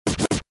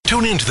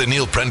Tune in to the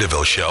Neil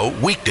Prendeville Show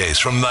weekdays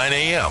from 9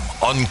 a.m.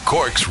 on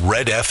Cork's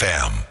Red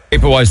FM.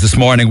 Paper-wise this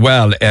morning,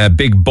 well, a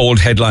big bold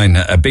headline,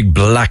 a big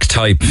black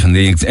type in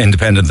the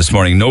Independent this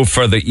morning. No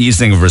further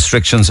easing of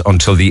restrictions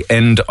until the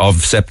end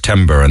of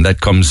September. And that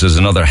comes as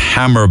another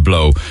hammer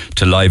blow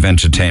to live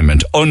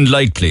entertainment.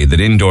 Unlikely that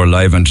indoor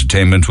live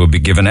entertainment will be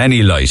given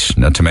any light,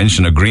 not to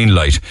mention a green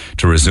light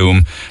to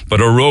resume.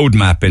 But a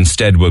roadmap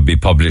instead will be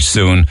published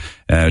soon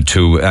and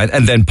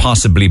then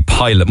possibly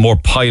more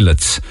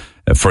pilots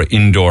for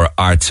indoor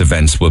arts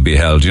events will be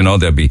held. You know,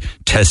 they'll be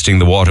testing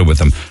the water with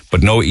them,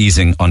 but no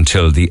easing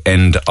until the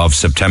end of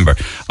September.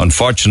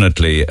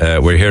 Unfortunately,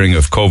 we're hearing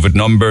of COVID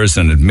numbers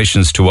and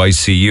admissions to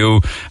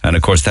ICU, and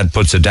of course that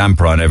puts a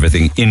damper on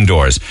everything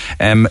indoors.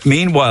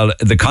 Meanwhile,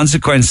 the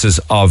consequences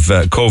of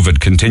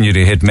COVID continue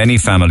to hit many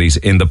families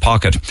in the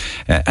pocket.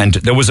 And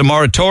there was a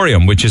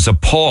moratorium, which is a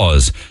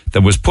pause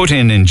that was put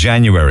in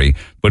January,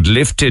 but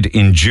lifted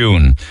in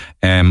June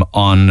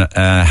on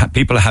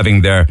people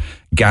having their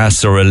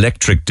gas or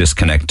electric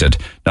disconnected.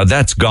 Now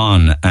that's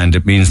gone, and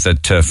it means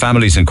that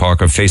families in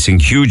Cork are facing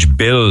huge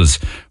bills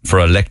for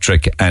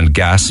electric and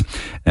gas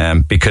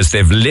because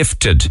they've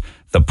lifted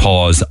the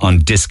pause on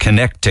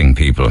disconnecting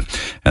people.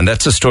 And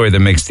that's a story that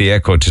makes the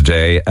echo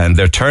today, and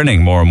they're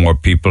turning more and more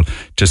people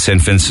to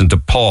St. Vincent de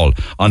Paul.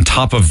 On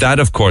top of that,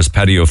 of course,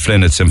 Paddy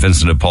O'Flynn at St.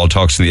 Vincent de Paul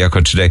talks in the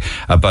echo today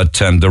about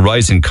the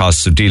rising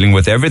costs of dealing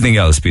with everything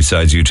else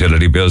besides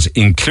utility bills,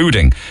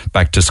 including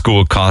back to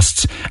school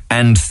costs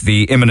and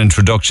the imminent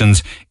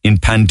reductions in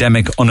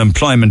pandemic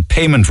unemployment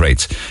payment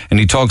rates. And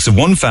he talks of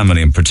one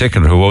family in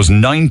particular who owes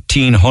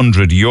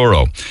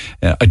 €1,900.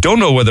 I don't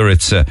know whether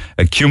it's a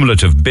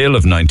cumulative bill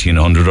of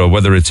 $1,900 or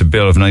whether it's a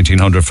bill of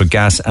 $1,900 for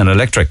gas and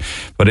electric.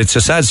 But it's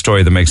a sad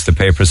story that makes the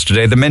papers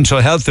today. The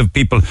mental health of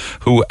people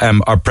who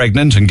are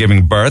pregnant and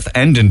giving birth,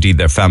 and indeed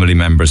their family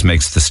members,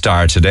 makes the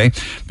Star today,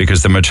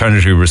 because the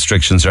maternity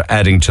restrictions are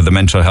adding to the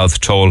mental health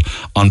toll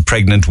on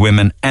pregnant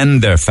women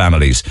and their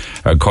families,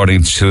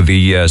 according to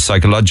the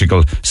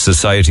Psychological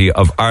Society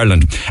of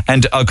Ireland.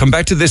 And I'll come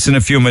back to this in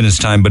a few minutes'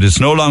 time, but it's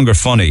no longer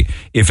funny,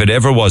 if it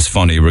ever was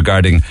funny,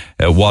 regarding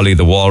Wally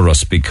the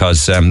Walrus,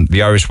 because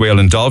the Irish Whale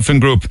and Dolphin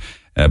Group,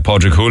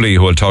 Padraig Hooley,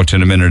 who we'll talk to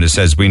in a minute,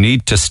 says we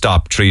need to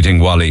stop treating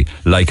Wally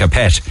like a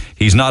pet.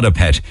 He's not a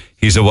pet.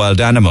 He's a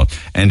wild animal,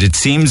 and it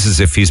seems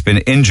as if he's been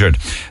injured.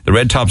 The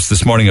Red Tops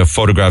this morning have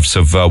photographs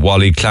of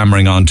Wally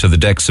clambering onto the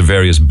decks of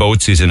various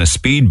boats. He's in a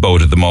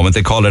speedboat at the moment.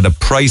 They call it a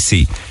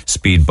pricey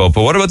speedboat.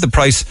 But what about the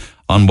price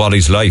on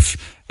Wally's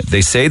life?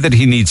 They say that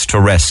he needs to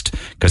rest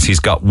because he's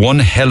got one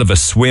hell of a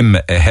swim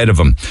ahead of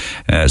him.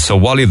 So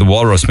Wally the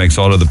Walrus makes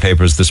all of the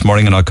papers this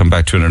morning, and I'll come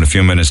back to it in a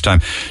few minutes'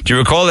 time. Do you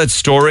recall that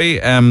story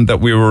that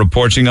we were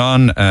reporting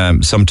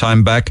on some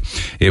time back?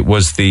 It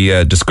was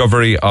the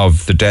discovery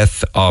of the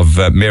death of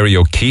Mary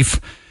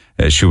O'Keefe.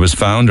 She was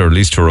found, or at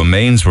least her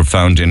remains were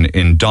found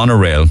in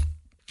Doneraile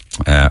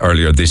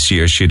earlier this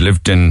year. She'd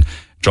lived in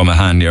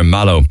Drumahan near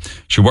Mallow.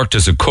 She worked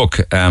as a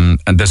cook,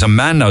 and there's a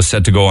man now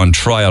set to go on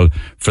trial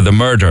for the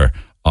murder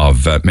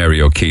of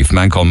Mary O'Keefe. A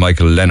man called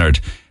Michael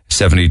Leonard,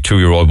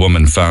 72-year-old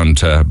woman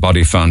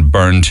body found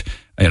burned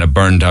in a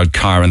burned out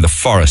car in the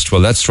forest.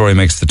 Well, that story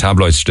makes the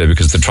tabloids today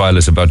because the trial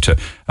is about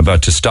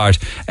to start.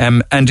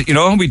 And you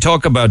know, when we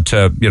talk about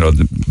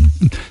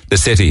the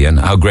city and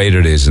how great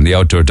it is, and the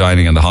outdoor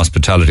dining and the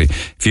hospitality,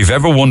 if you've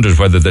ever wondered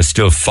whether they're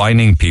still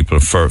fining people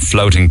for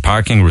flouting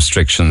parking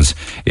restrictions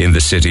in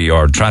the city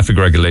or traffic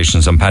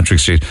regulations on Patrick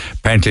Street,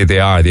 apparently they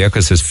are. The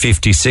Echo says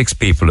 56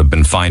 people have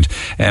been fined.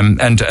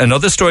 And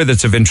another story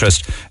that's of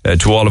interest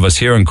to all of us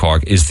here in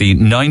Cork is the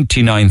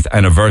 99th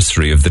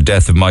anniversary of the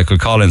death of Michael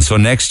Collins. So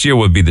next year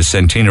will be the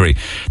centenary.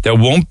 There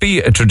won't be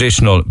a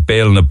traditional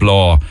Bail na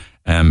Blá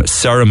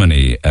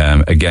ceremony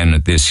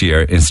again this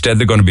year. Instead,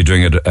 they're going to be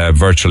doing it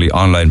virtually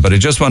online. But I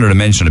just wanted to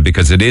mention it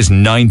because it is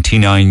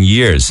 99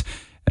 years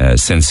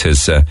since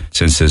his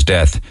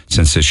death,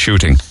 since his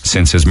shooting,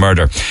 since his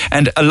murder.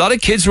 And a lot of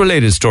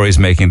kids-related stories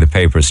making the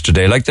papers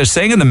today. Like they're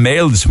saying in the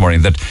Mail this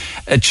morning that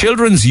a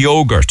children's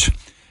yogurt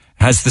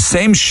has the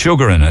same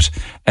sugar in it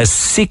as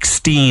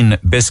 16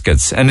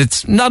 biscuits. And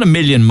it's not a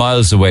million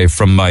miles away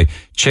from my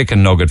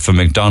chicken nugget from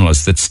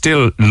McDonald's that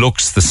still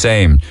looks the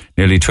same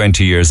nearly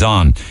 20 years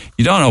on.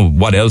 You don't know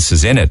what else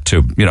is in it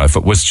if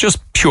it was just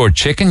pure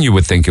chicken, you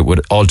would think it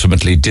would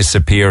ultimately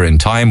disappear in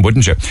time,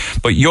 wouldn't you?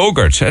 But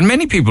yogurt, and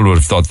many people would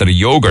have thought that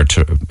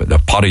a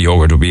pot of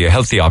yogurt would be a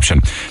healthy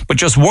option. But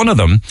just one of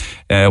them,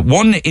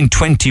 1 in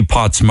 20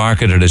 pots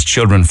marketed as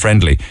children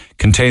friendly,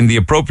 contain the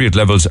appropriate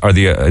levels or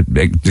the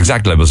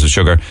exact levels of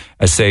sugar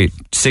as, say,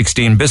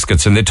 16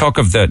 biscuits. And they talk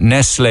of the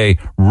Nestle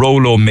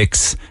Rolo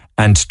Mix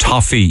and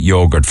toffee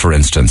yogurt, for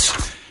instance.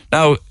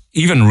 Now,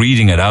 even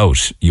reading it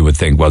out, you would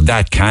think, well,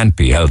 that can't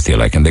be healthy.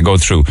 And they go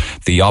through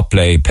the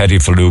Yoplait, Petit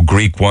Falou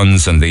Greek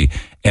ones and the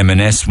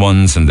M&S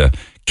ones and the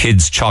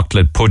kids'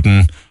 chocolate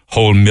pudding,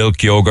 whole milk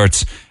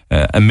yogurts.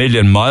 a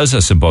million miles, I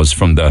suppose,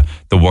 from the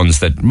ones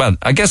that, well,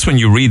 I guess when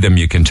you read them,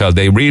 you can tell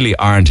they really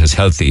aren't as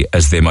healthy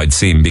as they might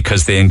seem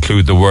because they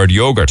include the word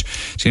yogurt.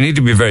 So you need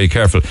to be very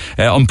careful.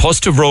 An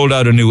Post have rolled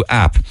out a new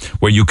app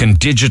where you can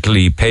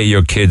digitally pay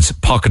your kids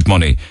pocket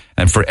money.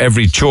 And for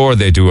every chore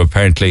they do,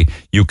 apparently,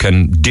 you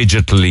can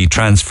digitally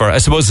transfer. I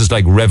suppose it's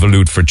like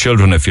Revolut for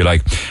children, if you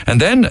like. And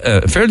then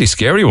a fairly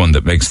scary one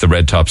that makes the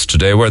red tops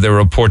today, where they're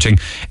reporting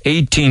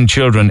 18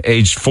 children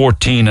aged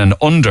 14 and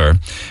under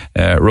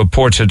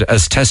reported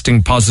as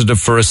testing positive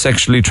for a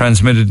sexually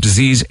transmitted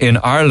disease in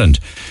Ireland,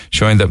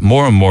 showing that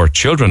more and more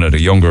children at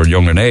a younger and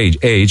younger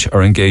age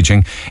are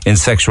engaging in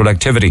sexual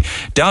activity.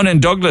 Down in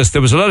Douglas,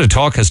 there was a lot of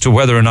talk as to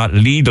whether or not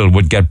Lidl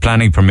would get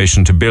planning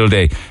permission to build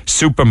a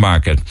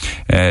supermarket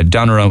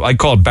down around, I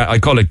call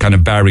it kind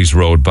of Barry's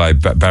Road by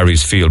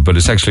Barry's Field, but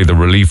it's actually the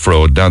Relief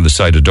Road down the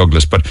side of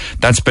Douglas. But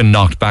that's been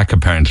knocked back,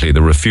 apparently,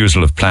 the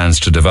refusal of plans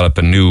to develop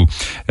a new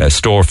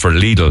store for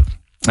Lidl.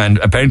 And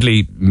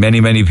apparently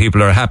many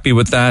people are happy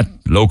with that.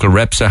 Local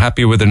reps are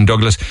happy with it in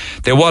Douglas.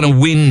 They want to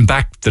win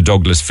back the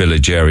Douglas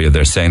Village area,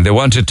 they're saying. They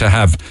want it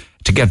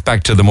to get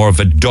back to the more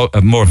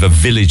of a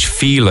village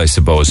feel, I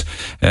suppose.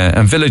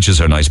 And villages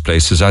are nice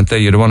places, aren't they?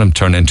 You don't want them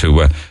turned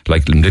into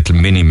like little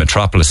mini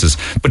metropolises.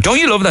 But don't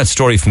you love that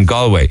story from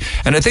Galway?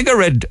 And I think I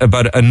read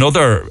about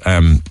another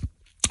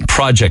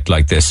project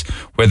like this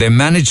where they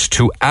managed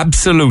to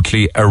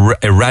absolutely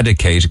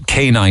eradicate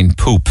canine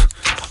poop,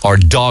 or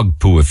dog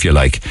poo, if you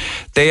like.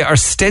 They are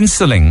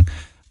stenciling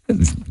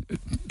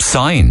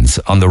signs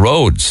on the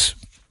roads,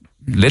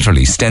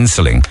 literally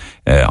stenciling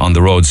on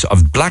the roads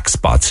of black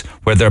spots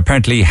where there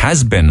apparently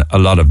has been a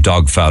lot of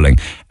dog fouling.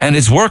 And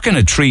it's working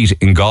a treat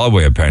in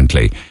Galway,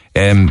 apparently.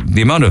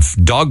 The amount of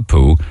dog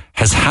poo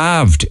has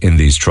halved in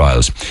these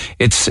trials.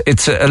 It's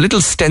a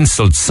little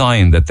stenciled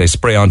sign that they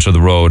spray onto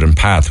the road and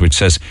path which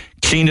says,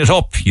 "Clean it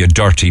up, you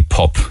dirty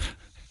pup."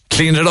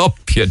 Clean it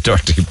up, you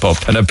dirty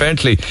pup. And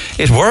apparently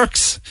it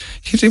works.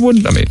 You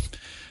wouldn't, I mean,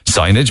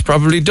 signage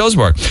probably does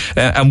work.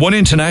 And one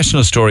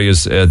international story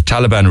is a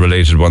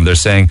Taliban-related one. They're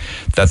saying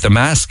that the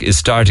mask is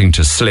starting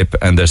to slip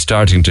and they're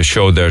starting to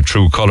show their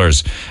true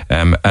colours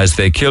as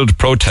they killed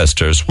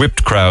protesters,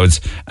 whipped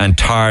crowds and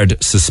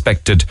tarred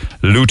suspected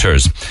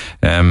looters.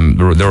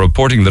 They're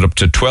reporting that up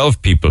to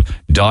 12 people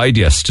died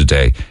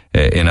yesterday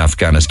in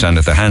Afghanistan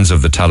at the hands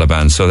of the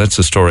Taliban. So that's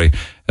a story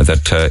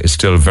that is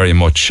still very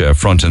much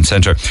front and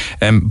centre.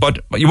 But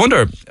you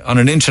wonder, on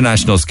an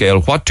international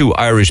scale, what do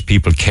Irish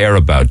people care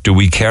about? Do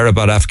we care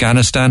about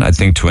Afghanistan? I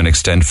think to an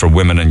extent for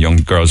women and young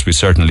girls we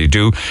certainly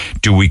do.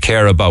 Do we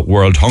care about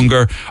world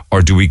hunger,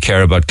 or do we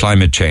care about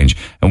climate change?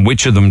 And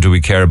which of them do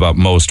we care about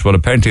most? Well,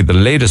 apparently the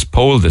latest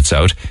poll that's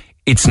out,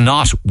 it's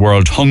not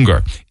world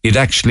hunger. It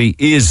actually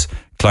is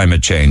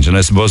climate change. And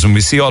I suppose when we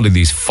see all of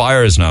these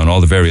fires now in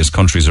all the various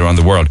countries around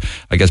the world,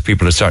 I guess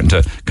people are starting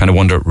to kind of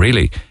wonder,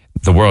 really,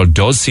 the world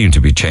does seem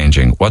to be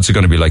changing. What's it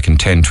going to be like in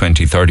 10,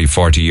 20, 30,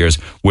 40 years?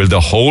 Will the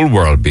whole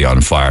world be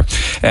on fire?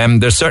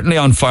 They're certainly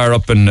on fire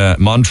up in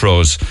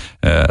Montrose.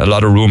 A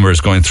lot of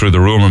rumours going through the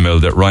rumour mill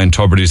that Ryan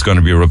Tubridy is going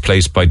to be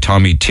replaced by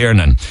Tommy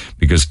Tiernan,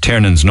 because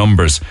Tiernan's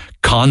numbers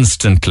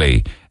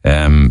constantly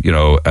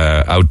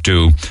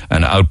outdo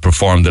and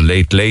outperform the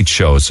Late Late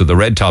Show. So the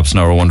Red Tops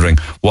now are wondering,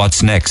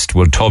 what's next?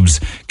 Will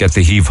Tubbs get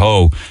the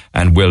heave-ho,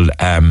 and will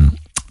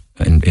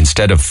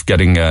instead of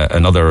getting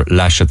another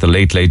lash at the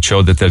Late Late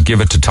Show, that they'll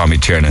give it to Tommy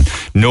Tiernan?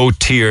 No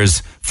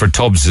tears for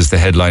Tubbs is the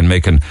headline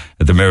making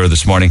the Mirror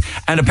this morning.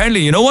 And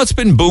apparently, you know what's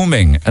been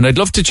booming? And I'd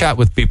love to chat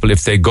with people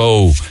if they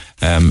go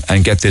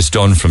and get this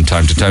done from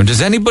time to time.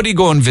 Does anybody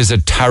go and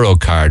visit tarot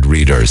card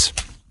readers?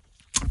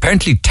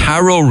 Apparently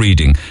tarot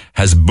reading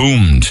has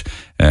boomed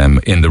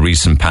in the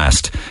recent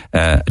past.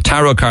 A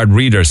tarot card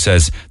reader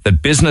says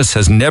that business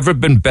has never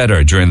been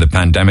better during the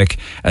pandemic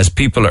as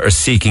people are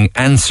seeking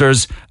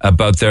answers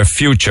about their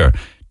future.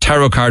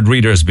 Tarot card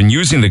reader has been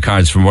using the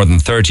cards for more than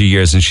 30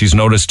 years, and she's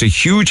noticed a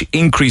huge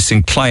increase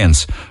in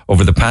clients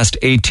over the past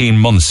 18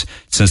 months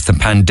since the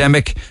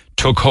pandemic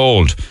took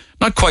hold.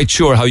 Not quite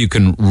sure how you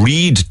can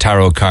read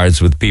tarot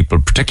cards with people,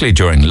 particularly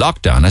during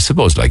lockdown. I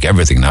suppose, like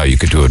everything now, you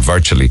could do it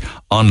virtually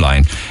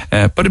online.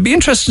 But it'd be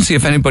interesting to see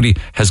if anybody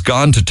has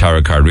gone to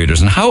tarot card readers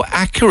and how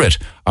accurate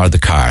are the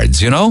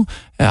cards, you know?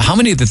 How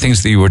many of the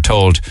things that you were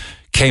told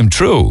came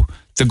true?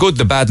 The good,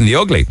 the bad and the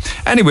ugly.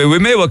 Anyway, we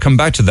may well come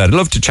back to that. I'd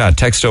love to chat.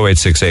 Text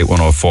 0868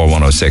 104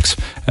 106.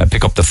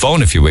 Pick up the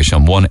phone if you wish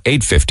on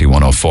 1-850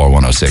 104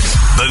 106.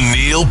 The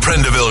Neil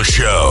Prendeville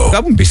Show. I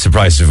wouldn't be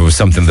surprised if it was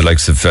something the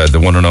likes of the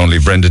one and only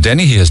Brenda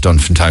Denny he has done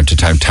from time to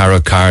time.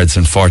 Tarot cards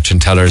and fortune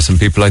tellers and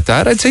people like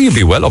that. I'd say you'd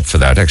be well up for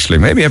that, actually.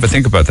 Maybe have a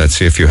think about that,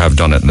 see if you have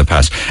done it in the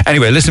past.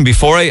 Anyway, listen,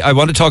 before I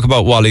want to talk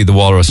about Wally the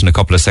Walrus in a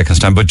couple of seconds'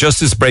 time, but just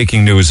this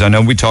breaking news. I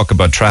know we talk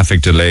about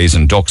traffic delays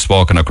and ducks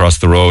walking across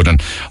the road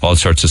and all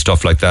sorts of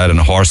stuff like that, and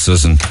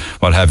horses and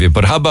what have you.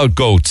 But how about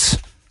goats?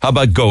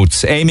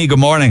 Amy, good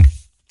morning.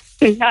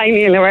 Hi,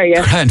 Neil, how are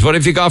you? Grant, what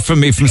have you got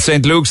from me from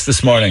St. Luke's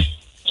this morning?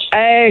 So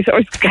I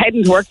was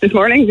heading to work this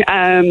morning.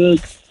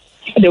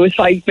 There was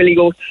 5 billy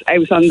goats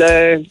out on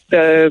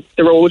the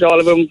road, all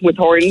of them with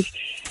horns.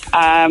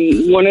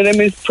 One of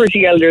them is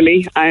pretty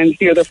elderly, and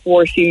the other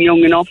 4 seem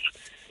young enough.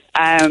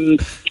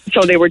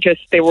 So they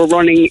were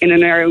running in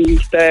and around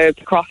the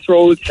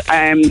crossroads.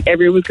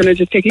 Everyone was kind of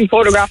just taking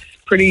photographs,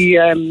 pretty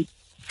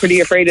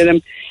afraid of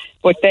them.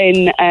 But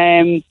then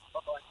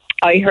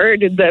I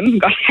herded them,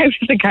 got out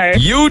of the car.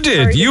 You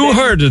did? You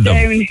herded them?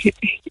 Down,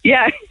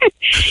 yeah.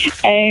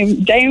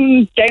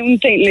 Down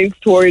St. Luke's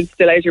towards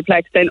the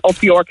Leisureplex, then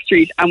up York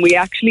Street. And we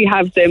actually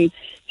have them,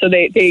 so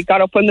they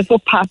got up on the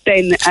footpath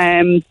then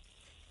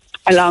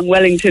along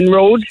Wellington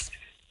Road.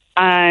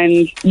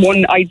 And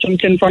I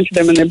jumped in front of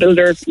them, and the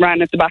builder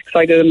ran at the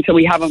backside of them, so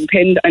we have them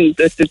pinned. And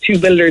the 2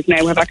 builders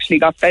now have actually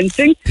got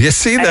fencing. You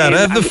see that? I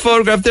have the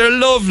photograph. They're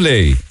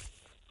lovely.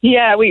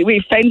 Yeah,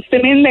 we fenced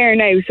them in there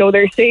now, so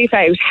they're safe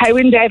out.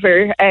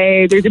 However,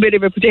 there's a bit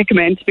of a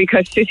predicament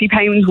because City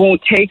Pound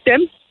won't take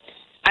them.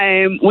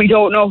 We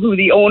don't know who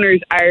the owners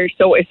are,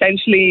 so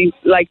essentially,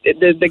 like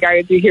the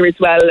guards are here as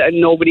well,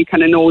 and nobody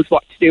kind of knows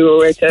what to do or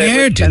where to.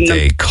 Where did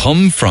they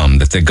come from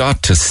that they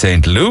got to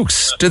St.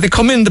 Luke's? Did they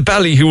come in the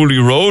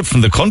Ballyhooly Road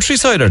from the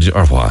countryside,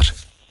 or what?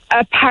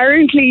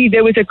 Apparently,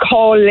 there was a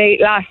call late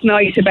last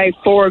night about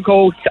 4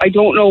 goats. I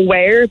don't know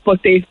where,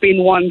 but they've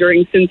been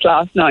wandering since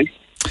last night.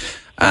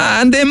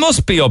 And they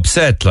must be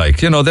upset,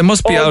 they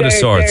must be out of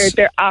sorts.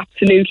 They're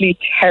absolutely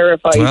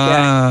terrified.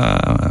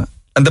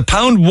 And the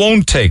pound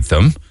won't take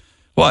them.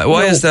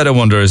 Why is that, I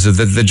wonder? Is it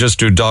that they just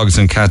do dogs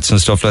and cats and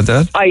stuff like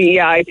that?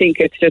 I think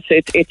it's just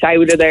it's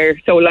out of there.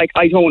 So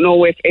I don't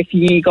know if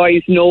you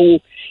guys know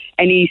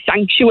any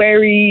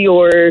sanctuary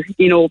or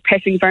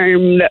petting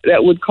farm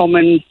that would come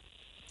and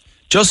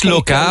just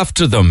look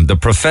after them, the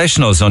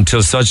professionals,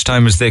 until such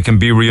time as they can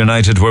be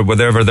reunited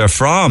wherever they're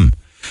from.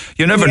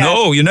 You never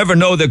know. You never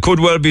know. There could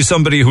well be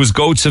somebody whose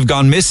goats have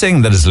gone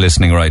missing that is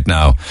listening right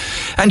now.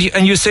 And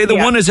you say the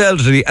one is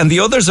elderly, and the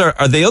others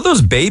are they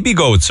others baby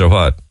goats or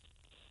what?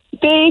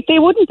 They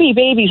wouldn't be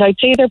babies. I'd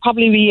say they're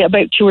probably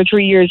about 2 or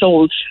 3 years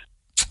old.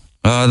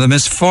 The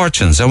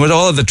misfortunes. And with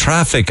all of the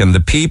traffic and the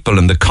people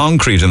and the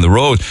concrete and the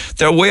road,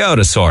 they're way out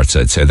of sorts,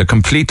 I'd say. They're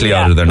completely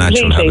out of their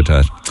natural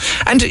habitat.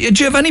 And do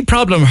you have any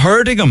problem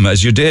herding them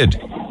as you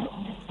did?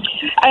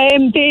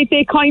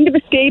 They kind of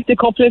escaped a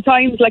couple of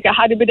times. I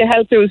had a bit of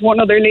help. There was one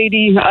other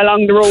lady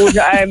along the road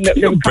that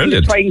was kind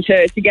of trying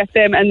to get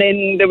them, and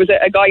then there was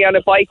a guy on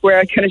a bike where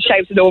I kind of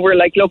shouted over,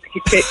 look,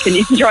 can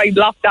you try and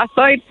block that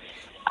side?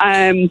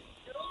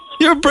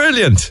 You're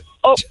brilliant.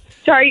 Oh,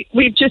 sorry,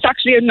 we've just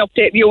actually had an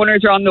update. The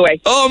owners are on the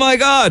way. Oh my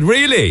God,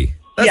 really?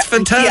 That's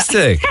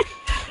fantastic.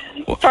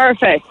 Yeah.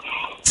 Perfect.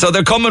 So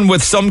they're coming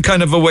with some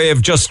kind of a way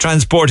of just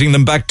transporting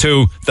them back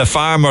to the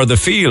farm or the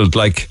field,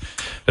 like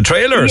a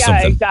trailer or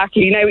something. Yeah,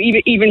 exactly. Now,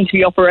 even to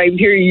be up around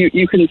here,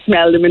 you can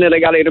smell the minute I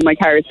got out of my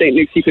car at St.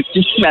 Luke's, you could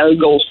just smell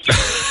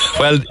goats.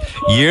 Well,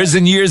 years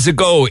and years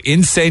ago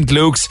in St.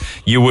 Luke's,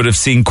 you would have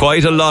seen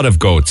quite a lot of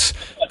goats,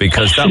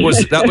 because that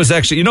was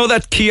actually,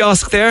 that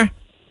kiosk there?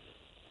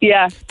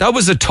 Yeah. That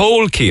was a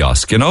toll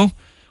kiosk,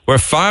 where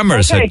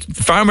farmers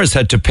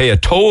had to pay a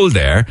toll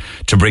there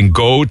to bring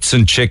goats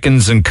and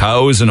chickens and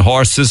cows and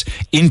horses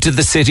into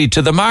the city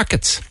to the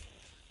markets.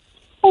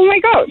 Oh my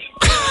God.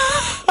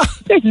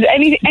 There's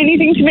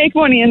anything to make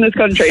money in this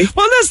country.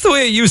 Well, that's the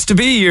way it used to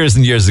be years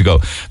and years ago.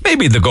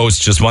 Maybe the goats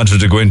just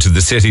wanted to go into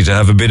the city to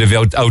have a bit of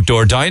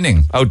outdoor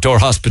dining, outdoor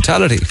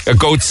hospitality.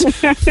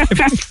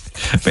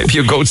 Maybe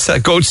a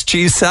goat's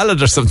cheese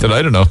salad or something,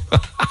 I don't know.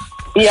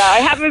 Yeah, I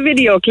have a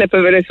video clip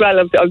of it as well,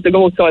 of the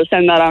goats, so I'll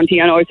send that on to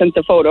you. I know I sent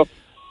the photo.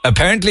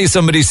 Apparently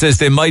somebody says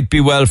they might be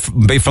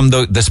from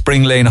the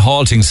Spring Lane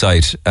halting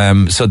site,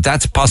 so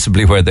that's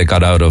possibly where they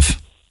got out of.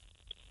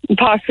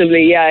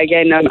 Possibly, yeah.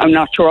 Again, I'm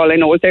not sure. All I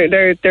know is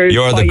there's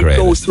 5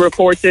 ghosts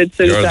reported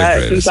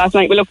since last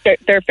night. Well, look,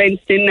 they're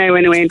fenced in now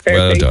anyway, and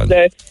fair play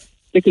to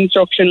the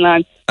construction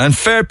lads. And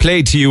fair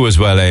play to you as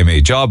well, Amy.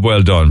 Job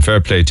well done.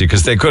 Fair play to you,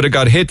 because they could have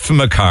got hit from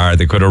a car.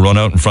 They could have run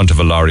out in front of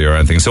a lorry or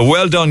anything. So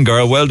well done,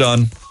 girl. Well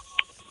done.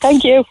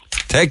 Thank you.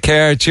 Take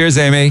care. Cheers,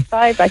 Amy.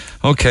 Bye.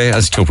 Okay,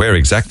 as to where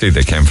exactly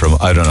they came from,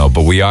 I don't know,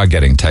 but we are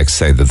getting texts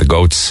say that the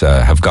goats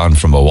have gone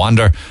from a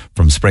wander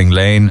from Spring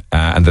Lane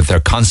and that they're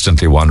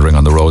constantly wandering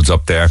on the roads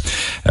up there.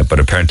 But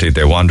apparently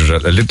they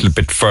wandered a little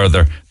bit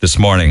further this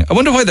morning. I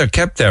wonder why they're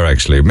kept there,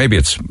 actually. Maybe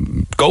it's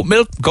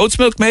goat's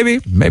milk, maybe?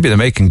 Maybe they're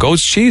making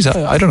goat's cheese.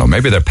 I don't know.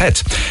 Maybe they're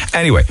pets.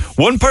 Anyway,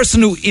 one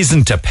person who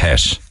isn't a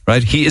pet,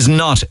 right? He is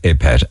not a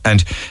pet.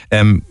 And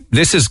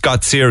this has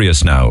got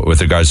serious now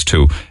with regards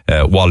to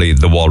Wally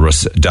the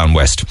Walrus down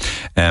west.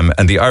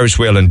 And the Irish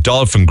Whale and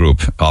Dolphin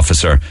Group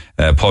officer,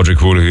 Padraig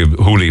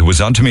Hooley, who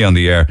was on to me on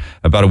the air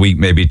about a week,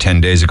 maybe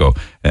 10 days ago,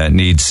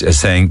 needs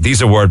saying,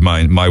 these are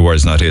my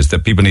words, not his,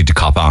 that people need to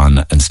cop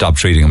on and stop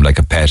treating him like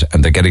a pet,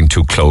 and they're getting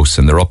too close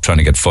and they're up trying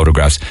to get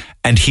photographs.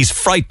 And he's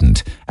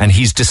frightened and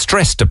he's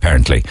distressed,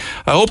 apparently.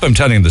 I hope I'm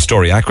telling the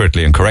story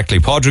accurately and correctly.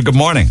 Padraig, good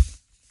morning.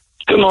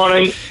 Good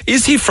morning.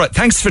 Is he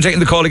thanks for taking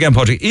the call again,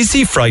 Padraig. Is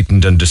he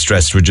frightened and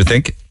distressed, would you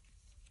think?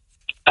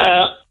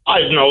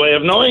 I've no way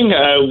of knowing.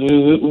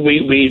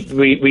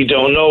 We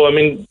don't know. I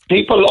mean,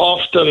 people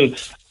often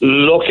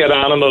look at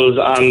animals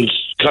and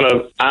kind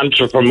of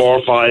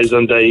anthropomorphize,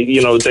 and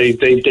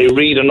they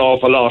read an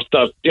awful lot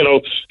that,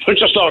 they're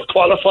just not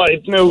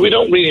qualified. We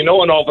don't really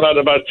know an awful lot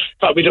about.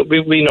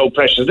 We know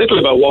precious little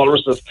about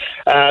walruses,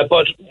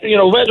 but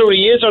whether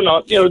he is or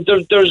not,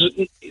 there's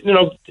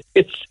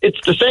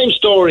it's the same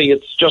story.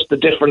 It's just a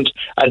different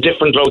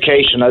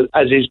location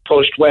as he's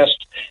pushed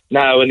west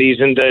now, and he's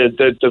in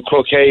the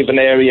Crookhaven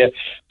area.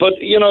 But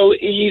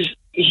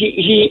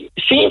he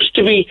seems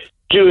to be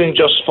doing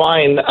just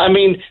fine. I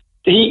mean,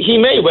 he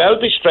may well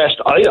be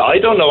stressed. I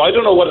don't know. I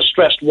don't know what a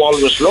stressed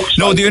walrus looks like.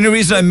 No, the only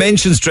reason I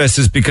mention stress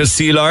is because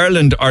Seal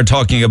Ireland are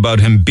talking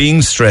about him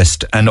being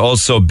stressed and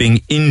also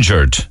being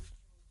injured.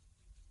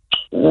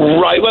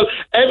 Right. Well,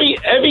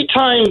 every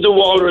time the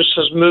walrus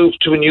has moved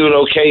to a new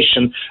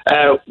location,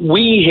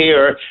 we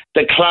hear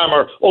the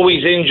clamour, oh,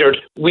 he's injured,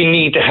 we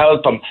need to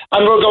help him.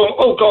 And we're going,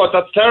 oh, God,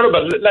 that's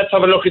terrible. Let's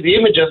have a look at the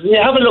images. And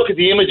you have a look at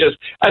the images,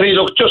 and he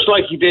looked just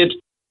like he did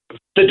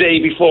the day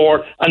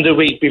before and the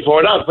week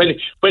before that. When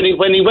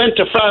he went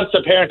to France,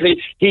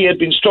 apparently he had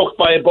been struck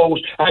by a boat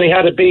and he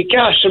had a big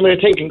gash, and we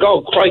were thinking,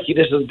 oh crikey,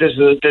 this is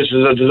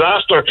a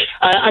disaster.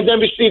 And then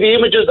we see the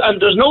images,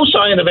 and there's no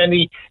sign of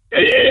any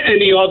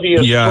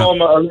obvious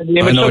trauma or any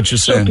image. I know what you're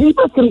saying. So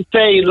people can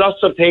say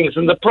lots of things,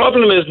 and the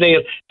problem is,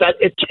 Neil, that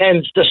it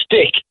tends to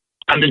stick.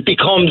 And it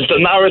becomes the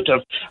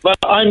narrative. But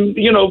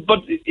but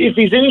if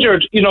he's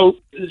injured,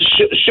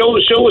 show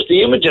us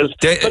the images.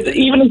 But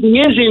even if he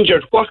is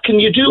injured, what can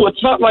you do?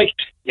 It's not like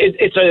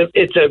it's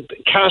a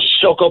cat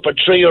stuck up a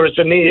tree, or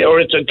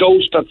it's a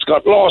ghost that's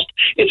got lost.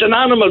 It's an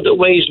animal that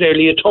weighs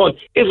nearly a ton.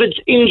 If it's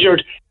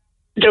injured,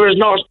 there is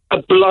not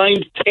a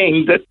blind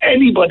thing that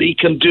anybody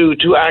can do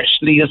to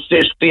actually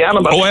assist the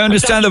animal. Oh, I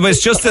understand that, but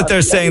it's just that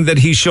they're saying that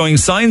he's showing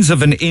signs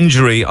of an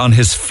injury on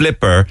his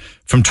flipper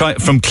from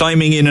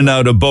climbing in and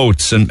out of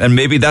boats, and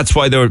maybe that's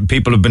why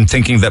people have been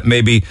thinking that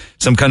maybe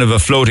some kind of a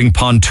floating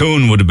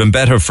pontoon would have been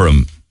better for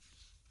him.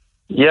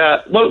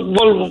 Yeah, well,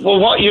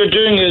 what you're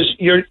doing is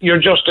you're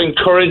just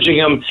encouraging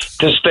him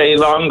to stay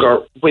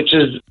longer, which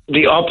is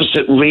the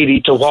opposite,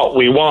 really, to what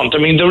we want. I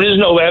mean, there is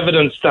no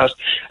evidence that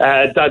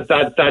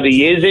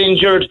he is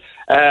injured.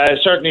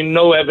 Certainly,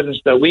 no evidence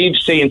that we've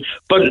seen.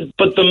 But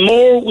the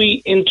more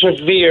we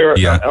interfere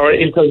or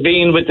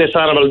intervene with this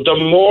animal, the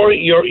more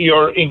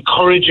you're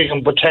encouraging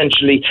him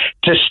potentially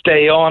to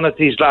stay on at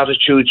these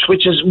latitudes,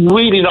 which is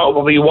really not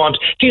what we want.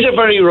 These are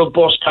very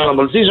robust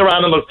animals. These are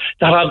animals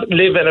that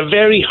live in a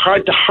very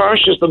the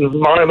harshest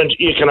environment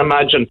you can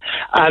imagine.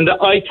 And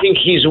I think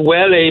he's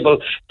well able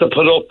to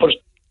put up with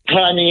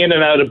climbing in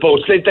and out of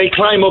boats. They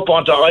climb up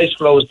onto ice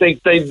floes. They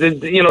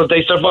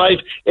survive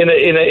in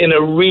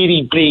a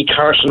really bleak,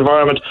 harsh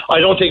environment. I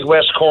don't think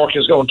West Cork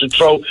is going to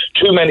throw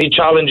too many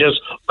challenges,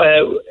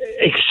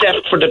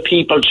 except for the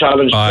people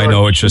challenge. I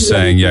know what you're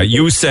saying. Yeah,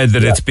 you said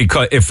that it's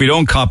because if we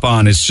don't cop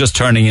on, it's just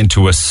turning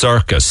into a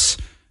circus.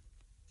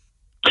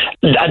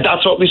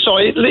 That's what we saw.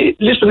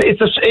 Listen,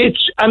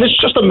 it's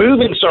just a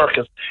moving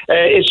circus.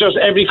 It's just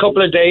every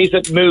couple of days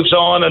it moves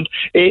on, and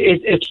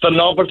it's the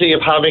novelty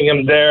of having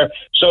him there.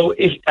 So,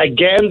 if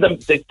again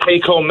the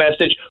take-home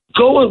message: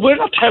 go. We're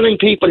not telling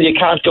people you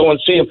can't go and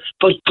see him,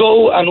 but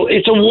go, and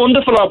it's a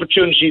wonderful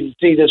opportunity to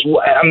see this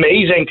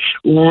amazing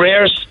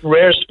rare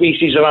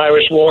species in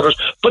Irish waters.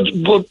 But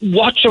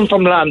watch him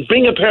from land.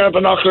 Bring a pair of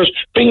binoculars.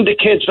 Bring the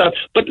kids down.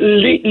 But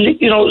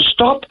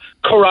stop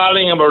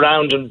corralling him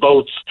around in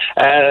boats.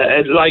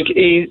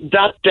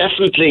 That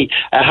definitely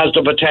has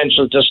the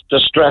potential to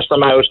stress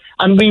them out.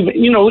 And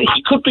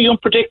he could be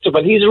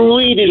unpredictable. He's a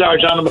really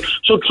large animal.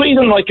 So treat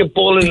him like a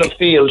bull in the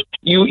field.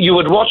 You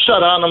would watch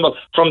that animal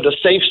from the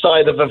safe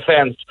side of a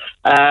fence.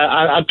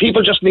 And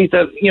people just need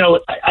to,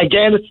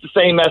 again, it's the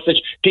same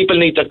message. People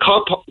need to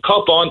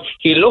cop on.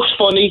 He looks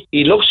funny.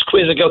 He looks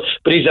quizzical,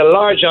 but he's a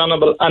large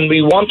animal, and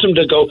we want him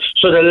to go.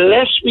 So the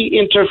less we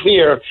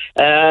interfere,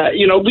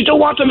 we don't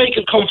want to make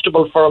it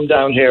comfortable for him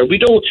down here. We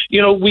don't,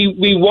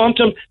 we want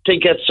him to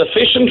get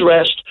sufficient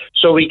rest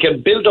so we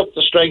can build up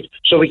the strength,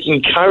 so we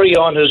can carry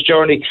on his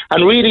journey.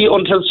 And really,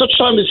 until such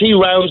time as he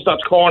rounds that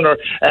corner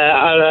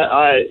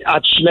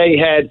at Schnee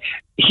Head,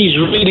 he's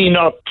really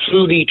not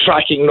truly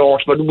tracking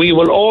north, but we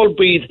will all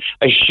breathe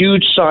a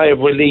huge sigh of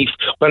relief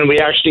when we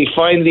actually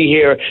finally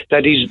hear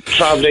that he's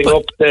travelling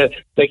up the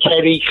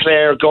Kerry,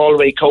 Clare,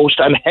 Galway coast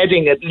and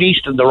heading at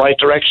least in the right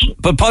direction.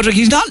 But Patrick,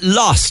 he's not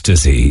lost,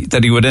 is he?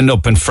 That he would end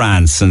up in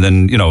France and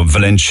then,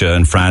 Valencia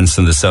and France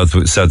and the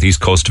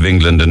southeast coast of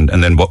England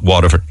and then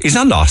Waterford. He's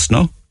not lost,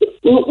 no?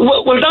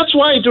 Well, that's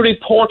why the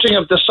reporting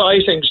of the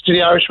sightings to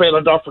the Irish Whale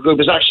and Dolphin Group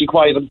is actually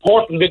quite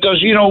important,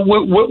 because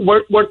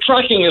we're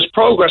tracking his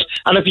progress.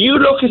 And if you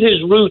look at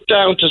his route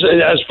down to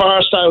as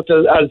far south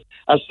as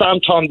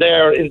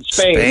Santander in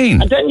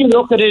Spain, and then you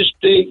look at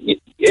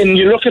and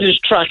you look at his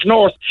track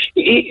north,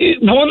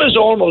 one is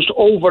almost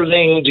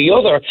overlaying the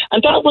other,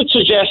 and that would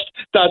suggest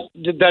that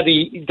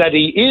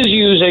he is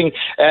using,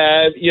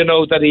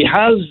 that he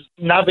has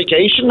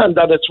navigation and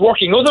that it's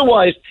working.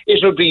 Otherwise,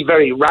 it would be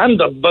very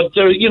random. But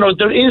there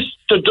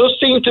does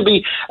seem to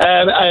be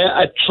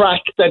a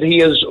track that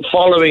he is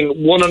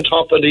following, one on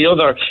top of the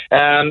other.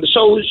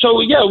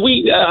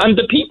 We and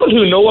the people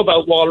who know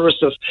about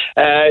walruses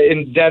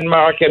in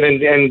Denmark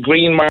and in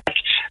Greenland,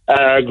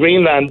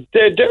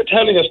 they're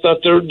telling us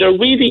that there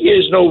really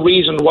is no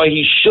reason why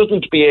he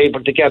shouldn't be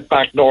able to get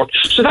back north.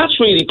 So that's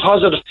really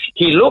positive.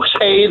 He looks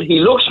hale, he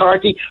looks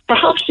hearty.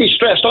 Perhaps he's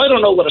stressed. I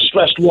don't know what a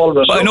stressed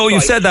walrus looks I know you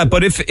like. said that,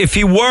 but if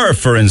he were,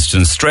 for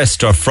instance,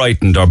 stressed or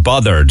frightened or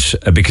bothered,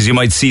 because you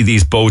might see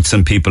these boats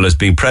and people as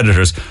being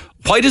predators,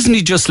 why doesn't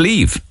he just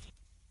leave?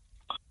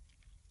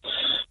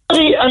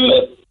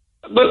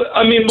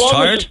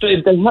 Walruses,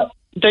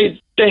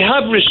 they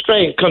have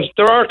restraint.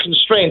 There are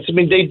constraints. I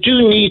mean, they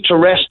do need to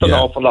rest an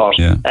awful lot.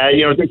 Yeah.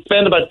 They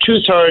spend about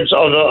 2/3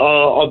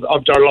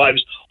 of their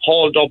lives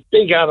hauled up,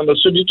 big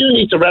animals, so they do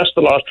need to rest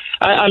a lot,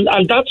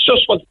 and that's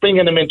just what's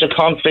bringing them into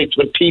conflict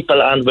with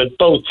people and with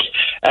boats.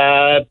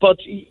 But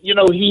he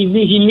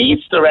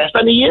needs the rest,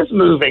 and he is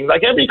moving.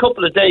 Like every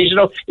couple of days,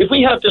 if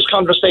we have this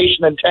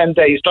conversation in 10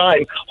 days'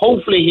 time,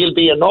 hopefully he'll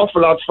be an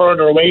awful lot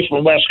further away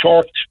from West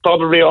Cork,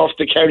 probably off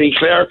the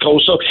Kerry-Clare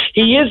coast. So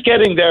he is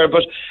getting there,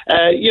 but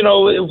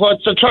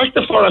what's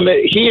attractive for him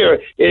here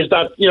is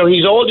that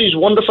he's all these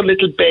wonderful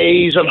little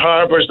bays and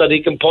harbours that he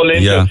can pull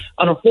into,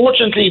 and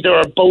unfortunately there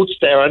are boats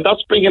there, and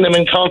that's bringing him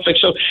in conflict.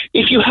 So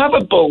if you have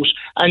a boat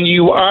and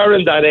you are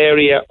in that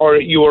area, or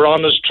you are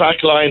on his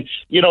track line,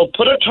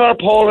 put a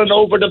tarpaulin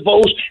over the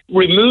boat,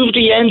 remove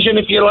the engine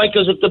if you like,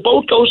 because if the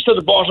boat goes to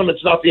the bottom,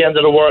 it's not the end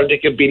of the world.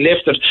 It can be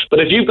lifted. But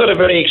if you've got a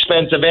very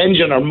expensive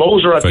engine or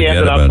motor at the end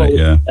of that boat,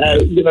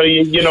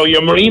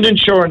 your marine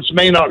insurance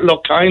may not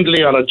look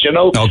kindly on it.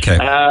 Okay.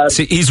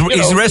 See, he's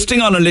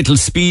resting on a little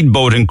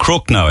speedboat in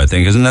Crook now, I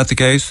think. Isn't that the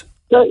case?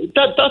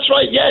 That's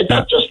right. Yeah,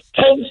 that just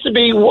tends to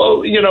be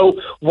what he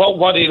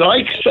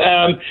likes.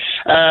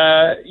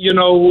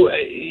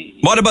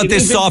 What about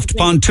this soft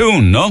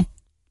pontoon? No.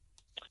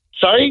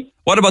 Sorry.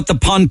 What about the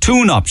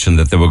pontoon option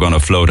that they were going to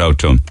float out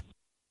to him?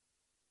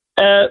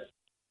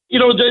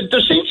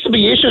 There seems to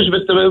be issues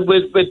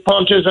with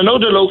pontoons. I know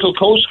the local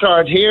Coast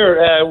Guard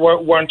here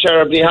weren't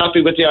terribly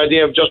happy with the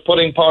idea of just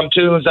putting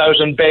pontoons out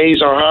in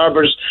bays or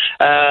harbours.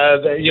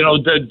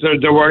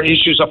 There were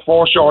issues of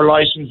foreshore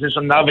licences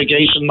and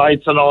navigation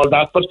lights and all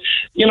that. But,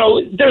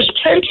 there's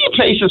plenty of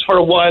places for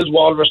a wild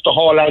walrus to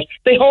haul out.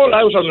 They haul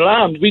out on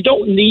land. We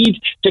don't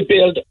need to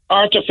build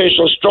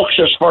artificial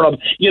structures for him.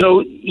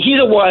 He's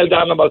a wild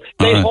animal.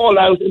 They haul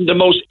out in the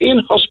most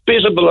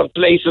inhospitable of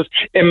places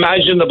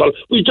imaginable.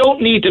 We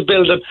don't need to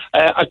build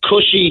a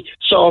cushy,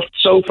 soft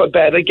sofa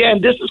bed.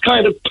 Again, this is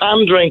kind of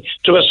pandering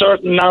to a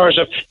certain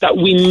narrative that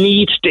we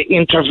need to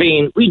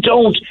intervene. We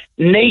don't.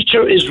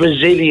 Nature is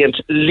resilient.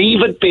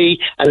 Leave it be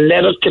and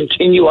let it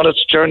continue on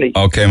its journey.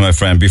 Okay, my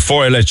friend,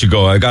 before I let you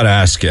go, I got to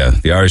ask you,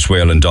 the Irish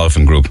Whale and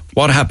Dolphin Group,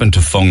 what happened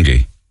to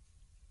Fungi?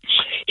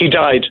 He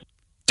died.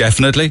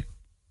 Definitely?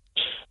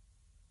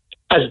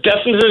 As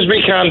definite as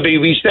we can be.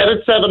 We said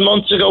it 7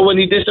 months ago when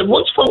he disappeared.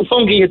 Once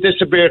Fungi had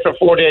disappeared for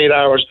 48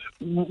 hours,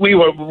 we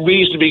were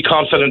reasonably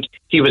confident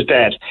he was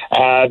dead,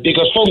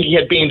 because Fungi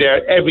had been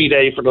there every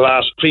day for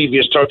the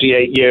previous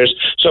 38 years.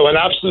 So in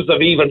absence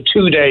of even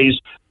 2 days,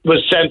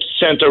 was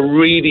sent a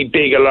really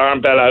big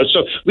alarm bell out.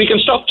 So we can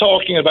stop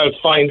talking about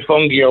find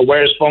Fungi or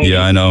where's Fungi.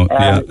 Yeah, I know.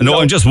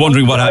 I'm just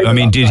wondering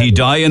did he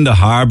die in the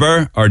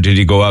harbour or did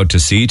he go out to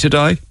sea to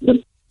die?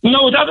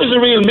 No, that is a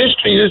real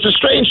mystery. It's a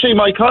strange thing.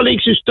 My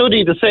colleagues who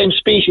study the same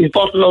species,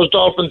 bottlenose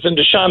dolphins in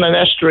the Shannon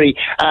estuary,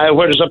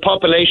 where there's a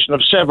population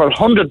of several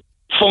hundred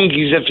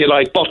fungies, if you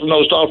like,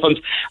 bottlenose dolphins,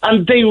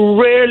 and they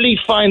rarely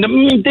find them. I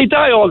mean, they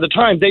die all the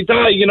time. They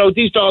die,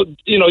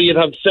 you'd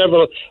have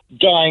several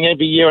dying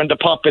every year in the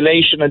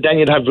population, and then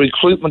you'd have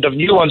recruitment of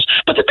new ones.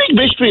 But the big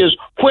mystery is,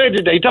 where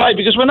did they die?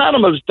 Because when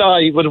animals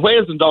die, when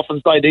whales and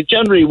dolphins die, they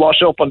generally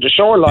wash up on the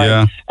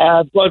shoreline.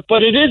 Yeah.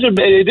 But it is a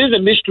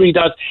mystery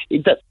that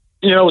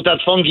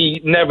fungi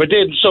never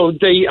did. So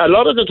a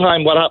lot of the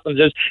time what happens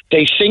is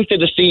they sink to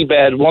the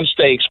seabed once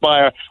they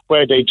expire,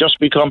 where they just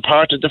become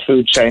part of the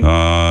food chain.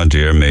 Oh,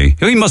 dear me.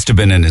 He must have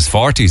been in his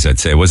 40s, I'd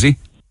say, was he?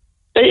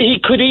 He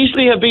could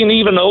easily have been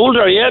even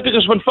older, yeah,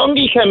 because when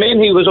Fungi came in,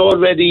 he was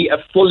already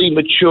a fully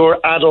mature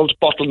adult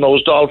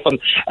bottlenose dolphin.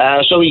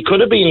 So he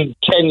could have been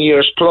 10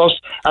 years plus.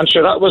 I'm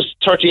sure that was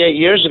 38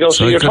 years ago.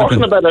 So you're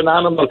talking about an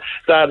animal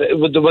that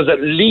was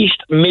at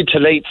least mid to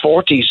late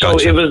 40s. So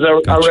it was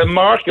a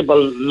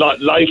remarkable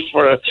life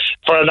for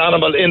an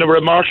animal in a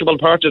remarkable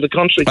part of the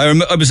country.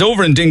 I was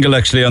over in Dingle,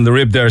 actually, on the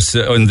Rib there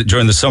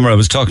during the summer. I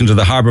was talking to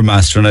the harbour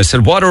master and I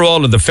said, what are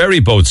all of the ferry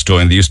boats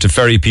doing? They used to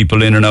ferry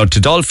people in and out to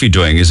Dolphy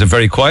doing. Is it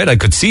very quiet? I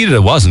could see that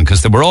it wasn't,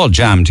 because they were all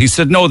jammed. He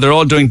said, no, they're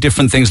all doing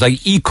different things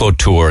like eco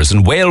tours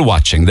and whale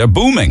watching. They're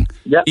booming,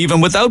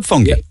 even without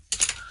Fungi.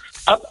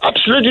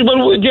 Absolutely.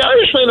 Well, the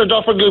Irish Whale and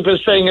Dolphin Group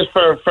is saying it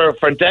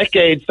for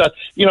decades that,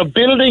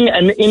 building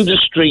an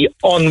industry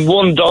on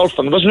one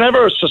dolphin was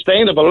never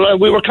sustainable.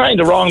 We were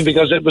kind of wrong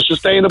because it was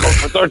sustainable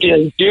for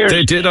 38 years.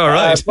 They did all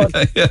right. But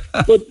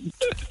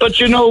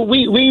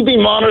we've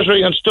been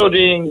monitoring and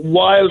studying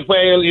wild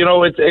whale.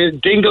 It's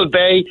Dingle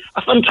Bay,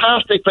 a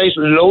fantastic place.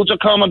 Loads of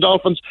common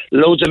dolphins,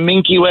 loads of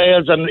minke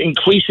whales, and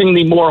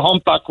increasingly more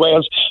humpback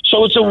whales.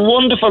 So it's a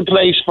wonderful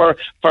place for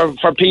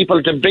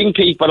people to bring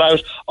people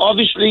out.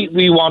 Obviously,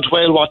 we want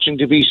whale watching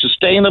to be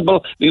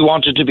sustainable. We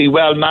want it to be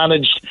well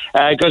managed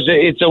because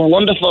it's a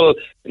wonderful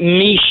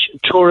niche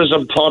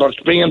tourism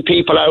product, bringing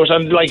people out,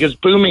 and it's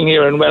booming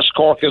here in West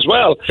Cork as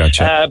well.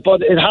 Gotcha.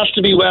 But it has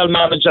to be well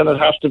managed and it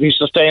has to be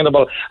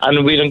sustainable.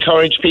 And we'd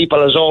encourage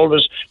people, as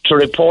always, to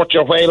report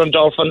your whale and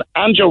dolphin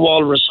and your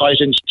walrus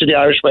sightings to the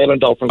Irish Whale and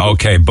Dolphin Group.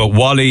 Okay, but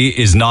Wally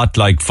is not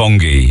like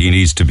fungi. He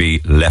needs to be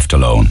left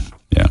alone.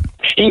 Yeah.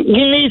 He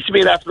needs to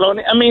be left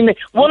alone. I mean,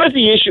 one of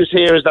the issues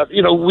here is that,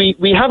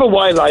 we have a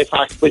Wildlife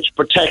Act which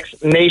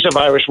protects native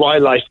Irish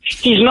wildlife.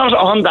 He's not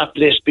on that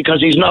list because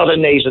he's not a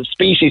native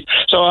species.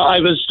 So I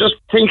was just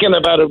thinking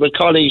about it with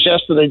colleagues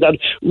yesterday that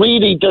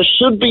really there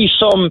should be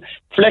some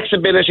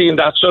flexibility in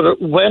that, so that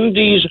when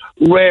these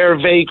rare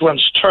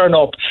vagrants turn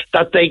up,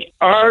 that they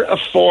are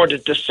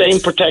afforded the same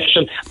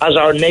protection as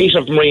our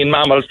native marine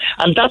mammals.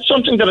 And that's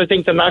something that I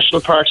think the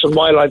National Parks and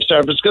Wildlife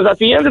Service, because at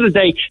the end of the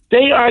day,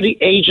 they are the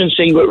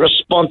agency with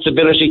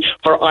responsibility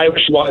for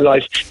Irish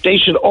wildlife. They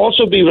should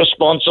also be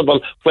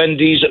responsible when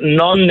these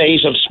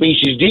non-native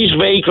species, these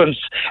vagrants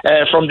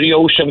from the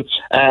ocean,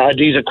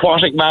 these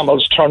aquatic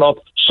mammals turn up,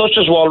 such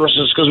as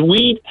walruses, because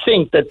we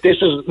think that this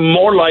is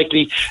more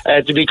likely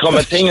to become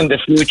a thing in the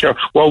future,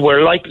 where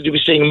we're likely to be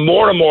seeing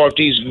more and more of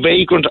these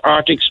vagrant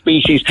Arctic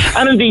species,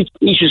 and indeed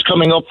species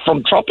coming up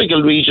from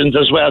tropical regions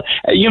as well.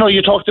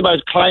 You talked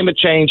about climate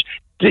change.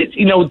 This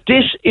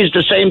is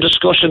the same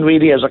discussion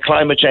really as a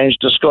climate change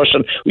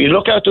discussion. When you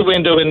look out the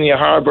window in your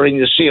harbour and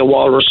you see a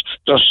walrus,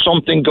 there's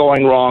something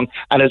going wrong,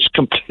 and it's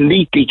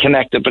completely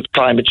connected with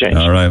climate change.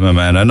 All right, my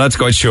man. I'm not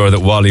quite sure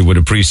that Wally would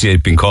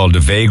appreciate being called a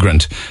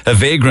vagrant. A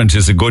vagrant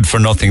is a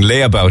good-for-nothing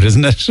layabout,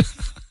 isn't it?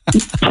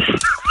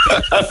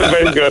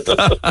 Very good.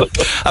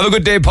 Have a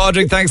good day,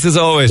 Padraig. Thanks as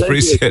always.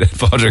 Appreciate it.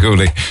 Padraig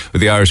Hooley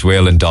with the Irish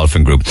Whale and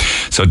Dolphin Group.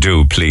 So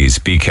do please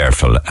be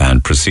careful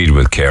and proceed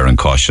with care and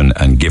caution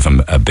and give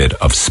him a bit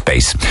of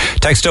space.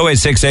 Text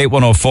 0868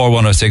 104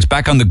 106.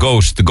 Back on the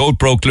goat. The goat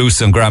broke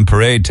loose on Grand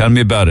Parade. Tell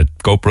me about it.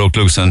 Goat broke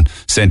loose on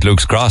St.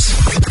 Luke's Cross.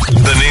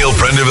 The Neil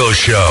Prendeville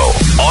Show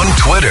on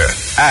Twitter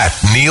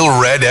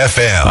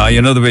 @NeilRedFM.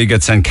 You know the way you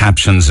get sent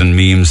captions and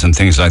memes and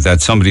things like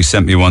that. Somebody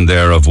sent me one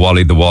there of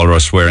Wally the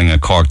Walrus wearing a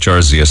Cork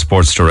jersey, a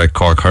Sports Direct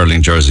Cork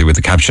hurling jersey with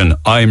the caption,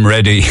 "I'm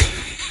ready."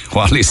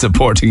 Wally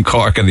supporting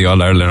Cork in the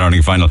All-Ireland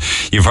hurling final.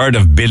 You've heard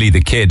of Billy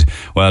the Kid.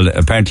 Well,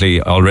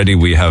 apparently already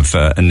we have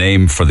a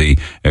name for the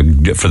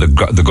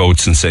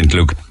goats in St.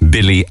 Luke,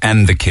 Billy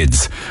and the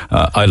Kids.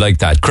 I like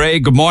that.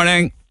 Craig, good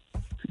morning.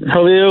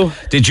 How are you?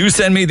 Did you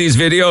send me these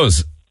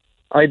videos?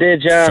 I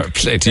did, yeah.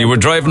 You were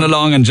driving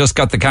along and just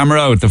got the camera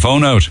out, the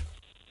phone out.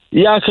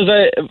 Yeah, because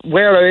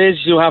where I is,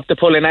 you have to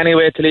pull in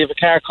anyway to leave a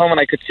car coming.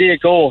 I could see a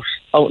goat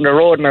out in the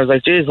road, and I was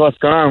like, geez, what's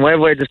going on?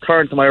 Whenever I just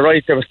turned to my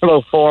right, there was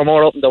about 4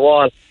 more up in the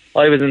wall.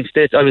 I was in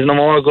stitch. I was no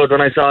more good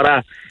when I saw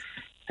that.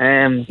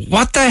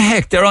 What the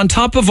heck? They're on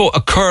top of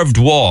a curved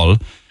wall.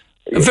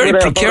 A very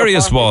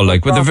precarious wall.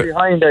 With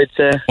behind, I'd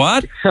say.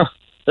 What?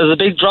 There's a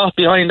big drop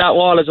behind that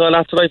wall as well.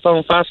 That's what I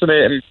found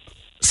fascinating.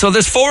 So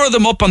there's 4 of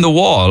them up on the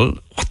wall.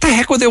 What the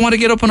heck would they want to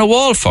get up on a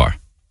wall for?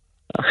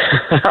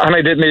 And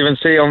I didn't even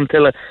see them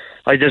until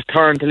I just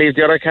turned to leave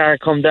the other car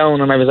come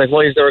down, and I was like,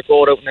 why is there a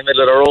goat out in the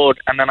middle of the road?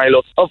 And then I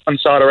looked up and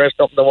saw the rest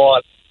up the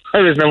wall. I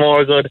was no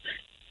more good.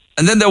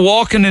 And then they're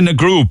walking in a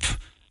group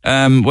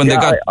when they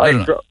got...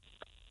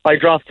 I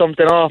dropped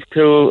something off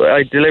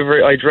I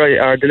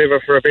deliver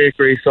for a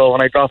bakery, so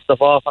when I dropped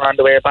stuff off and on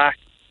the way back,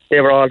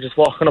 they were all just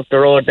walking up the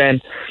road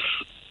then.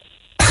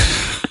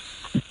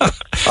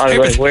 I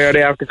was like, where are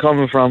they after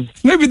coming from?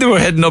 Maybe they were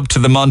heading up to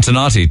the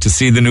Montenotti to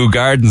see the new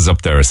gardens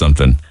up there or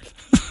something.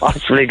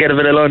 Possibly get a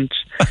bit of lunch.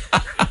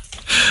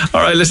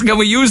 All right, listen, can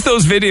we use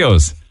those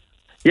videos?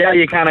 Yeah,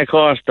 you can, of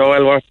course. They're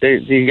well worth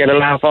it. You get a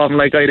laugh off them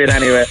like I did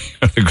anyway.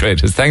 The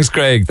greatest. Thanks,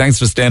 Craig. Thanks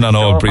for staying on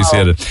hold.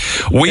 Appreciate it.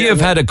 We have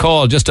had a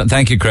call.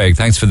 Thank you, Craig.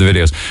 Thanks for the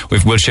videos.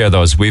 We'll share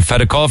those. We've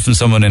had a call from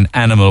someone in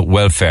animal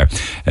welfare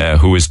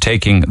who is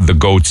taking the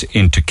goats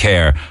into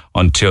care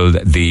until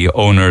the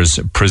owners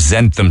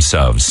present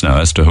themselves.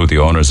 Now, as to who the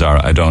owners are,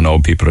 I don't know.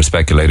 People are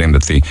speculating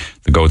that the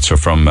goats are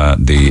from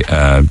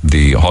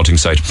the halting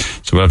site.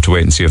 So we'll have to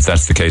wait and see if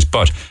that's the case.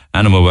 But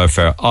animal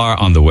welfare are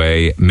on the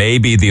way.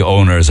 Maybe the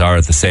owners are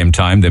at the same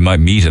time. They might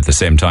meet at the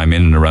same time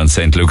in and around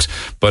St. Luke's.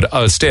 But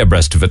I'll stay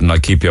abreast of it and I'll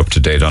keep you up to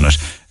date on it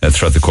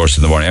throughout the course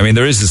of the morning. I mean,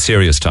 there is a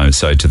serious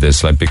side to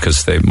this,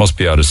 because they must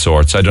be out of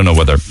sorts. I don't know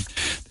whether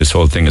this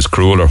whole thing is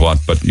cruel or what,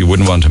 but you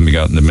wouldn't want them to be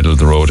out in the middle of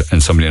the road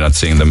and somebody not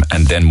seeing them,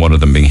 and then one of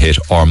them being hit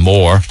or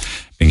more,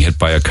 being hit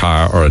by a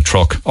car or a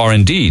truck, or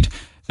indeed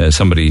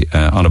somebody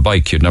on a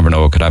bike. You'd never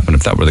know what could happen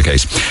if that were the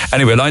case.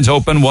 Anyway, lines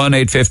open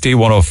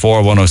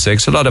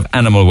 1-850-104-106. A lot of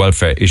animal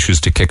welfare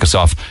issues to kick us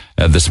off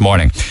this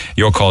morning.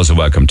 Your calls are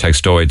welcome.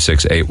 Text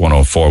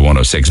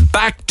 0868-104-106.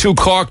 Back to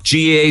Cork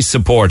GAA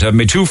support. I have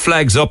my 2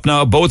 flags up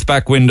now, both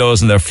back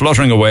windows, and they're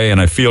fluttering away, and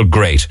I feel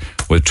great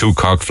with 2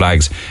 Cork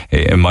flags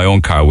in my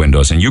own car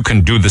windows, and you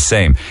can do the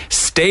same.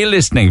 Stay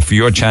listening for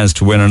your chance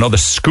to win another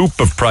scoop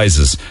of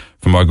prizes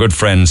from our good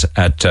friends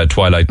at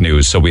Twilight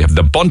News. So we have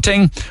the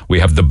bunting,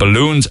 we have the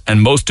balloons,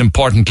 and most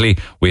importantly,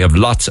 we have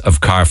lots of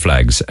car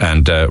flags.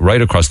 And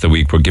right across the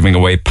week, we're giving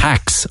away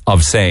packs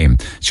of same.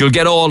 So you'll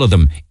get all of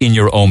them in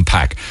your own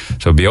pack.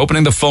 So we'll be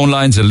opening the phone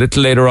lines a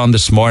little later on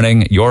this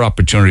morning. Your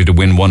opportunity to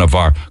win one of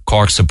our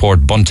Cork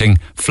Support bunting,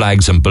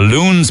 flags, and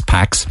balloons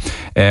packs.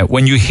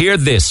 When you hear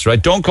this,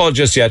 right, don't call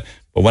just yet.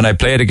 But when I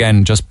play it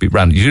again, just be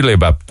around, usually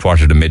about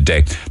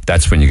 11:45,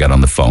 that's when you get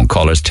on the phone.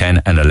 Callers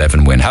 10 and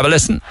 11 win. Have a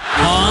listen.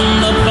 On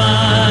the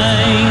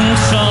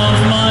banks of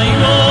my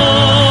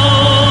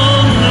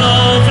own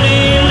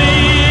lovely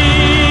lea.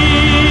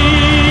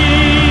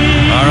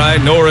 All right,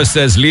 Nora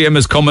says Liam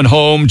is coming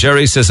home.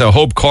 Jerry says, I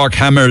hope Cork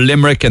hammer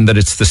Limerick and that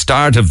it's the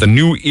start of the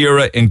new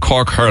era in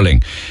Cork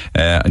hurling.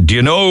 Do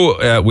you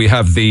know we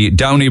have the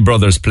Downey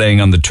brothers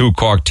playing on the 2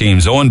 Cork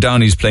teams? Owen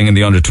Downey's playing in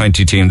the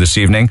under-20 team this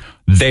evening.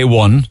 They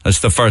won. That's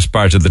the first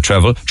part of the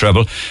treble.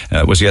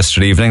 It was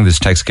yesterday evening. This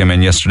text came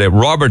in yesterday.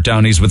 Robert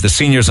Downey's with the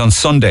seniors on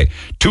Sunday.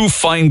 2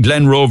 fine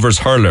Glen Rovers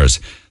hurlers.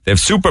 They have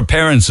super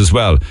parents as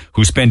well,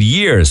 who spend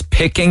years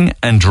picking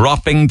and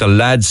dropping the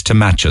lads to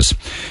matches.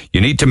 You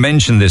need to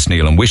mention this,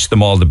 Neil, and wish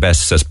them all the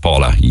best, says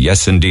Paula.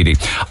 Yes, indeedy.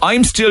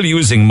 I'm still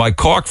using my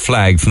Cork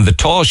flag from the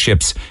tall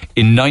ships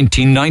in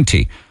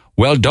 1990.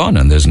 Well done,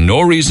 and there's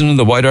no reason in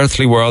the wide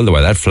earthly world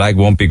why that flag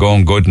won't be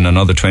going good in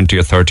another 20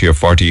 or 30 or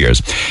 40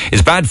 years.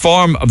 It's bad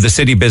form of the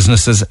city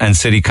businesses and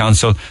city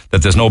council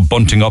that there's no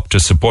bunting up to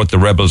support the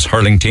Rebels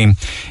hurling team.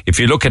 If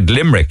you look at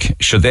Limerick,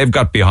 should they've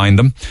got behind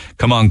them?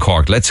 Come on,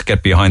 Cork, let's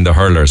get behind the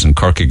hurlers in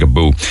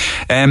Corkigaboo.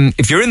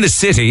 If you're in the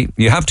city,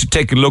 you have to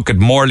take a look at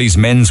Morley's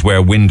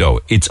menswear window.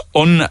 It's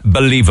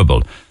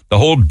unbelievable. The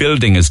whole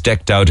building is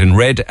decked out in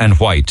red and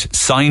white,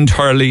 signed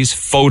hurleys,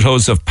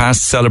 photos of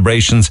past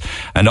celebrations,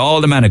 and all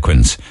the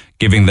mannequins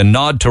giving the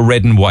nod to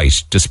red and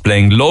white,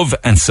 displaying love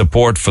and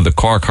support for the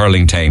Cork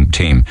hurling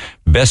team.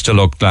 Best of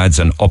luck, lads,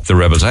 and up the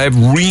Rebels. I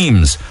have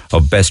reams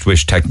of best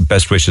wishes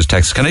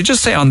texts. Can I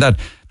just say on that,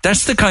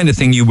 that's the kind of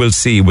thing you will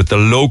see with the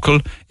local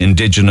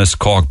indigenous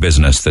Cork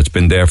business that's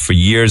been there for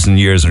years and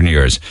years and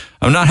years.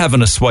 I'm not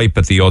having a swipe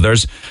at the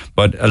others,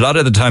 but a lot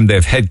of the time they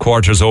have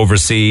headquarters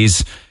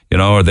overseas,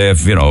 or they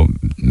have,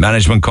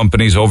 management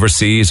companies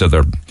overseas, or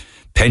their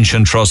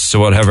pension trusts or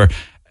whatever,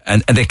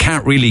 and they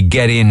can't really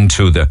get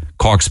into the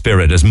Cork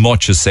spirit as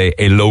much as, say,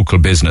 a local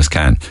business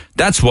can.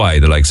 That's why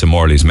the likes of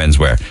Morley's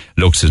menswear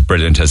looks as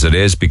brilliant as it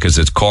is, because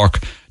it's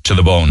Cork to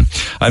the bone.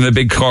 I'm a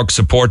big Cork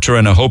supporter,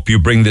 and I hope you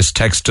bring this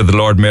text to the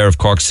Lord Mayor of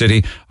Cork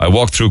City. I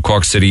walked through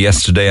Cork City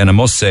yesterday, and I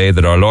must say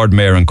that our Lord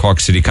Mayor and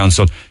Cork City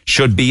Council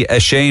should be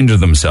ashamed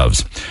of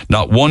themselves.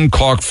 Not one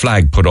Cork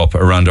flag put up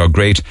around our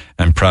great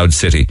and proud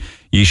city.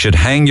 Ye should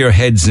hang your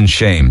heads in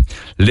shame.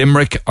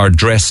 Limerick are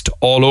dressed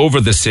all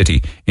over the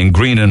city in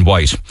green and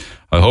white.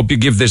 I hope you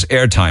give this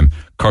airtime,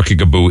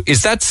 Corkigaboo.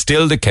 Is that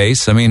still the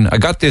case? I mean, I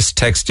got this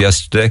text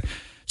yesterday.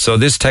 So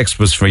this text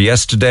was for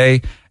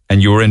yesterday,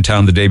 and you were in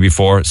town the day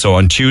before. So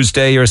on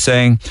Tuesday, you're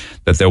saying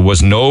that there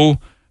was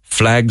no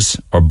flags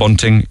or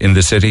bunting in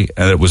the city,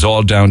 and it was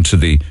all down to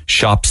the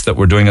shops that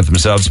were doing it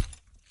themselves.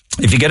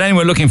 If you get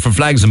anyone looking for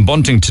flags and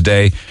bunting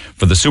today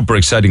for the super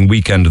exciting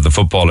weekend of the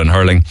football and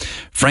hurling,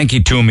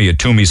 Frankie Toomey at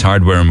Toomey's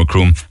Hardware in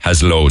Macroom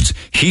has loads.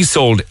 He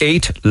sold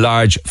 8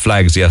 large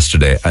flags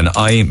yesterday, and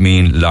I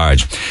mean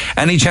large.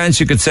 Any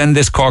chance you could send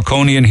this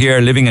Corkonian here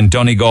living in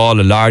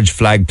Donegal a large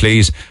flag,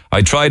 please?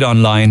 I tried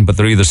online, but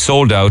they're either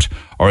sold out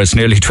or it's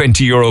nearly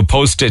 €20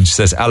 postage,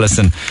 says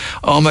Alison.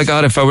 Oh my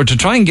God, if I were to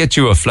try and get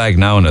you a flag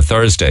now on a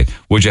Thursday,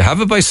 would you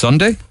have it by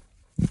Sunday?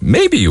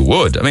 Maybe you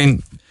would. I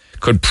mean,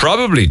 could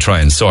probably try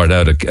and sort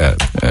out a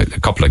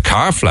couple of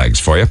car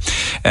flags for you.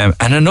 And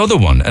another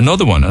one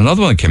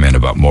came in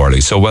about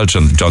Morley. So well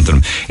done to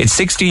them. It's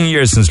 16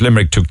 years since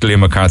Limerick took Liam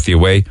McCarthy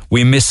away.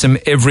 We miss him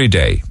every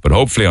day. But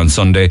hopefully on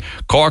Sunday,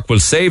 Cork will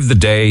save the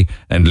day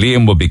and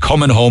Liam will be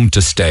coming home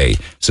to stay,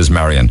 says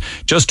Marion.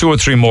 Just 2 or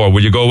 3 more.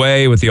 Will you go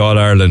away with the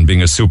All-Ireland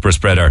being a super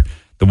spreader?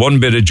 The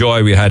one bit of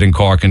joy we had in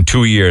Cork in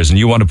 2 years, and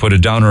you want to put a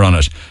downer on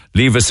it.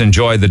 Leave us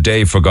enjoy the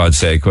day, for God's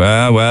sake.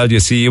 Well,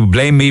 you see, you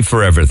blame me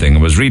for everything. I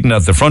was reading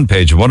at the front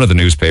page of one of the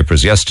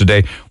newspapers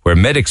yesterday where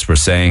medics were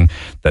saying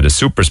that a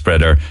super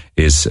spreader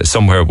is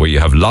somewhere where you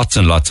have lots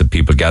and lots of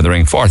people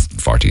gathering,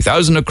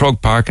 40,000 at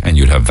Croke Park, and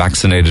you'd have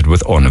vaccinated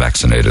with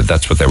unvaccinated.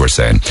 That's what they were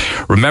saying.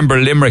 Remember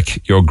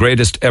Limerick, your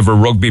greatest ever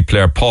rugby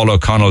player, Paul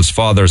O'Connell's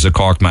father is a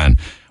Cork man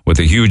with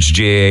a huge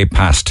GAA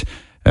past.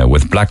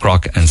 With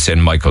Blackrock and St.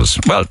 Michael's.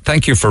 Well,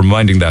 thank you for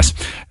reminding us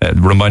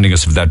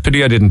of that.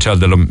 Pity I didn't tell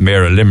the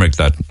Mayor of Limerick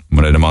that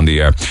when I'm on the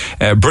air.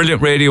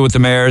 Brilliant radio with the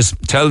mayors.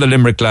 Tell the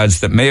Limerick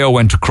lads that Mayo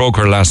went to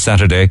Croker last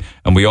Saturday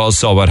and we all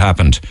saw what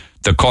happened.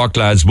 The Cork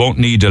lads won't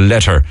need a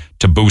letter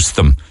to boost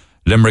them.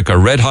 Limerick are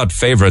red-hot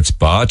favourites,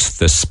 but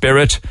the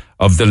spirit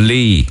of the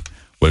Lee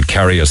will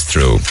carry us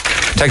through.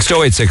 Text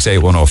 0868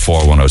 104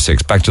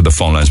 106. Back to the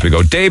phone lines we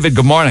go. David,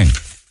 good morning.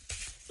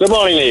 Good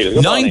morning,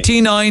 Neil.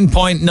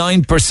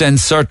 99.9%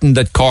 certain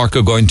that Cork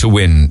are going to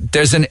win.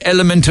 There's an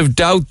element of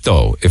doubt,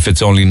 though, if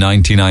it's only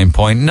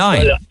 99.9.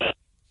 Well,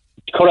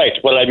 correct.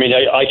 Well, I mean,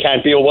 I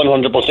can't be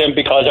 100%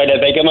 because I'd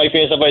have egg in my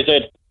face if I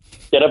said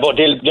they're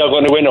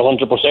going to win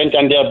 100%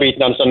 and they're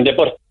beaten on Sunday.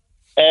 But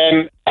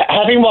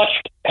having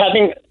watched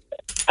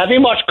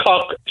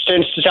Cork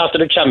since the start of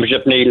the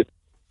championship, Neil,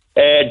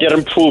 they're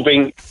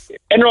improving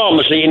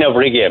enormously in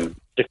every game.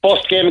 The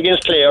first game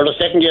against Clare, the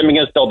second game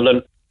against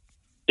Dublin,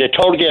 the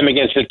third game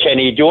against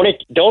Kilkenny. The only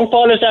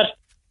downfall is that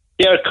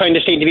they're kind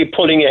of seem to be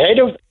pulling ahead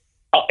of,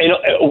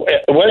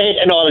 well ahead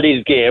in all of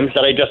these games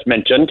that I just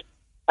mentioned.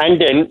 And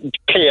then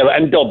Clare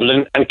and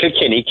Dublin and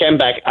Kilkenny came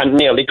back and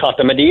nearly caught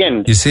them at the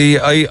end. You see,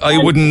 I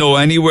wouldn't know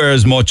anywhere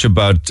as much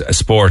about a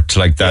sport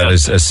like that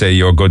as say,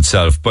 your good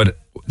self. But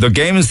the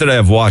games that I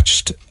have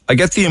watched, I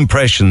get the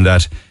impression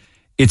that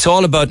it's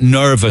all about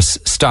nervous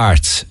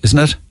starts, isn't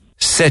it?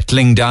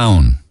 Settling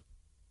down.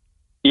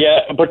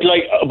 Yeah, but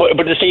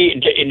you see,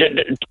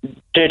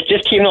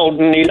 this team now,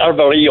 Neil, are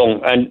very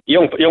young, and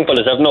young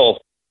fellas have no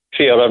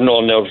fear, have no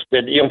nerves.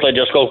 The young players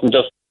just go and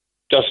just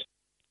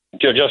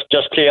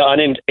play on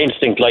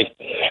instinct, like.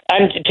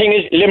 And the thing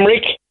is,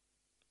 Limerick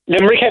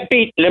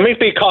beat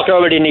Cork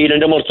already, Neil, in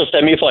the Munster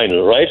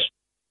semi-final, right?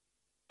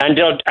 And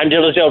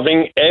they're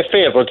reserving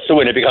favourites to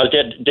win it because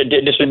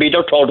this will be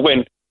their third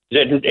win.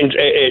 Their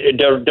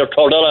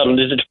third Ireland.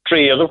 This is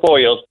 3 years or 4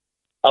 years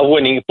of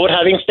winning. But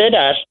having said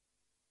that,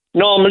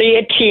 normally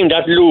a team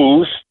that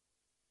lose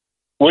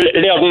will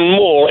learn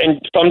more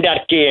from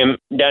that game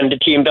than the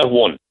team that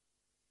won.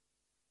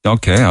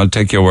 Okay, I'll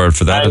take your word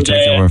for that.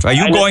 Are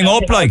you going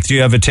up? Like, do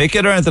you have a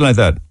ticket or anything like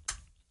that?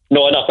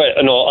 No, not quite.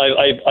 No,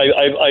 I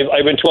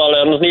went to All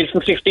Ireland, Neil,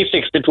 from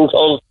 66 to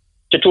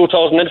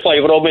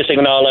 2005 without missing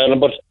an All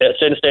Ireland. But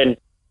since then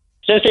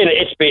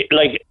it's been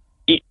like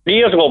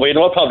years ago. We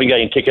were probably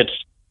getting tickets.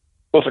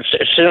 But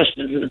since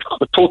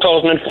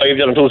 2005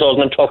 and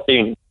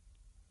 2013.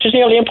 It's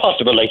nearly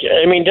impossible. Like,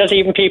 I mean, there's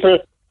even people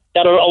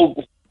that are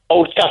out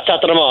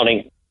Saturday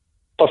morning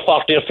for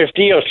 40 or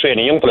 50 years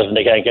training young fellas and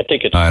they can't get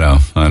tickets. I know.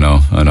 So,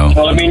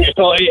 I mean,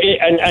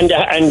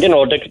 and you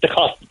know, the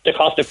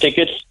cost of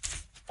tickets,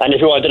 and if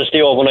you wanted to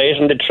stay overnight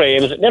and the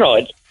trains, you know,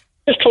 it's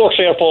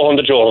 €300 or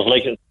 €400.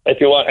 Like, if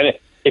you're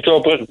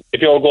going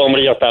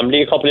with your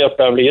family, a couple of your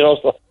family, you know.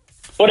 So.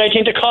 But I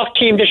think the Cork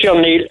team this year,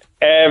 Neil,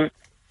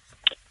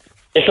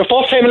 it's the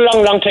first time in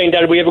a long time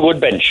that we have a good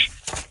bench.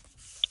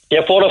 They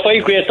have 4 or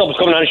 5 great subs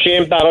coming on.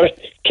 Shane Barrett,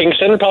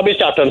 Kingston probably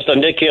start on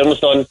Sunday, Kieran's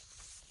son.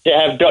 They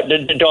have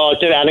the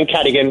Dalton, Alan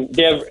Cadigan.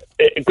 They have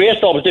great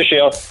subs this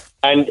year,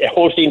 and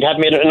Holstein have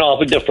made an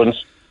awful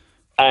difference.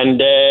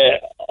 And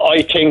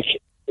I think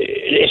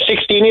it's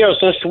 16 years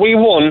since we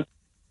won,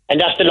 and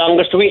that's the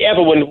longest we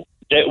ever went.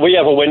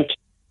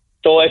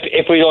 So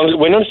if we don't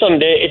win on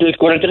Sunday, it'll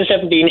go into the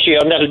 17th year,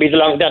 and that'll be the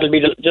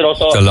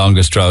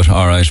longest drought.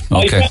 All right,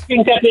 okay. I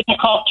think that the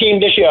Cork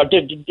team this year, I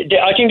think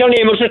their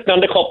name was written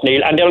on the cup,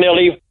 Neil, and they're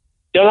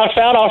not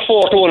far off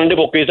 4-1 in the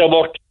bookies. They're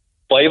about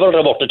 5 or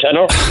they're about a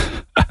tenner.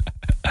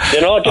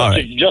 You know,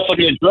 just for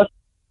the interest.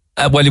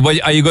 Well,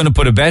 are you going to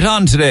put a bet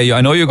on today?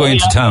 I know you're going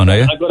to town, are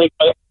you?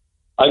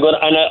 I'm going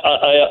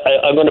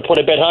to put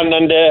a bet on,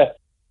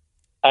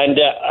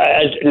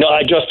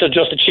 just to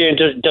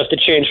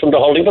change from the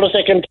holding for a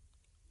second.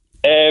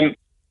 I'm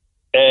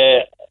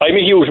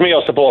a huge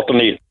Mayo supporter,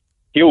 Neil.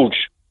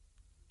 Huge.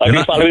 I've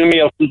been following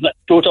Mayo since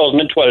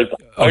 2012.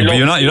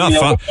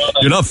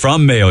 You're not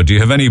from Mayo. Do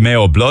you have any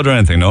Mayo blood or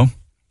anything? No.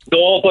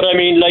 No, but I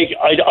mean, like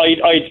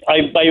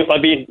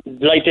I've been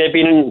like they've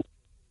been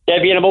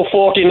about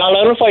 14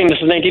 All-Ireland finals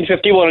since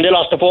 1951, and they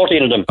lost to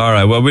 14 of them. All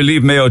right. Well, we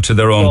leave Mayo to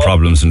their own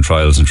problems and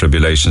trials and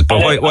tribulations.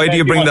 But why do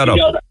you bring that up?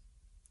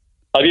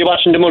 I'll be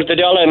watching the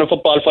All-Ireland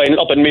football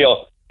final up in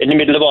Mayo, in the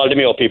middle of all the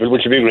Mayo people,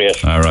 which would be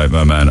great. All right,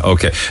 my man.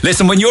 Okay.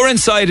 Listen, when you're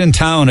inside in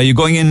town, are you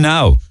going in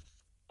now?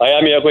 I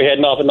am here. We're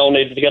heading off and now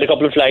need to get a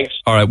couple of flags.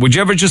 All right. Would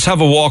you ever just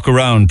have a walk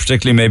around,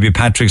 particularly maybe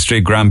Patrick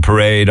Street, Grand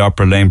Parade,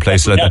 Upper Lane,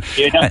 places like that?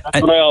 Yeah,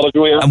 that's what I always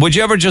do. Yeah. And would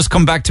you ever just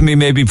come back to me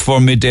maybe before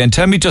midday and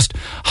tell me just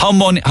how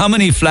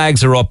many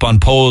flags are up on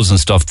poles and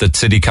stuff that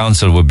City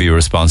Council would be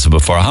responsible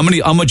for?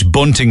 How much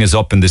bunting is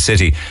up in the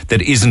city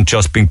that isn't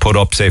just being put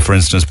up, say, for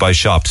instance, by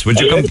shops? Would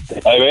you come?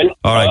 I will.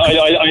 All right.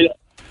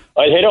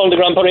 I'll head on the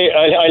Grand Parade.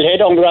 I'll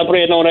head on the Grand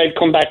Parade now, and I'll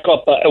come back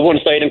up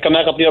one side and come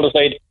back up the other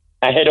side.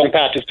 And head on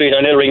Patrick Street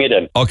and I'll ring it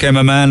in. Okay,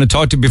 my man. I'll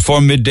talk to you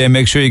before midday.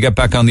 Make sure you get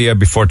back on the air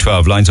before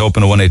 12. Lines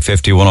open at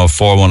 1-850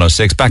 104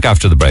 106. Back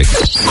after the break.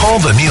 Call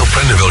the Neil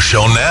Prendeville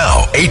Show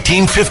now.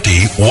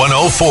 1850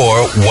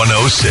 104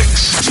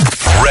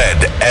 106.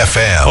 Red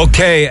FM.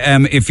 Okay,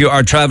 if you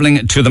are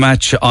travelling to the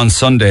match on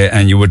Sunday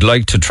and you would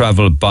like to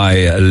travel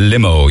by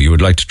limo, you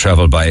would like to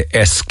travel by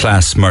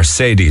S-Class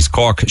Mercedes,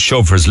 Cork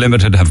Chauffeurs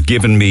Limited have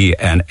given me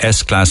an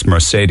S-Class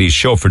Mercedes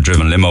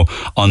chauffeur-driven limo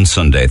on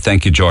Sunday.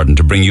 Thank you, Jordan,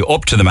 to bring you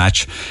up to the match.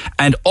 match,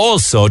 and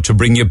also to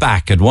bring you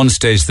back. At one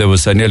stage,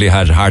 I nearly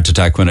had a heart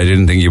attack when I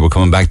didn't think you were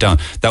coming back down.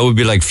 That would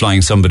be like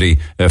flying somebody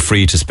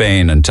free to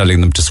Spain and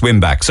telling them to swim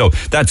back. So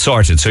that's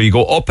sorted. So you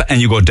go up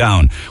and you go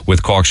down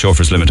with Cork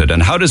Chauffeurs Limited.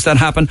 And how does that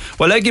happen?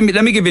 Well, let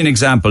me give you an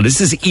example.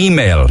 This is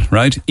email,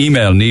 right?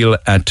 Email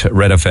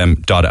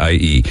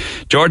neil@redfm.ie.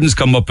 Jordan's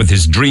come up with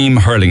his dream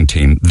hurling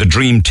team, the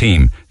dream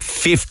team.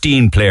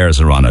 15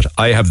 players are on it.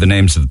 I have the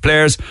names of the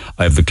players.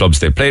 I have the clubs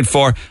they played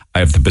for. I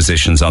have the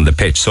positions on the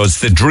pitch. So it's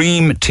the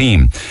dream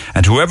team.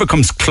 And whoever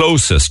comes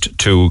closest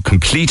to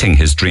completing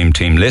his dream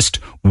team list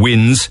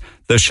wins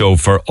the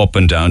chauffeur up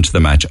and down to the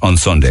match on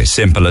Sunday.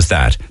 Simple as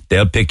that.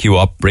 They'll pick you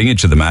up, bring you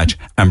to the match,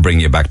 and bring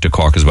you back to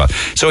Cork as well.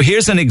 So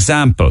here's an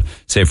example.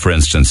 Say, for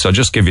instance, I'll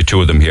just give you two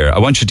of them here. I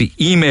want you to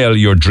email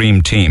your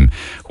dream team.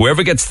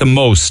 Whoever gets the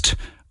most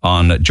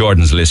on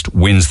Jordan's list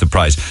wins the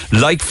prize.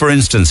 Like, for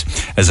instance,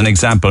 as an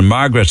example,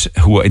 Margaret,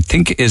 who I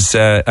think is she's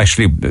out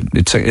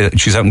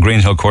in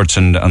Greenhill Courts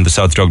and on the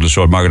South Douglas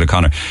Road, Margaret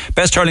O'Connor.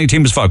 Best hurling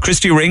team is followed: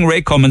 Christy Ring,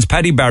 Ray Cummins,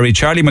 Paddy Barry,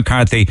 Charlie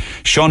McCarthy,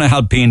 Shauna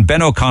Halpine,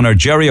 Ben O'Connor,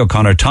 Jerry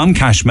O'Connor, Tom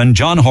Cashman,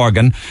 John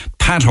Horgan,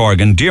 Pat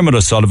Horgan, Diarmuid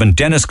O'Sullivan,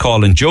 Dennis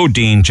Collin, Joe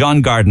Dean,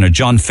 John Gardner,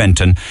 John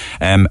Fenton.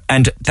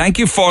 And thank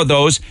you for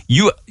those.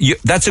 You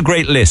that's a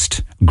great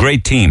list.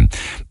 Great team.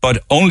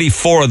 But only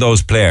 4 of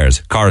those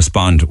players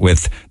correspond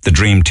with the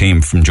dream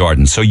team from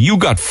Jordan. So you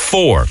got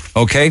 4,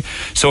 okay?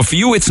 So for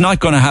you, it's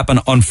not going to happen,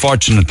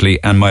 unfortunately,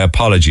 and my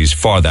apologies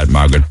for that,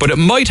 Margaret. But it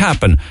might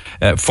happen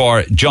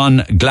for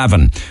John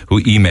Glavin,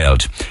 who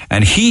emailed.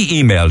 And he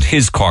emailed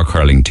his Cork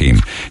hurling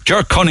team.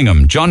 Jerk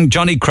Cunningham,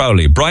 Johnny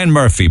Crowley, Brian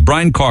Murphy,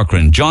 Brian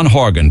Corcoran, John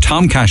Horgan,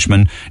 Tom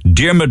Cashman,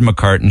 Diarmuid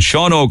McCurtain,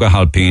 Sean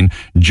O'Halpine,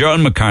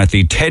 Gerald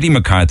McCarthy, Teddy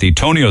McCarthy,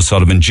 Tony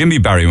O'Sullivan, Jimmy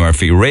Barry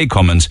Murphy, Ray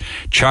Cummins,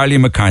 Charlie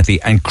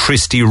McCarthy, and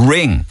Christy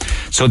Ring.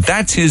 So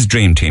that's his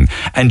dream team.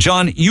 And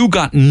John, you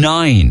got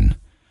 9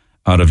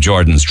 out of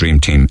Jordan's dream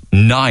team.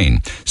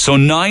 9. So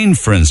 9,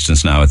 for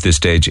instance, now at this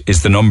stage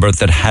is the number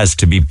that has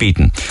to be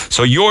beaten.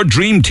 So your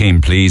dream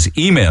team, please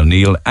email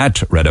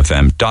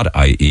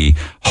neil@redfm.ie.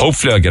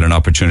 Hopefully I'll get an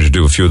opportunity to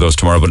do a few of those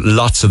tomorrow, but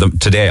lots of them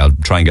today. I'll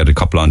try and get a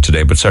couple on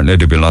today, but certainly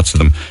there'll be lots of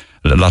them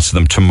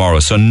tomorrow.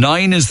 So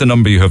 9 is the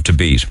number you have to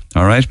beat.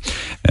 All right.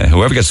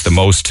 Whoever gets the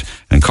most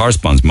and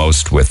corresponds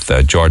most with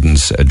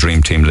Jordan's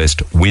dream team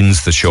list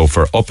wins the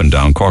chauffeur up and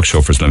down Cork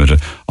Chauffeurs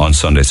Limited on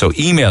Sunday. So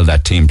email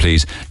that team,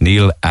 please.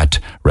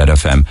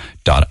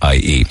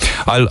 neil@redfm.ie.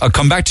 I'll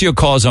come back to your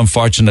calls,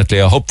 unfortunately.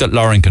 I hope that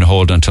Lauren can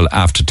hold until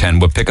after 10.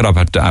 We'll pick it up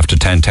after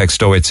 10.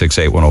 Text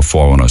 0868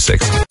 104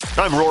 106.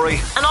 I'm Rory.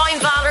 And I'm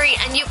Valerie,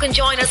 and you can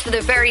join us for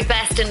the very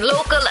best in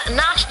local,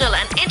 national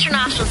and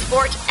international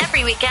sport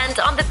every weekend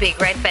on the Big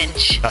Red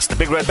Bench. That's the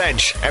Big Red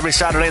Bench, every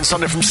Saturday and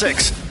Sunday from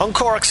 6 on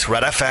Cork's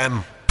Red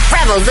FM.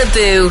 Rebels a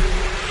Boo.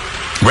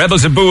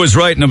 Rebels a Boo is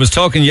right, and I was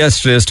talking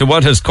yesterday as to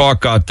what has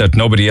Cork got that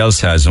nobody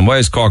else has, and why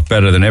is Cork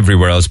better than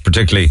everywhere else,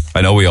 particularly, I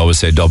know we always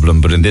say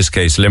Dublin, but in this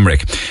case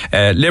Limerick.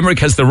 Limerick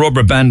has the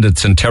Rubber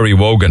Bandits and Terry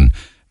Wogan,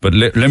 but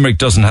Limerick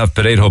doesn't have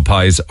potato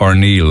pies or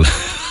Neil.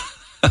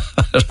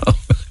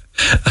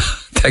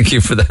 Thank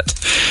you for that.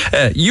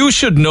 You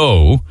should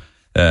know,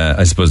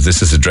 I suppose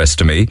this is addressed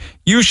to me,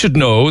 you should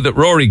know that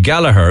Rory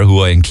Gallagher,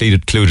 who I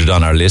included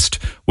on our list,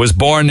 was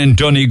born in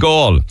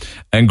Donegal,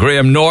 and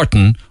Graham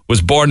Norton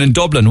was born in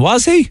Dublin.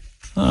 Was he?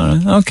 All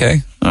right,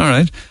 okay, all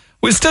right.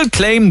 We'll still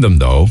claim them,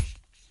 though.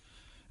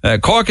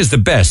 Cork is the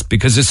best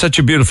because it's such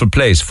a beautiful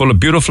place, full of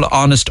beautiful,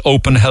 honest,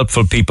 open,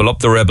 helpful people. Up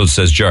the Rebels,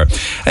 says Ger.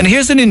 And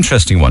here's an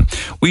interesting one.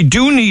 We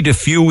do need a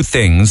few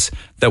things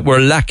that we're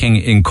lacking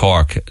in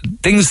Cork.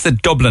 Things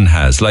that Dublin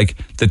has, like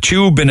the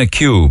tube in a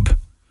cube.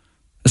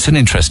 That's an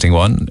interesting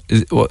one.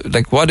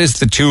 Like, what is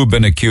the tube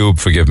in a cube?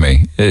 Forgive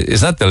me.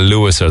 Is that the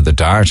Lewis or the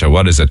Dart, or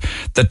what is it?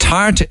 The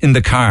tart in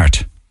the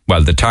cart.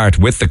 Well, the tart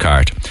with the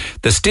cart.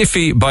 The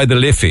stiffy by the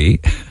liffey.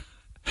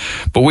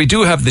 But we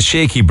do have the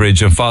Shaky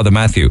Bridge and Father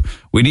Matthew.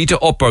 We need to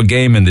up our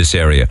game in this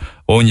area.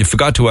 Oh, and you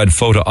forgot to add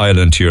Photo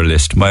Island to your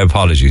list. My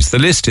apologies. The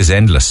list is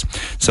endless.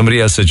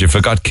 Somebody else said you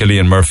forgot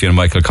Killian Murphy and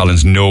Michael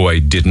Collins. No, I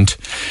didn't.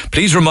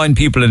 Please remind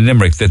people in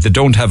Limerick that they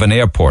don't have an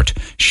airport.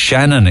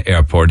 Shannon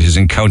Airport is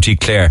in County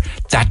Clare.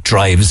 That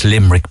drives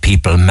Limerick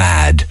people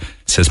mad,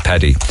 says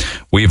Paddy.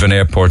 We have an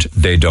airport,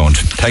 they don't.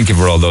 Thank you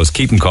for all those.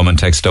 Keep them coming.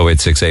 Text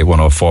 0868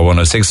 104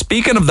 106.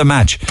 Speaking of the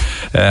match,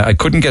 I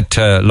couldn't get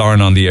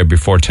Lauren on the air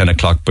before 10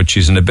 o'clock, but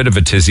she's in a bit of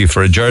a tizzy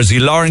for a jersey.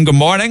 Lauren, good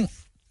morning.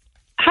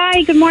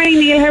 Hi, good morning,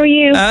 Neil. How are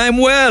you? I'm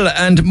well,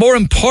 and more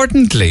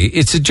importantly,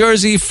 it's a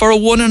jersey for a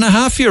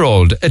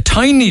 1.5-year-old. A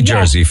tiny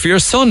jersey for your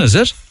son, is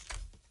it?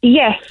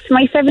 Yes,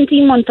 my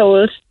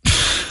 17-month-old.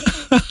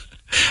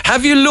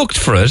 Have you looked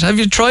for it? Have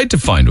you tried to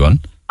find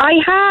one? I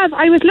have.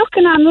 I was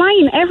looking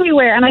online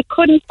everywhere and I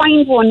couldn't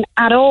find one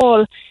at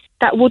all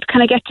that would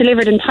kind of get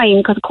delivered in time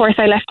because, of course,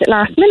 I left it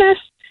last minute.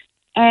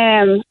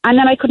 And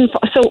then I couldn't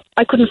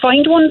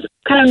find one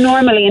kind of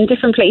normally in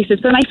different places.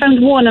 But then I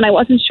found one and I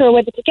wasn't sure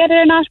whether to get it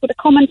or not. Would it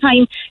come in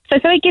time? So I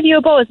said I'd give you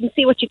a buzz and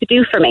see what you could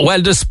do for me.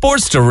 Well, does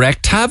Sports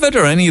Direct have it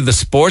or any of the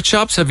sports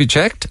shops? Have you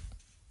checked?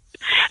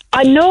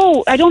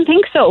 No, I don't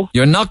think so.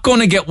 You're not going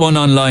to get one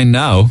online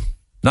now.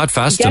 Not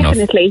fast enough.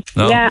 Definitely.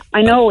 No. Yeah,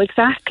 I know,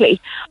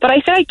 exactly. But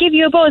I said I'd give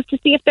you a buzz to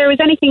see if there was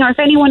anything or if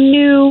anyone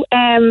knew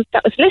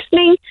that was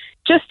listening,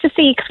 just to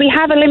see, because we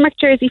have a Limerick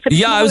jersey for the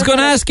Yeah, I was going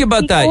to ask you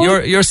about that.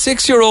 Your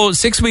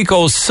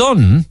 6-week-old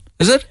son,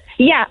 is it?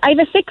 Yeah, I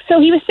have so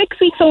he was 6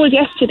 weeks old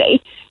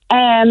yesterday.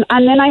 And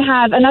then I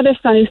have another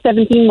son who's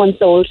 17 months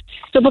old.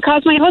 So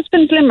because my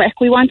husband's Limerick,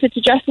 we wanted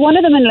to dress one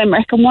of them in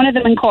Limerick and one of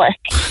them in Cork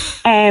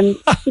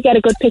to get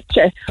a good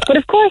picture. But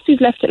of course we've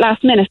left it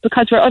last minute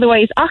because we're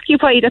otherwise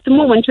occupied at the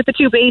moment with the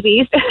two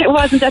babies. It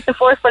wasn't at the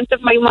forefront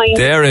of my mind.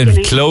 They're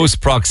in close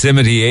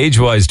proximity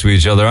age-wise to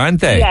each other,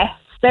 aren't they? Yes,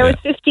 there was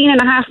 15 and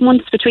a half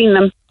months between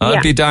them.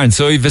 I'll be darned.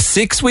 So you've a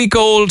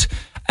 6-week-old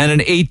and an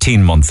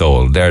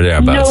 18-month-old.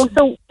 Thereabouts.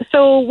 No,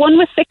 so one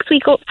was 6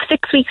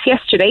 weeks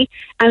yesterday,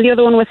 and the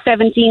other one was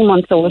 17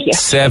 months old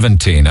yesterday.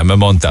 17, I'm a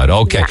month out.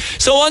 Okay. Yeah.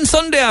 So on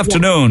Sunday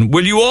afternoon,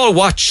 will you all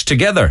watch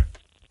together?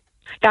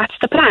 That's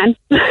the plan.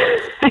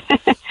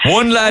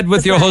 One lad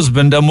with your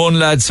husband and one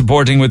lad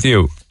supporting with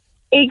you?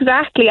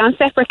 Exactly, on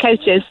separate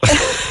couches.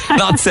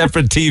 Not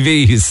separate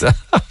TVs.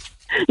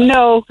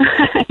 No,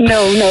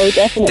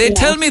 definitely They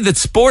tell me that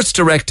Sports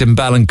Direct in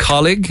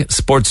Ballincollig,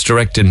 Sports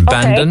Direct in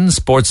Bandon,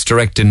 Sports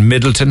Direct in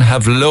Middleton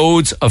have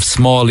loads of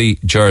Smalley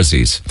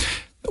jerseys.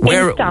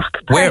 In stock.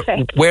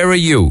 Perfect. Where are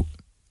you?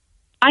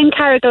 I'm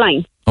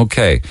Carrigaline.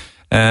 Okay.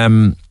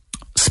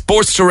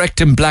 Sports Direct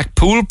in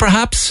Blackpool,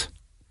 perhaps?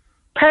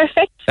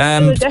 Perfect.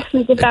 We'll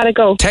definitely give that a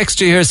go.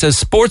 Texture here says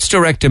Sports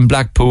Direct in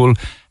Blackpool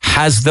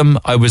has them.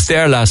 I was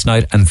there last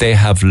night and they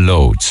have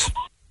loads.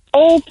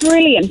 Oh,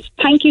 brilliant.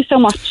 Thank you so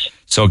much.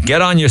 So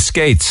get on your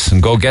skates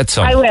and go get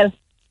some. I will.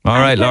 All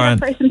right, Lauren.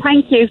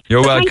 Thank you.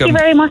 You're welcome. Thank you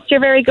very much.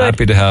 You're very good.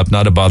 Happy to help.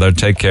 Not a bother.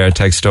 Take care.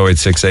 Text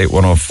 0868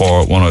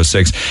 104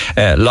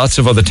 106. Lots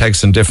of other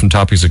texts and different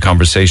topics of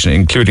conversation,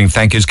 including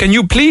thank yous. Can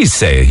you please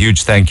say a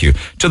huge thank you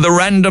to the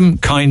random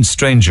kind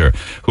stranger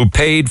who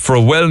paid for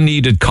a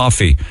well-needed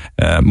coffee,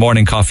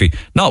 morning coffee,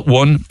 not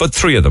one, but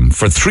 3 of them,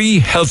 for 3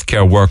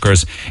 healthcare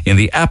workers in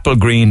the Apple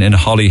Green in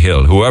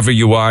Hollyhill. Whoever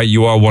you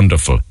are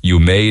wonderful. You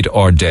made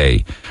our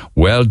day.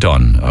 Well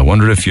done. I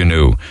wonder if you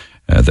knew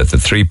that the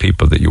 3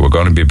 people that you were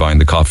going to be buying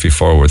the coffee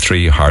for were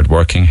 3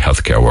 hard-working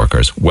healthcare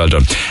workers. Well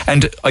done.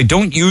 And I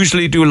don't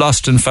usually do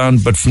lost and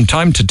found, but from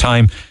time to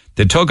time,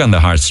 they tug on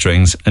the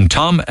heartstrings, and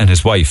Tom and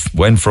his wife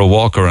went for a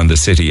walk around the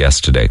city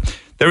yesterday.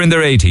 They're in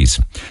their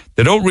 80s.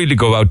 They don't really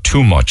go out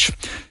too much.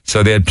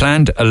 So they had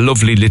planned a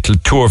lovely little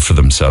tour for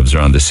themselves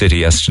around the city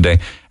yesterday,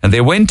 and they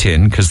went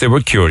in because they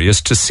were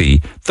curious to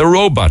see the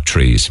robot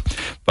trees.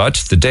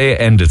 But the day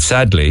ended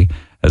sadly,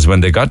 as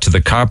when they got to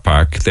the car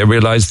park, they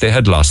realized they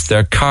had lost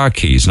their car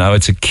keys. Now,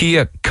 it's a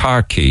Kia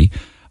car key,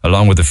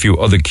 along with a few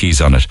other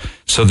keys on it.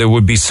 So they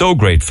would be so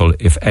grateful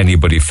if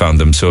anybody found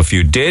them. So if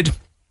you did,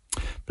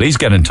 please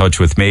get in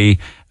touch with me,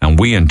 and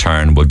we in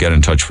turn will get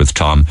in touch with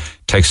Tom.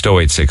 Text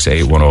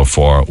 0868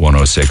 104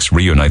 106.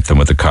 Reunite them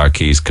with the car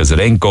keys, because it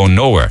ain't going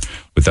nowhere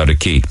without a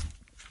key.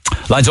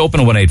 Lines open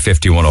at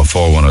 1850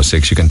 104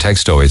 106. You can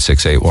text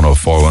 0868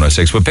 104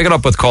 106. We'll pick it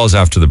up with calls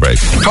after the break.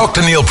 Talk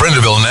to Neil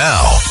Prendeville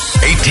now.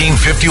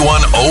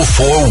 1851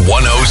 04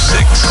 106.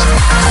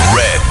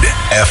 Red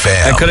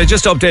FM. And could I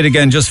just update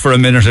again, just for a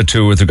minute or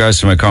two, with regards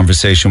to my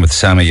conversation with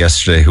Sammy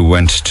yesterday, who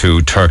went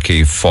to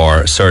Turkey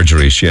for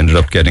surgery. She ended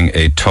up getting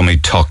a tummy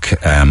tuck,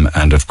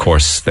 and of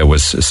course there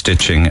was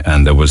stitching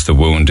and there was the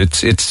wound.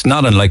 It's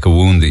not unlike a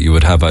wound that you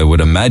would have, I would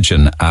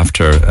imagine,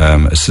 after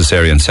a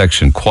cesarean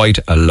section. Quite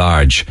a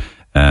large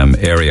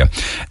area,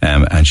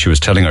 and she was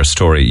telling her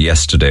story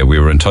yesterday. We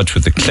were in touch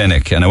with the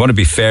clinic, and I want to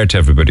be fair to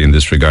everybody in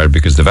this regard,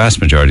 because the vast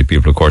majority of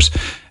people, of course,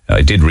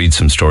 I did read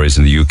some stories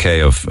in the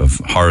UK of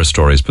horror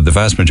stories, but the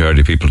vast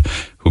majority of people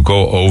who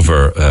go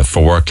over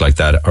for work like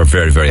that are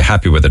very, very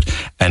happy with it.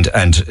 And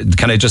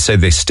can I just say,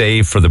 they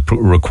stay for the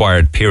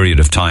required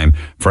period of time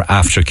for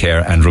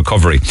aftercare and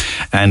recovery.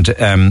 And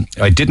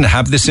I didn't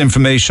have this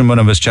information when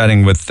I was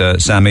chatting with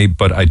Sammy,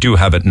 but I do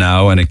have it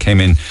now, and it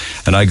came in,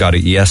 and I got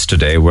it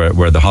yesterday,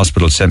 where the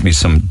hospital sent me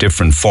some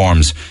different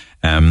forms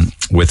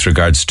with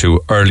regards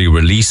to early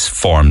release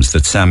forms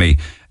that Sammy,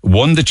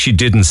 one that she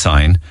didn't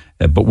sign,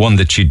 but one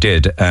that she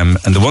did. And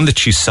the one that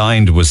she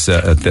signed was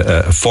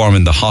a form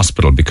in the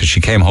hospital, because she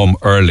came home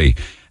early,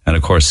 and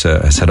of course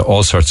has had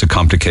all sorts of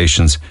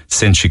complications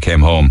since she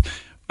came home.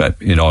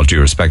 But in all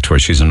due respect to her,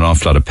 she's in an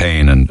awful lot of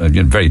pain and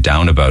very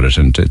down about it,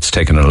 and it's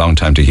taken a long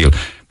time to heal.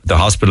 The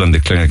hospital and the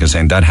clinic are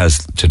saying that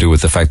has to do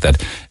with the fact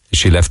that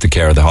she left the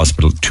care of the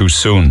hospital too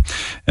soon.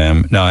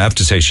 Now, I have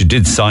to say, she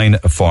did sign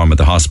a form at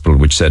the hospital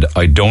which said,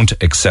 "I don't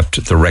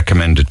accept the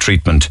recommended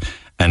treatment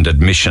and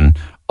admission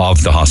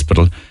of the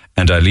hospital,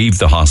 and I leave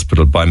the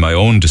hospital by my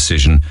own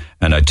decision,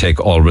 and I take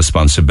all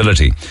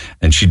responsibility."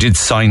 And she did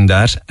sign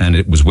that, and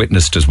it was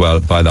witnessed as well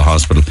by the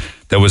hospital.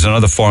 There was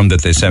another form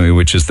that they sent me,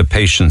 which is the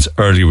patient's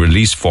early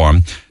release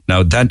form.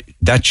 Now,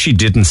 that she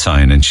didn't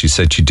sign, and she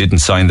said she didn't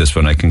sign this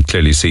one. I can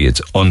clearly see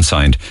it's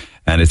unsigned.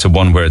 And it's a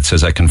one where it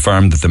says, "I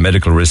confirm that the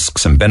medical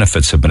risks and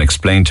benefits have been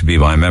explained to me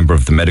by a member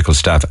of the medical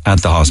staff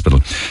at the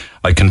hospital.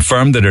 I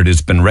confirm that it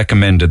has been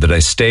recommended that I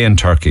stay in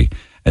Turkey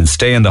and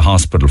stay in the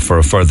hospital for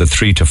a further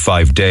 3 to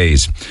 5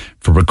 days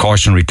for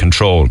precautionary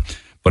control,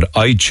 but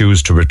I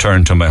choose to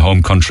return to my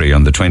home country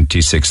on the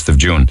 26th of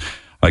June.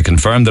 I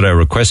confirm that I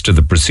requested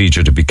the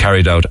procedure to be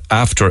carried out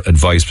after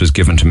advice was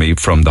given to me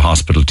from the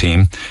hospital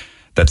team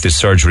that this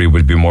surgery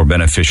would be more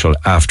beneficial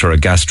after a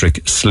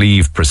gastric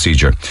sleeve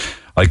procedure.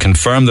 I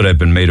confirm that I've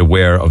been made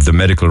aware of the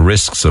medical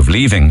risks of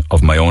leaving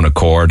of my own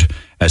accord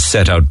as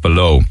set out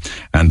below,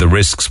 and the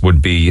risks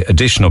would be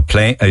additional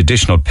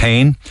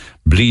pain,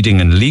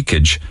 bleeding and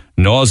leakage,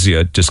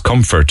 nausea,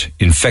 discomfort,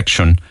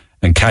 infection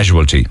and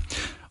casualty,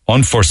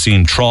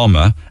 unforeseen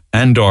trauma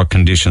and or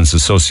conditions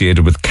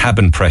associated with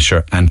cabin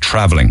pressure and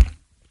travelling.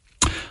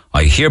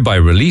 I hereby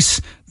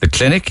release the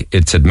clinic,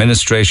 its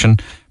administration,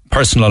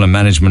 personal and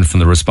management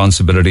from the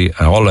responsibility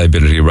and all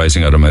liability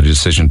arising out of my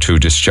decision to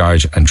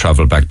discharge and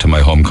travel back to my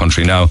home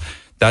country. Now,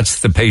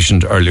 that's the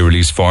patient early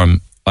release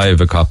form. I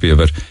have a copy of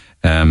it.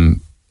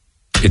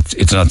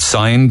 It's not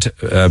signed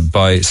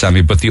by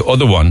Sammy, but the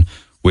other one,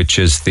 which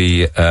is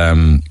the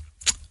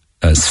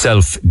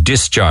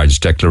self-discharge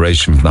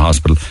declaration from the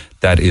hospital,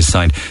 that is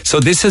signed. So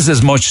this has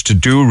as much to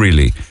do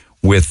really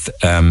with,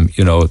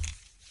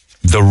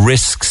 the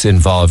risks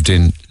involved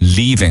in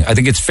leaving. I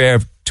think it's fair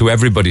to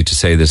everybody to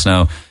say this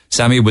now.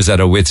 Sammy was at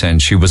her wit's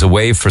end. She was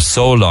away for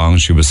so long.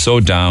 She was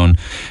so down.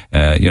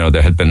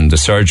 There had been the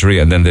surgery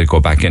and then they'd go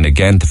back in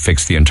again to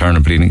fix the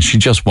internal bleeding. She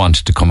just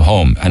wanted to come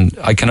home. And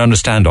I can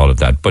understand all of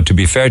that. But to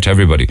be fair to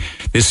everybody,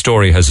 this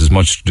story has as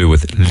much to do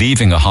with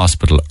leaving a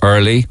hospital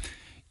early.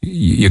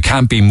 You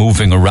can't be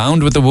moving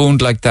around with a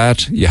wound like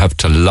that. You have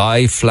to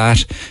lie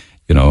flat.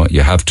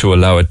 You have to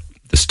allow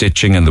the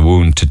stitching and the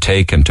wound to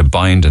take and to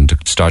bind and to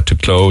start to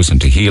close and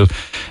to heal.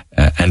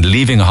 And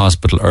leaving a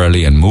hospital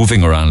early and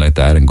moving around like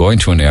that and going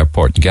to an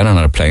airport and getting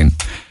on a plane,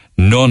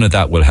 none of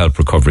that will help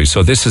recovery.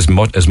 So this is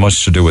as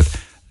much to do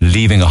with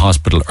leaving a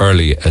hospital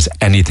early as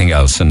anything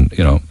else. And,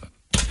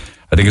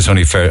 I think it's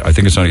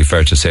only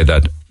fair to say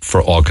that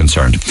for all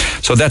concerned.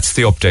 So that's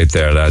the update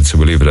there, lads. So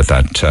we'll leave it at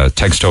that.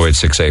 Text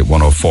 0868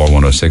 104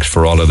 106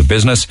 for all of the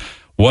business.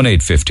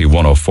 1-850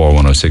 104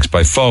 106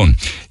 by phone.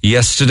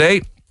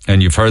 Yesterday,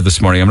 and you've heard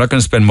this morning, I'm not going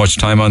to spend much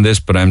time on this,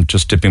 but I'm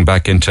just dipping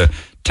back into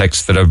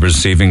texts that I've been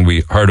receiving.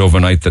 We heard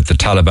overnight that the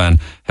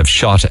Taliban have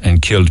shot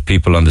and killed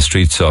people on the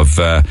streets of,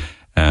 I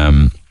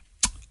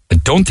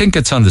don't think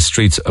it's on the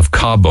streets of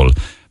Kabul,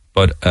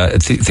 but I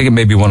think it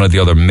may be one of the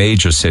other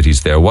major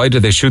cities there. Why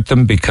did they shoot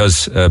them?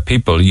 Because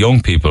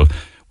young people,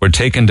 were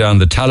taking down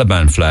the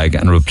Taliban flag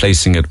and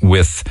replacing it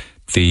with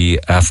the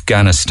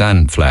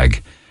Afghanistan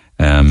flag.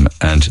 And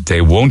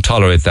they won't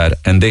tolerate that,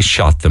 and they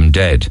shot them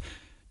dead.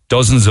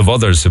 Dozens of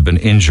others have been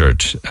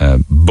injured,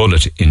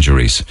 bullet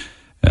injuries.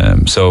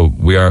 So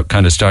we are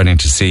kind of starting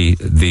to see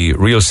the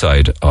real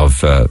side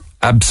of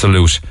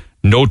absolute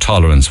no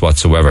tolerance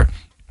whatsoever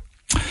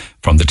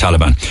from the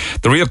Taliban.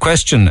 The real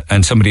question,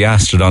 and somebody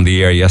asked it on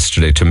the air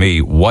yesterday to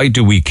me, why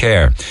do we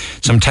care?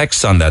 Some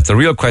texts on that. The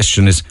real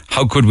question is,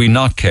 how could we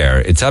not care?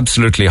 It's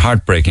absolutely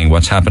heartbreaking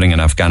what's happening in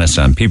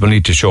Afghanistan. People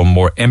need to show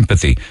more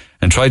empathy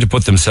and try to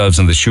put themselves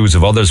in the shoes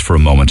of others for a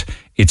moment.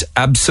 It's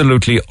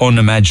absolutely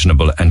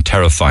unimaginable and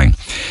terrifying.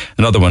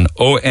 Another one,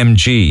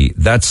 OMG,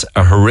 that's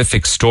a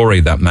horrific story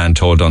that man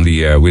told on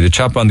the air. We had a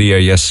chap on the air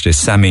yesterday,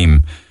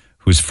 Samim,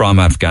 who's from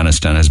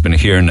Afghanistan, has been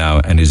here now,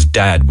 and his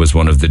dad was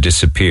one of the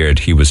disappeared.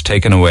 He was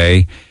taken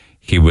away.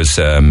 He was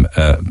a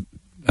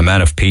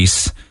man of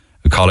peace,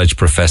 a college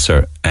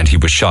professor, and he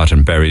was shot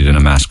and buried in a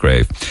mass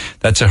grave.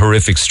 That's a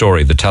horrific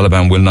story. The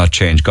Taliban will not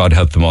change. God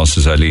help them all,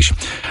 says Eilish.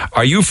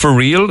 Are you for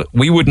real?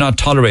 We would not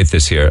tolerate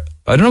this here.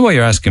 I don't know why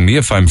you're asking me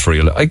if I'm for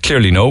real. I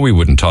clearly know we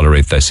wouldn't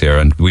tolerate this here,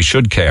 and we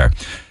should care.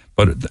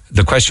 But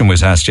the question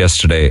was asked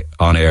yesterday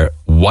on air,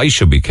 why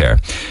should we care?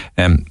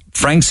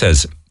 Frank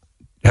says,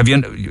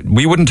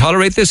 we wouldn't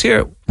tolerate this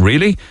here?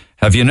 Really?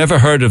 Have you never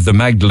heard of the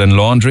Magdalene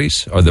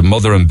laundries or the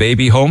mother and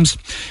baby homes?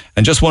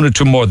 And just one or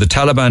two more. The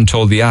Taliban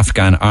told the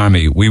Afghan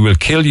army, we will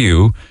kill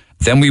you,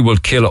 then we will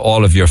kill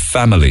all of your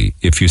family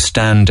if you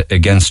stand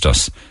against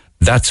us.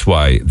 That's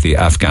why the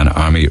Afghan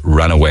army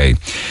ran away.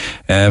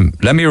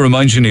 Let me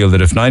remind you, Neil,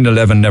 that if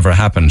 9/11 never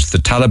happened, the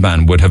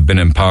Taliban would have been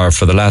in power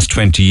for the last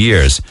 20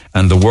 years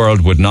and the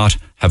world would not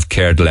have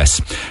cared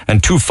less.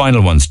 And two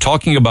final ones.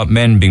 Talking about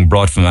men being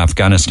brought from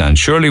Afghanistan,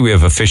 surely we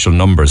have official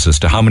numbers as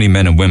to how many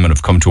men and women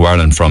have come to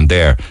Ireland from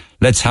there.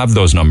 Let's have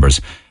those numbers.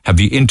 Have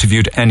you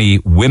interviewed any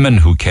women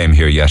who came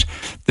here yet?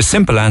 The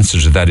simple answer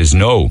to that is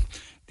no.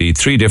 The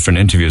 3 different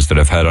interviews that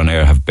I've had on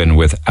air have been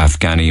with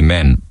Afghani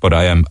men, but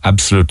I am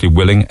absolutely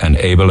willing and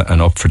able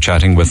and up for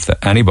chatting with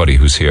anybody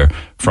who's here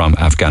from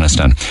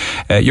Afghanistan.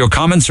 Your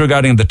comments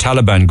regarding the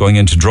Taliban going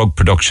into drug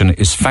production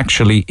is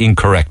factually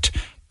incorrect.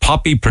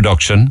 Poppy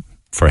production,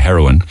 for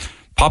heroin,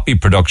 poppy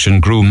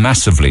production grew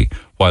massively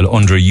while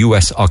under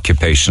US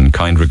occupation.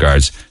 Kind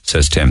regards,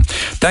 says Tim.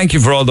 Thank you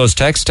for all those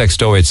texts.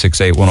 Text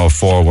 0868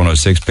 104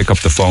 106. Pick up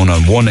the phone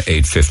on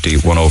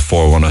 1-850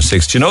 104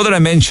 106. Do you know that I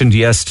mentioned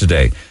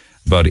yesterday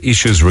about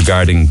issues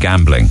regarding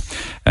gambling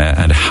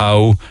and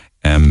how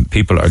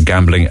People are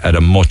gambling at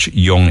a much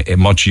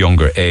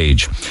younger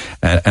age.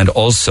 And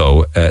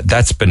also,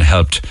 that's been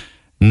helped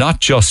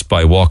not just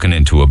by walking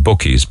into a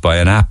bookies, by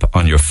an app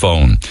on your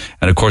phone.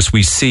 And of course,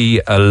 we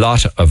see a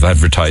lot of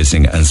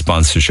advertising and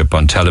sponsorship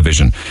on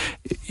television.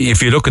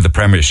 If you look at the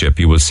Premiership,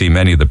 you will see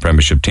many of the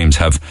Premiership teams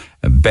have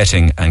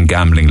betting and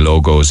gambling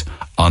logos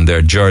on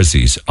their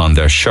jerseys, on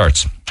their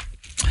shirts.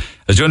 I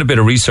was doing a bit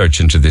of research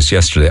into this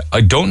yesterday.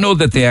 I don't know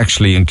that they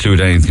actually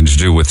include anything to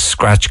do with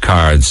scratch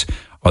cards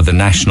or the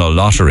National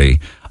Lottery.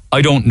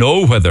 I don't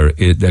know whether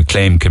a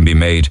claim can be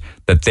made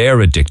that they're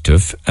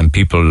addictive and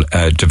people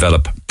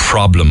develop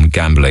problem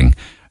gambling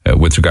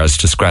with regards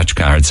to scratch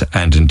cards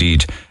and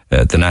indeed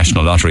the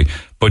National Lottery.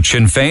 But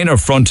Sinn Féin are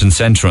front and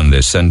centre on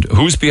this. And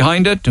who's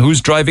behind it?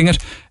 Who's driving it?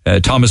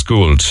 Thomas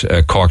Gould,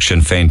 Cork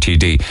Sinn Féin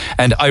TD.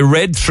 And I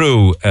read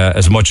through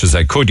as much as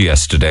I could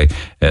yesterday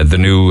the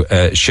new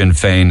Sinn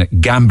Féin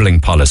gambling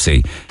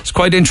policy. It's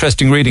quite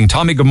interesting reading.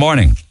 Tommy, good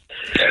morning.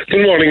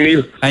 Good morning,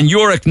 Neil. And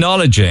you're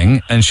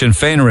acknowledging, and Sinn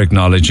Féin are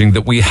acknowledging,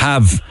 that we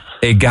have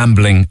a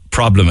gambling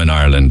problem in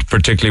Ireland,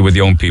 particularly with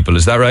young people.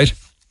 Is that right?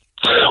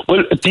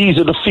 Well, these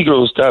are the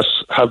figures that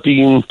have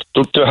been,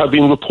 there have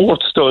been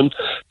reports done.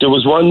 There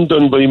was one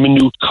done by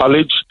Maynooth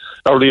College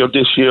earlier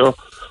this year,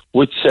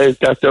 which said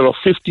that there are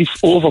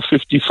over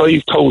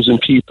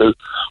 55,000 people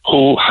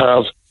who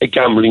have a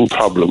gambling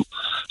problem.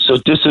 So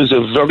this is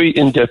a very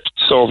in-depth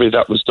survey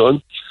that was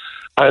done.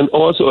 And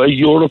also a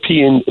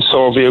European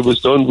survey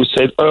was done which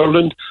said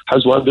Ireland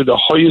has one of the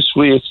highest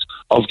rates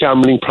of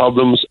gambling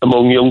problems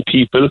among young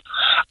people.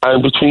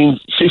 And between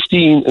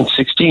 15 and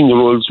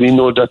 16-year-olds, we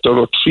know that there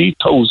are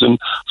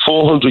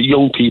 3,400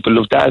 young people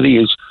of that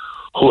age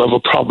who have a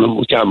problem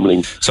with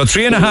gambling. So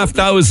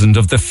 3,500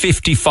 of the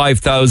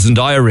 55,000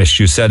 Irish,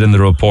 you said in the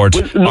report,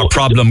 are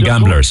problem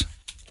gamblers.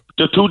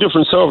 There are two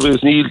different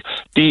surveys, Neil.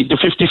 The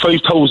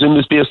 55,000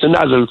 is based on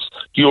adults.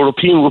 The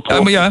European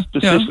report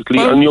specifically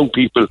on young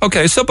people.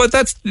 Okay, so but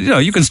that's,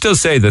 you can still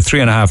say that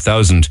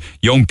 3,500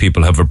 young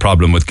people have a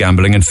problem with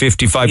gambling and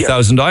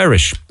 55,000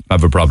 Irish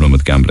have a problem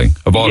with gambling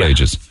of all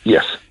ages.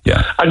 Yes.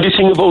 Yeah. And the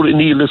thing about it,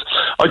 Neil, is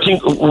I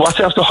think what's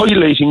after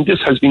highlighting this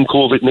has been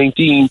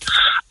COVID-19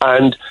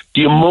 and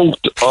the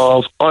amount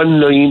of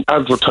online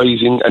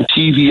advertising and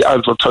TV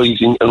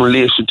advertising in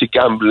relation to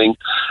gambling,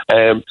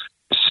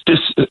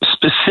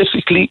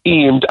 specifically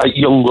aimed at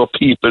younger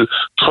people,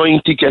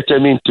 trying to get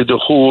them into the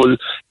whole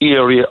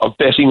area of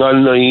betting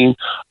online,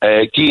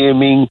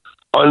 gaming,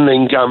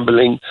 online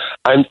gambling.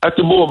 And at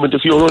the moment,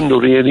 if you're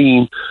under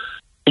 18,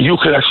 you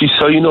can actually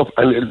sign up,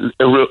 and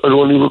it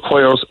only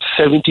requires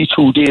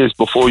 72 days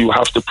before you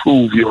have to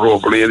prove you're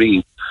over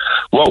 18.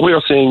 What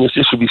we're saying is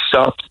this should be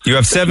stopped. You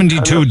have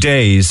 72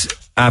 days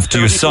after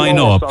you sign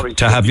up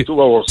to have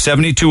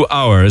 72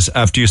 hours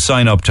after you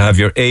sign up to have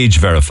your age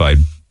verified.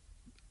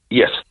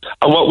 Yes.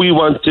 And what we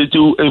want to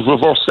do is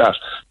reverse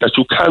that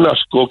you cannot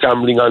go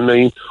gambling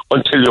online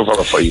until you're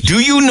verified. Do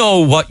you know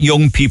what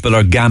young people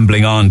are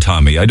gambling on,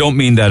 Tommy? I don't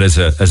mean that as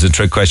a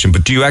trick question,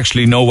 but do you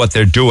actually know what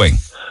they're doing?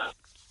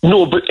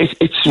 No, but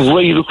it's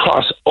right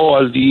across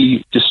all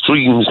the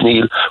streams,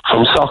 Neil,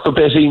 from soccer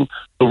betting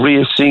to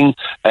racing,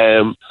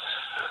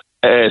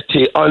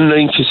 to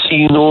online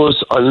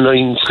casinos,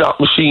 online slot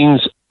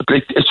machines.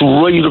 Like, it's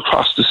right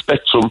across the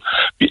spectrum.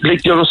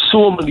 Like, there are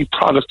so many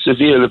products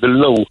available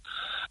now.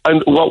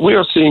 And what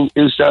we're saying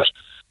is that,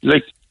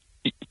 like,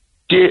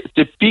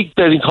 the big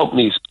betting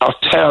companies are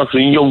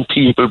targeting young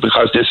people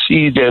because they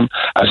see them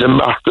as a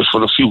market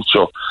for the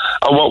future.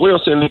 And what we're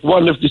saying, like,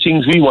 one of the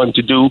things we want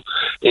to do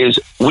is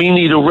we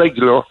need a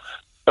regulator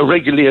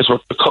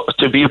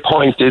to be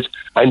appointed,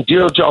 and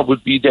their job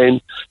would be then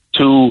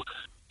to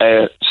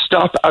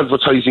stop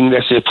advertising,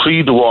 let's say,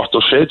 pre the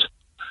watershed.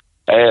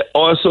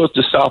 Also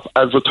to stop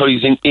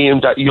advertising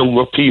aimed at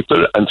younger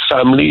people and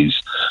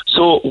families.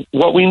 So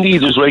what we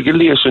need is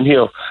regulation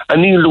here.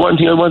 And Neil, the one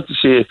thing I want to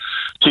say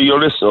to your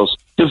listeners,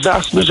 the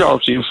vast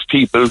majority of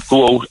people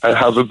go out and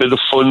have a bit of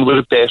fun with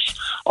a bet,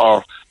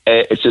 or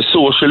it's a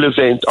social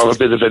event or a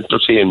bit of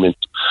entertainment.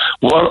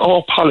 What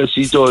our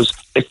policy does,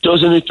 it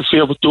doesn't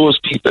interfere with those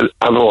people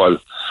at all.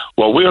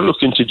 What we're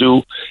looking to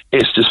do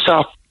is to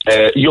stop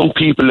young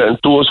people and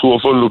those who are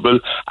vulnerable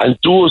and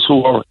those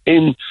who are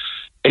in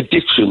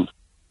addiction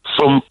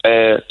from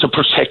to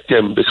protect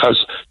them,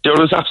 because there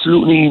is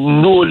absolutely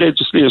no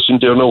legislation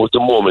there now at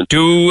the moment.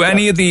 Do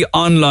any of the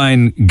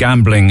online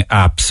gambling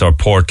apps or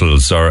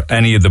portals or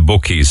any of the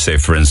bookies, say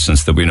for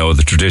instance, that we know,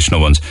 the traditional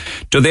ones,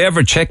 do they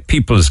ever check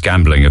people's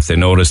gambling if they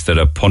notice that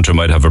a punter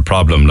might have a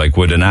problem? Like,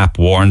 would an app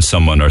warn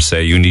someone or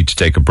say, you need to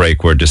take a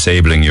break, we're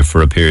disabling you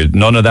for a period?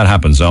 None of that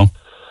happens, no?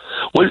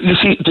 Well, you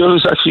see, there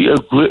is actually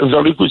a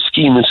very good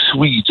scheme in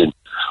Sweden,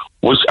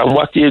 and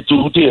what they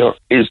do there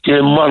is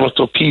they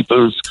monitor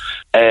people's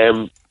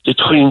the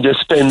time they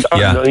spend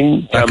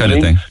online that kind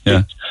of thing.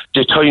 Yeah.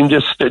 The time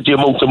the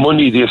amount of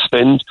money they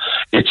spend.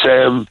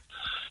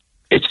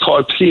 It's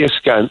called Play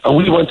Scan, and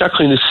we want that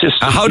kind of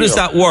system. How does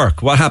that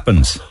work? What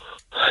happens?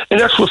 In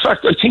actual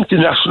fact, I think the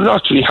National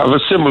Lottery have a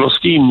similar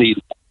scheme, Neil,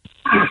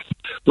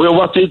 Where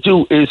what they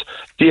do is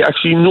they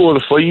actually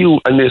notify you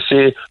and they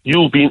say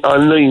you've been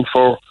online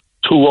for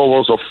 2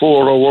 hours or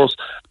 4 hours,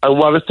 and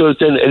what it does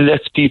then, it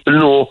lets people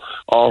know.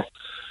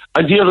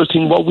 And the other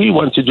thing, what we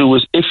want to do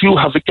is, if you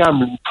have a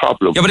gambling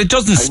problem... Yeah, but it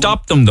doesn't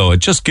stop them, though. It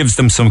just gives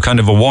them some kind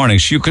of a warning.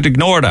 So you could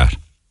ignore that.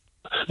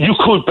 You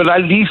could, but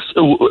at least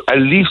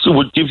it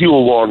would give you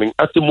a warning.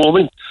 At the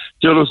moment,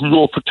 there is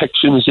no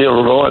protections there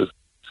at all.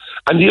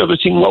 And the other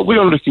thing, what we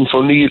are looking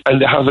for, Neil,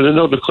 and they have it in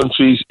other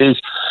countries, is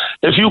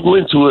if you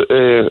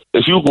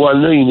go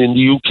online in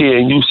the UK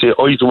and you say,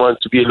 I don't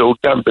want to be allowed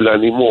to gamble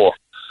anymore,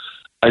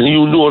 and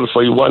you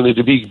notify one of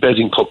the big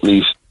betting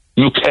companies,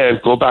 you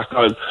can't go back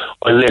on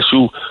unless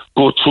you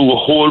go through a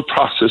whole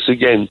process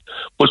again,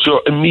 but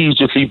you're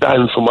immediately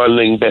banned from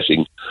online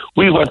betting.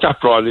 We want that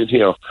brought in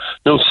here.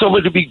 Now, some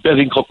of the big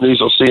betting companies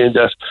are saying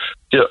that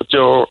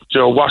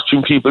they're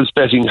watching people's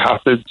betting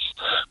habits,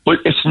 but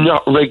it's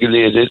not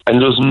regulated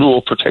and there's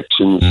no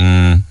protections.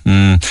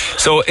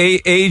 So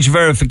age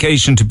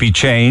verification to be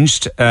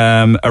changed,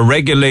 a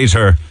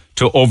regulator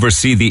to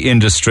oversee the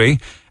industry,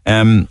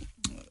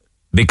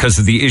 because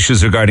of the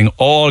issues regarding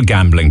all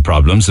gambling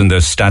problems, and the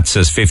stat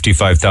says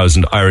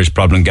 55,000 Irish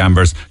problem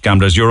gamblers.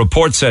 Your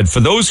report said, for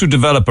those who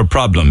develop a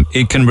problem,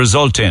 it can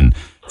result in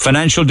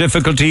financial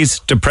difficulties,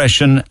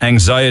 depression,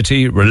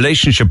 anxiety,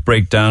 relationship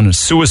breakdown,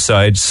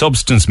 suicide,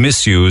 substance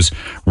misuse,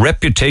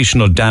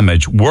 reputational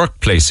damage,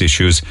 workplace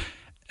issues,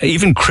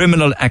 even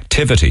criminal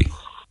activity.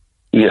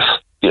 Yes.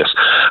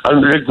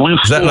 And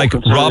is that like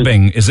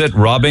robbing? Is it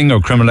robbing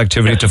or criminal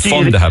activity to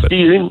fund the habit?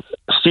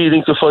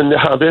 Stealing to fund the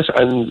habit,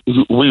 and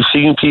we've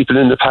seen people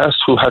in the past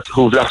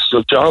who've lost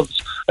their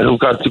jobs and who've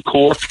gone to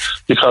court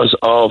because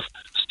of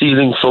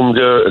stealing from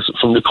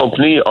the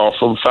company or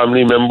from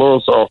family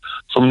members or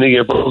from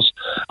neighbours.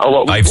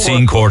 I've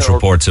seen court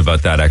reports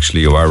about that.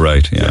 Actually, you are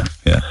right. Yeah.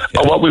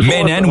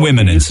 Men and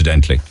women,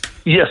 incidentally.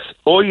 Yes.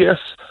 Oh, yes.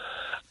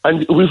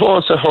 And we've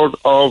also heard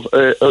of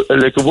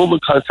a woman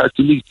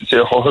contacted me to say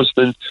her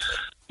husband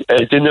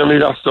they nearly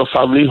lost their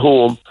family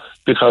home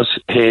because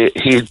he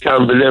had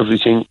gambled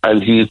everything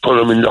and he had put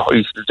them in the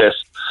highest of debt.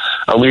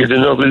 And we had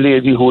another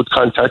lady who had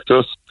contacted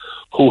us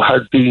who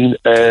had been,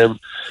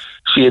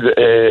 she had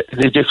an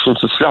addiction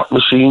to slot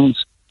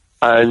machines,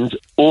 and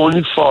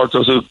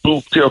there's a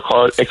group there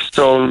called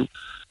External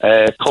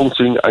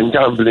Counselling and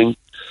Gambling.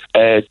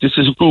 This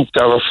is a group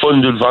that are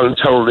funded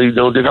voluntarily.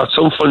 Now, they got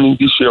some funding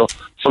this year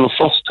for the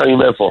first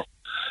time ever.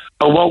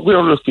 And what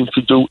we're looking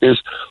to do is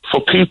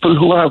for people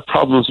who have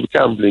problems with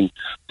gambling,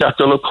 that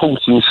there are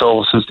counselling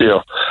services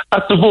there.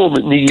 At the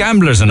moment,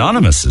 Gamblers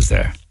Anonymous is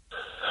there.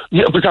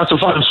 Yeah, but that's a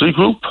voluntary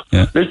group.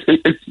 Yeah.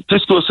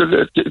 This goes to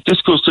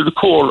the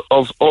core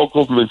of our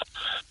government,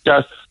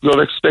 that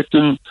you're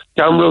expecting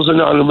Gamblers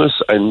Anonymous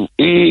and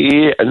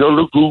AA and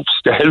other groups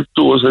to help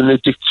those in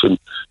addiction.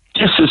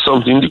 This is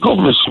something the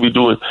government should be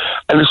doing,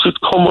 and it should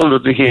come under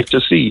the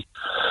HSE.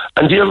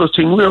 And the other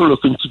thing we're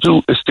looking to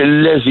do is to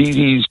levy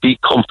these big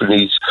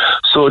companies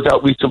so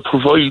that we can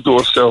provide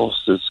those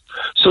services,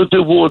 so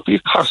there won't be a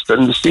cost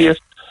on the state.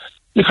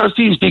 Because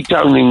these big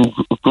gambling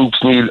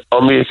groups, Neil,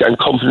 and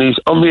companies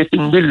are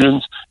making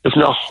millions, if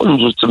not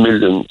hundreds of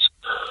millions.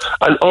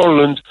 And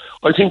Ireland,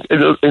 I think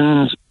in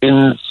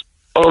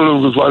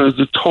Ireland was one of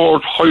the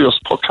third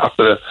highest per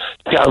capita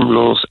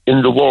gamblers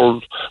in the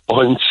world,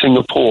 behind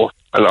Singapore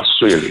and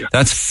Australia.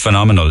 That's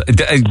phenomenal.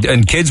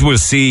 And kids will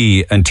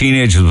see, and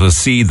teenagers will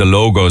see the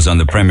logos on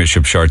the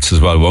Premiership shirts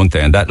as well, won't they?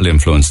 And that'll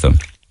influence them.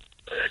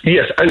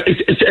 Yes, and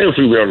it's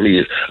everywhere,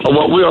 Neil. And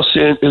what we are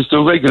saying is the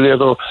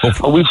regulator,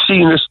 and we've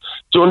seen this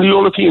during the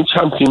European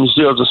Champions,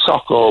 the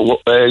soccer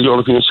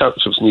European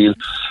Championships, Neil,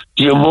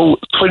 the amount,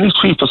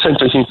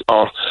 23%, I think,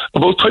 or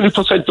about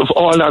 20% of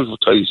all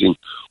advertising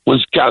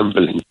was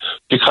gambling,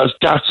 because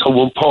that's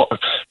how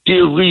important.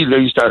 They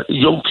realised that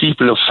young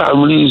people and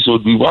families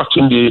would be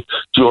watching the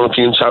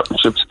European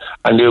Championships,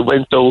 and they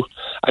went out,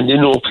 and they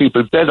know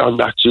people bet on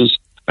matches,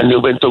 and they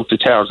went out to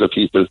target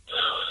people.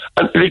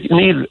 And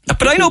Neil,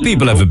 but I know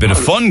people have a bit of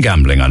fun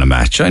gambling on a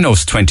match. I know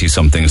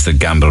 20-somethings that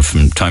gamble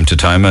from time to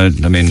time. I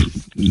mean,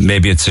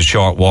 maybe it's a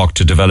short walk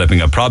to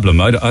developing a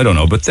problem. I don't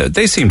know, but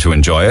they seem to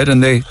enjoy it,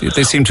 and they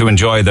seem to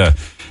enjoy the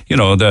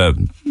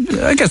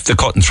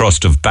cut and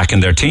thrust of backing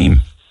their team.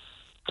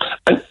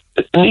 And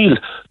Neil,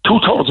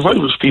 2/3 of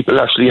Irish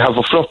people actually have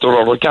a flutter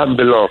or a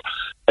gamble, or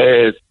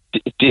they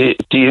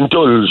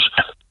indulge.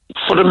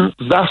 For the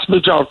vast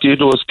majority of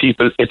those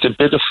people, it's a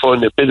bit of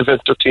fun, a bit of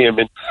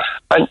entertainment.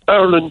 And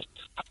Ireland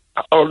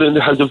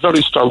has a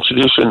very strong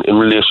tradition in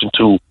relation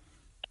to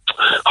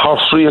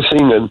horse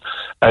racing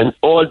and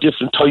all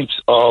different types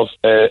of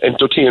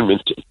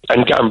entertainment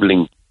and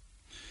gambling.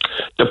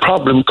 The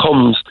problem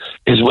comes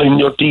is when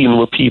you're dealing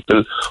with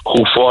people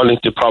who fall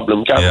into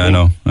problem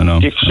gambling, I know.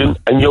 addiction,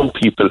 and young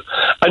people.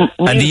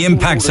 And the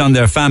impacts on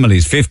their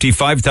families.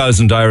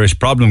 55,000 Irish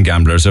problem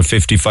gamblers are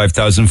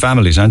 55,000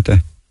 families, aren't they?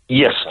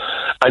 Yes,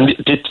 and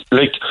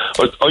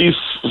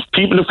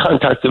people have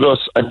contacted us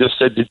and they've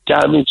said the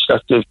damage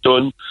that they've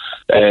done,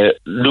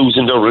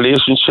 losing their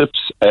relationships,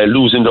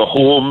 losing their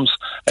homes,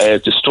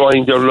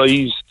 destroying their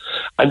lives.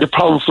 And the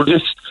problem for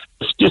this,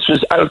 this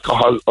was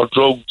alcohol or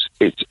drugs,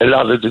 a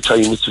lot of the time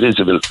it's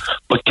visible.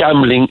 But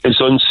gambling is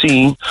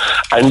unseen,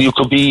 and it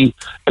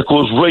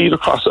goes right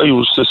across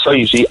Irish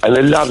society, and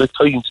a lot of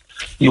times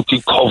you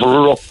can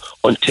cover it up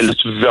until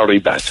it's very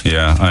bad.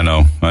 Yeah, I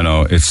know.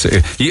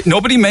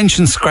 Nobody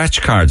mentions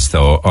scratch cards,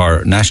 though,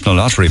 or national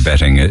lottery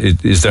betting.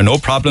 Is there no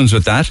problems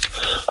with that?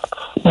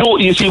 No,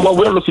 you see, what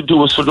we're looking to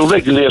do is for the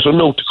regulator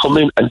now to come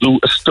in and do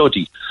a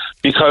study,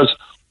 because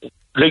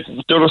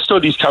there are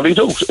studies carried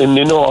out in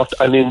the north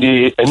and in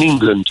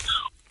England,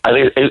 and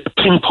it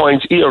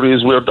pinpoints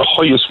areas where the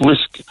highest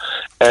risk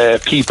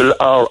people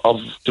are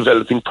of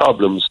developing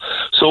problems.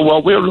 So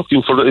what we're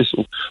looking for is,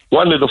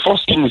 one of the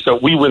first things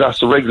that we would ask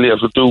the regulator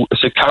to do is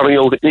to carry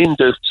out an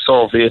in-depth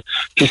survey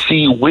to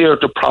see where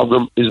the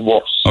problem is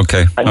worse.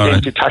 Okay. And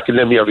then to tackle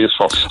them areas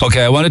first.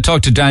 Okay, I want to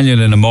talk to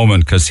Daniel in a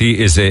moment, because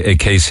he is a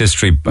case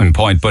history in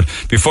point. But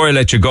before I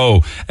let you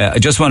go, I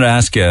just want to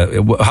ask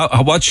you,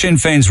 what's Sinn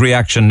Féin's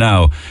reaction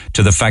now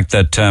to the fact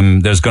that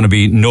there's going to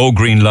be no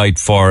green light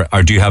for,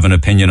 or do you have an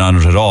opinion on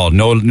it at all?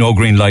 No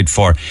green light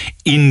for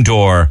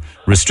indoor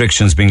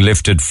restrictions being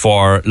lifted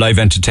for live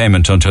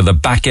entertainment until the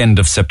back end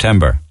of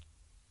September?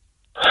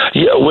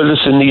 Yeah, well,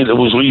 listen, Neil, it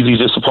was really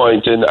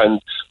disappointing,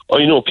 and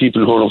I know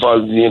people who are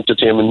involved in the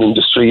entertainment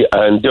industry,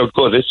 and they're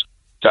gutted.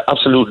 They're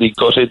absolutely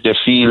gutted. They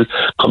feel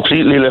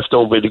completely left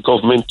out by the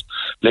government.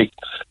 You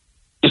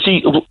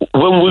see,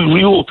 when we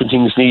reopen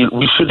things, Neil,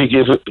 they should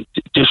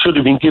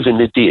have been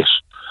given a date.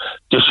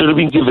 They should have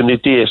been given a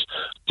date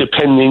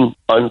depending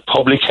on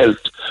public health,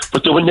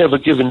 but they were never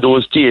given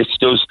those dates,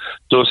 those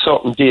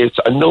certain dates.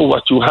 And now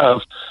what you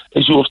have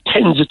is you have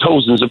tens of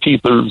thousands of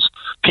people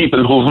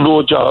who have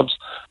no jobs,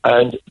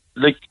 and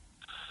the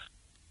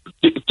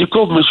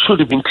government should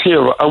have been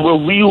clearer. And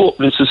we're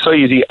reopening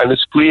society, and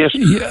it's great,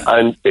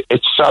 and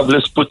it's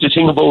fabulous. But the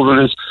thing about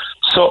it is,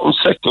 certain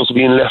sectors are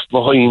being left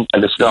behind,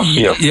 and it's not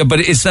fair. Yeah, but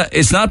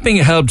it's not being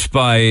helped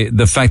by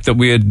the fact that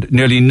we had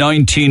nearly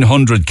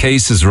 1,900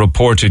 cases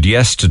reported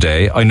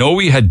yesterday. I know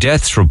we had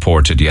deaths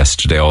reported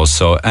yesterday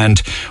also,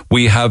 and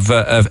we have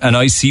an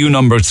ICU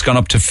number that's gone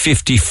up to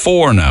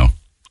 54 now.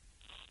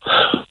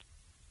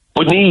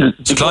 But Neil,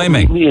 it's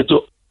climbing.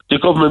 The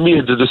government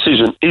made the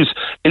decision.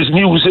 Is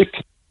music...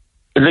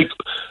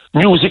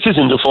 music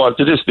isn't the fault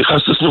of this,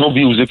 because there's no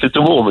music at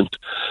the moment.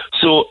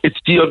 So it's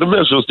the other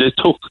measures they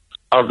took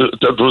are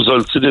the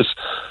results of this.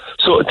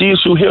 So the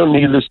issue here,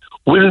 Neil, is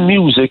will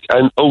music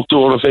and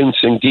outdoor events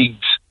and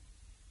gigs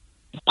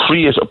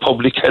create a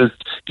public health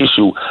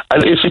issue?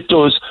 And if it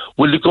does,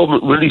 will the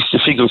government release the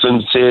figures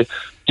and say,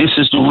 this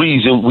is the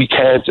reason we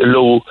can't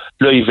allow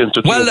live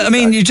entertainment? Well, I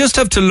mean, you just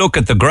have to look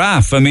at the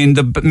graph. I mean,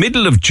 the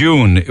middle of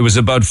June, it was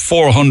about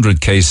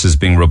 400 cases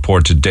being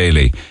reported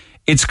daily.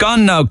 It's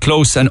gone now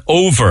close and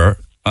over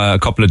a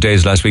couple of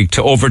days last week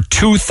to over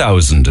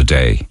 2,000 a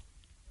day.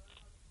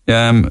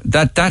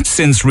 That's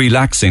since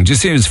relaxing. Do you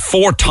see it's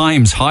 4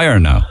 times higher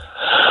now?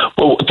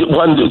 Well,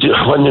 one of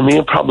the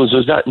main problems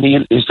with that,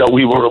 Neil, is that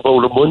we were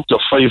about a month or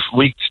 5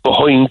 weeks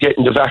behind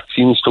getting the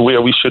vaccines to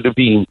where we should have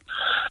been.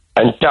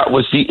 And that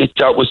was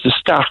the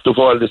start of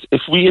all this.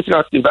 If we had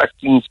got the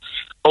vaccines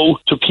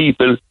out to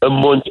people a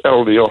month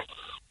earlier,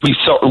 we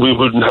certainly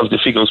wouldn't have the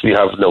figures we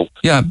have now.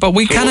 Yeah, but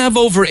we can have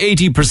over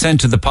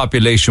 80% of the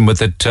population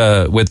with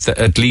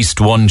at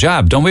least one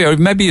jab, don't we? Or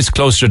maybe it's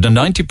closer to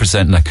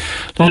 90%.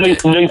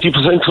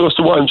 90% close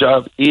to one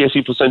jab,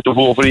 80% of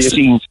over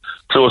 18s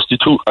close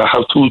to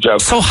have 2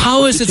 jabs. So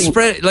how is it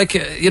spread?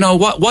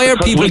 Why are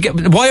people?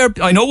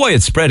 I know why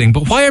it's spreading,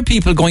 but why are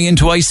people going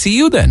into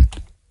ICU then?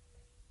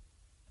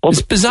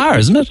 It's bizarre,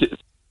 isn't it?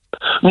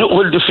 No,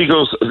 well, the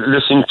figures,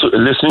 listening to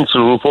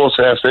the reports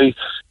last night,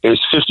 is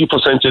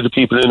 50% of the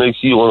people in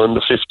ICU are under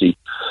 50.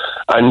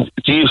 And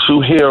the issue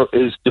here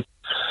is,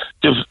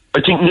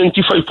 I think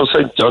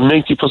 95% or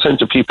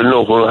 90% of people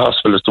know who are in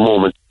hospital at the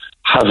moment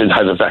haven't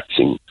had a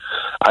vaccine.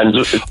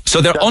 And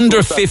so they're under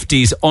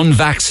 50s,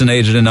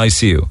 unvaccinated in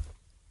ICU?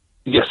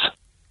 Yes.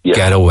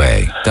 Get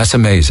away. That's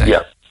amazing.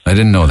 Yeah. I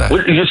didn't know that.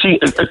 Well, you see,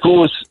 it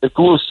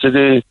goes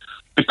to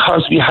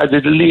because we had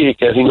a delay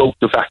getting out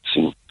the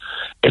vaccine.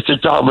 It's a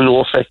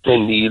domino effect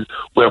then, Neil,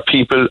 where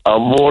people are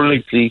more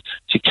likely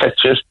to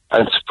catch it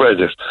and spread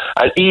it.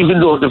 And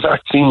even though the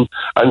vaccine,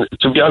 and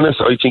to be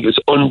honest, I think it's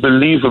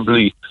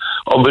unbelievable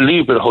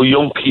how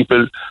young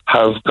people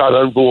have got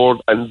on board,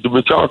 and the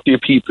majority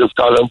of people have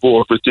got on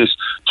board with this,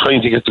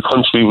 trying to get the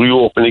country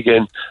reopen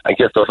again and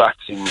get their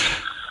vaccines.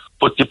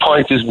 But the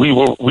point is, we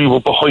were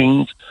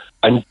behind,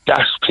 and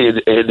that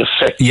played an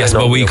effect. Yes,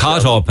 but we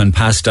caught up and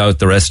passed out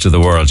the rest of the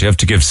world. You have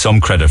to give some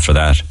credit for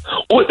that.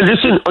 Oh,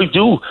 listen, I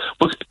do.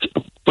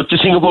 But the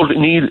thing about it,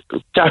 Neil,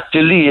 that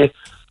delay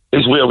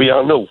is where we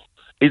are now.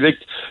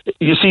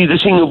 You see, the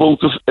thing about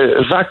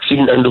the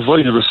vaccine and the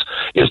virus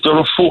is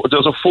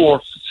there's a 4-6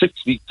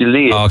 week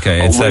delay.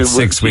 Okay, it's that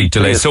 6 week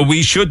delay. So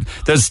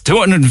there's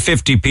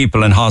 250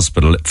 people in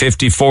hospital,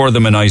 54 of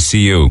them in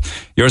ICU.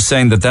 You're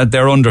saying that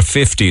they're under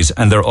 50s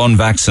and they're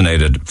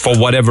unvaccinated for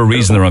whatever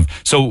reason they're on.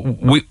 So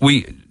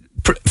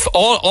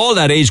all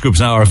that age groups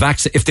now are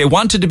vaccinated. If they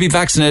wanted to be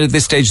vaccinated at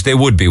this stage, they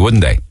would be,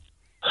 wouldn't they?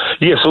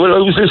 Yes, well, I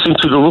was listening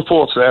to the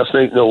reports last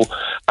night now,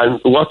 and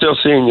what they're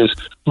saying is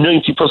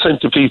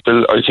 90% of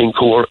people, I think,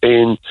 who are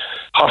in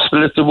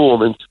hospital at the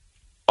moment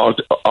are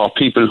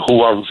people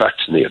who aren't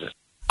vaccinated.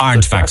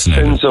 Aren't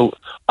vaccinated.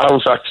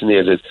 Aren't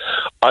vaccinated.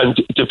 And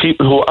the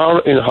people who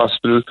are in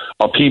hospital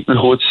are people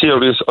who have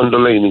serious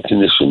underlying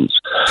conditions.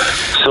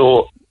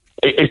 So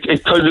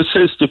it kind of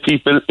says to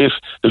people, if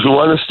you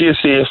want to stay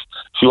safe,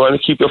 if you want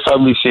to keep your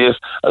family safe,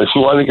 and if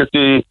you want to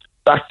get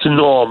back to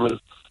normal,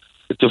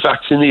 the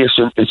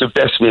vaccination is the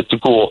best way to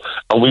go,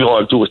 and we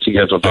all do it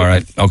together. All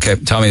right. Okay.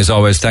 Tommy, as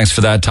always, thanks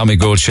for that. Tommy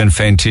Gould, Sinn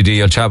Féin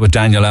TD. I'll chat with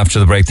Daniel after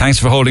the break. Thanks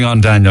for holding on,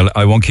 Daniel.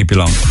 I won't keep you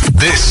long.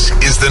 This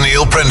is the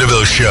Neil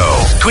Prendeville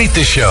Show. Tweet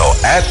the show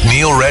at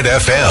Neil Red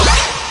FM.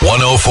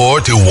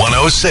 104 to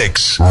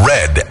 106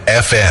 Red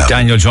FM.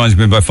 Daniel joins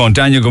me by phone.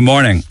 Daniel, good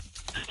morning.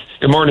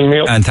 Good morning,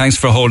 Neil. And thanks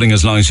for holding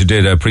as long as you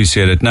did. I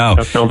appreciate it. Now,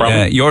 that's no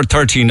problem. You're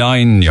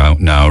 39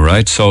 now,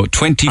 right? So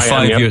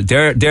 25 years,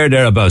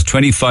 thereabouts,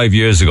 25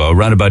 years ago,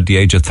 around about the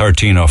age of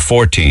 13 or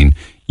 14,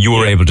 you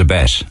were able to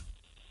bet.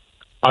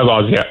 I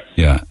was, yeah.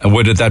 Yeah. And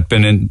would that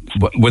been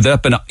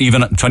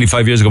even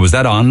 25 years ago? Was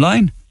that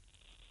online?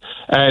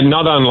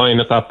 Not online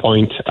at that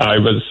point. I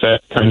was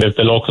kind of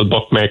the local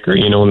bookmaker,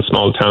 in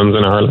small towns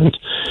in Ireland.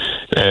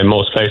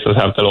 Most places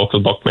have the local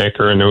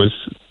bookmaker, and it was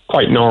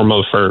quite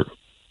normal for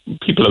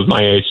people of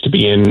my age to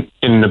be in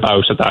and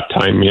about at that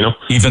time,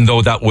 Even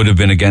though that would have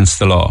been against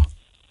the law?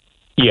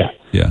 Yeah.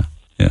 Yeah.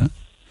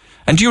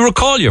 And do you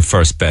recall your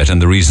first bet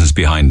and the reasons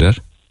behind it?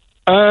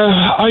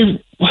 I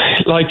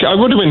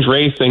would have went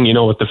racing,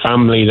 with the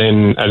family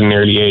then at an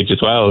early age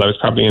as well. I was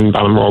probably in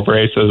Ballinrobe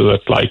races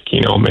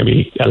at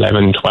maybe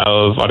 11,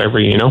 12, whatever,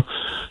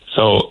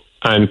 So,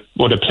 and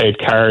would have played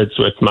cards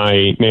with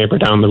my neighbour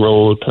down the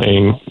road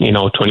playing,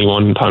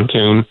 21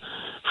 pontoon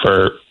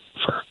for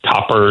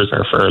coppers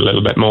or for a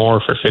little bit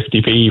more, for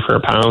 50p, for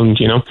 £1,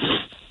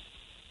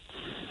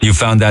 You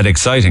found that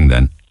exciting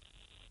then?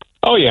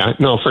 Oh yeah,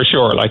 no, for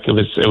sure.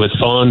 It was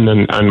fun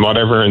and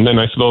whatever. And then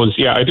I suppose,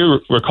 I do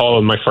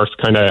recall my first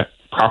kind of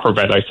proper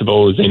bet, I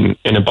suppose,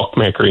 in a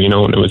bookmaker, and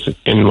it was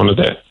in one of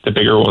the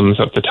bigger ones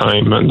at the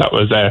time. And that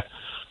was,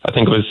 I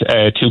think it was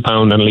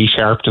 £2 and Lee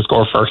Sharp to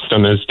score first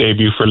on his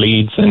debut for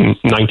Leeds in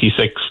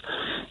 96.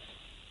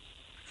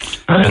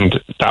 And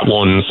that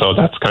won, so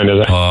that's kind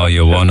of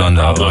you won on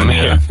that one,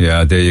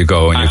 yeah, there you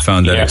go, and you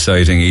found that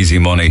exciting, easy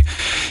money.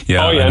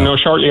 No,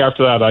 shortly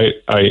after that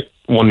I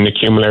won an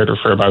accumulator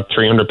for about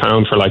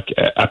 £300 for like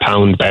a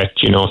pound bet,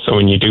 so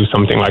when you do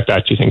something like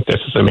that you think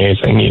this is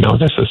amazing,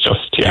 this is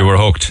just, You were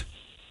hooked.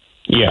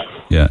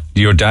 Yeah.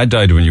 Your dad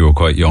died when you were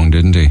quite young,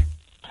 didn't he?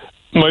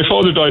 My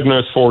father died when I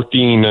was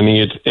 14 and he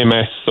had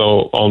MS,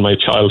 so all my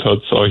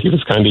childhood, so he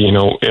was kind of,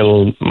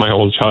 ill my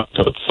whole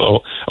childhood. So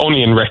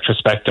only in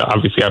retrospect,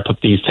 obviously I put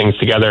these things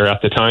together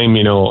at the time,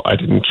 I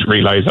didn't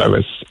realise I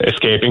was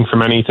escaping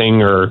from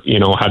anything or,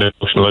 had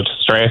emotional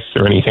distress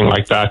or anything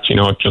like that,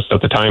 just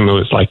at the time it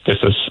was like,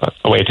 this is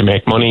a way to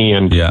make money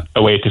and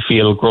a way to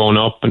feel grown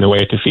up and a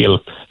way to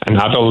feel an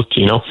adult,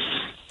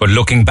 But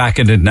looking back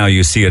at it now,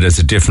 you see it as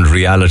a different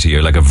reality,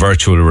 or like a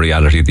virtual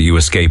reality that you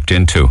escaped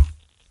into.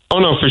 Oh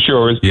no, for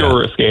sure. It was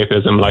pure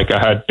escapism. Like I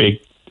had big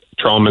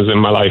traumas in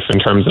my life in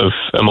terms of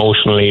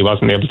emotionally,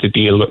 wasn't able to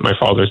deal with my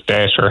father's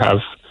death or have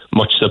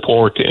much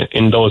support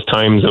in those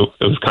times.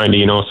 It was kind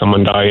of,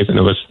 someone dies and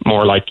it was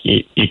more like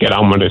you get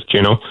on with it,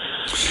 It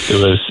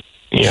was,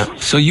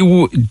 So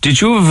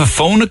did you have a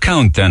phone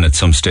account then at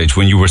some stage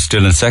when you were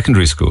still in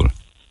secondary school?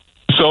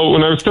 So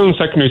when I was still in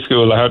secondary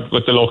school, I had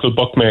with the local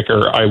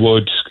bookmaker, I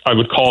would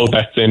call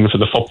bets in for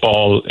the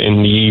football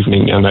in the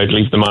evening and I'd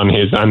leave them on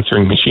his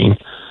answering machine.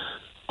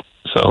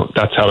 So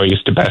that's how I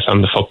used to bet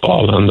on the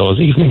football on those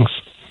evenings.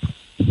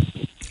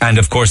 And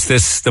of course,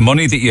 the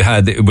money that you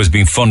had, it was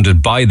being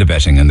funded by the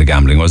betting and the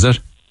gambling, was it?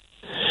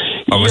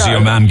 Or was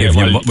your mum giving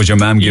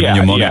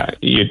you money? Yeah,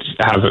 you'd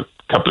have a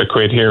couple of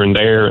quid here and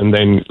there, and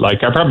then I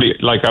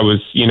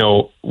was,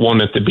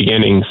 one at the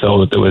beginning,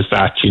 so there was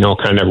that,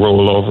 kind of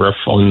rollover of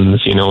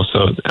funds,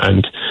 so,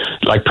 and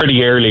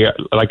pretty early,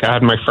 I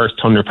had my first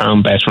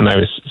 £100 bet when I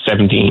was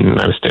 17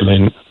 and I was still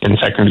in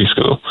secondary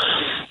school.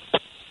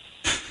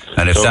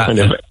 And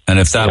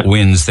if that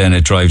wins, then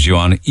it drives you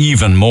on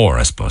even more,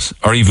 I suppose.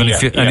 Or even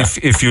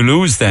if you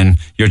lose, then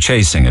you're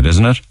chasing it,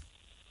 isn't it?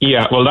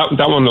 Yeah, well,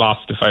 that one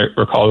lost, if I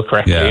recall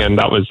correctly, and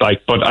that was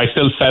but I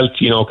still felt,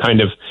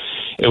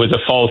 it was a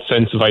false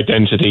sense of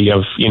identity,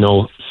 of,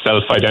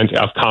 self-identity,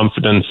 of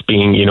confidence,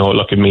 being,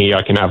 look at me,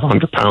 I can have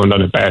 £100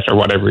 on a bet or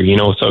whatever,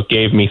 so it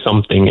gave me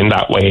something in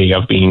that way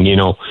of being,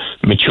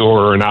 mature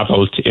or an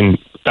adult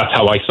that's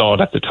how I saw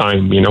it at the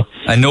time,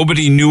 And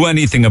nobody knew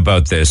anything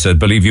about this. I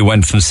believe you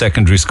went from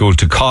secondary school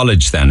to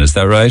college then, is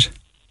that right?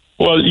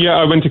 Well, yeah,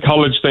 I went to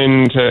college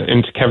then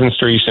into Kevin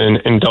Street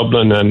in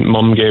Dublin, and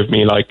Mum gave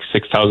me like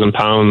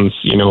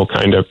 £6,000,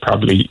 kind of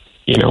probably,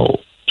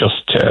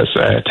 just as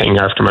a thing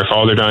after my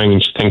father dying,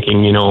 and she's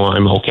thinking,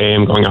 I'm okay,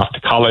 I'm going off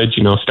to college,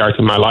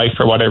 starting my life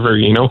or whatever,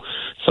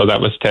 So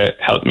that was to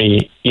help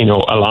me,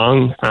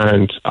 along,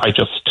 and I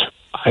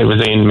I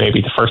was in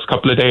maybe the first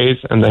couple of days,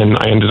 and then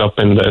I ended up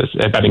in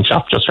the betting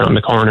shop just around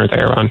the corner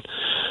there on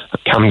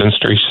Camden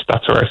Street.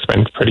 That's where I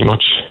spent pretty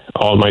much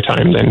all my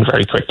time then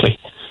very quickly.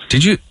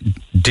 Did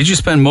you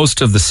spend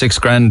most of the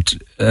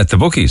 $6,000 at the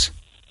bookies?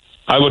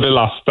 I would have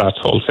lost that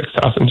whole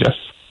 6,000, yes.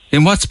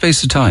 In what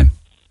space of time?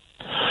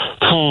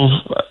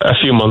 A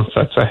few months,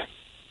 I'd say.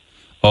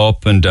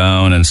 Up and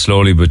down, and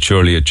slowly but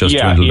surely it just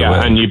dwindled away.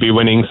 And you'd be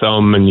winning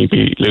some, and you'd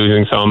be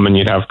losing some, and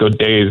you'd have good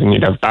days, and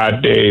you'd have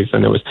bad days,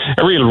 and it was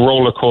a real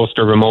roller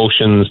coaster of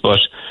emotions. But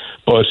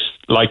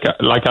like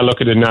I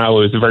look at it now,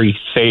 it was a very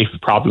safe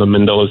problem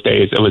in those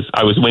days.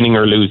 I was winning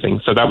or losing,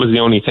 so that was the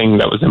only thing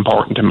that was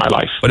important in my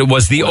life. But it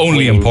was the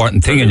only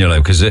important thing in your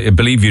life, because I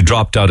believe you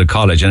dropped out of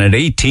college, and at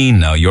 18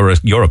 now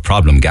you're a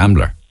problem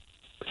gambler.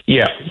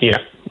 Yeah.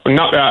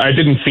 Not, I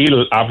didn't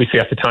feel, obviously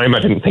at the time, I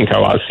didn't think I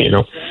was,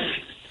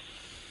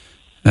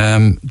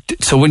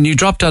 So when you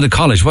dropped out of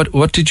college,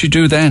 what did you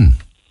do then?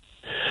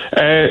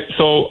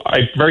 So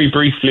I very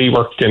briefly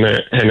worked in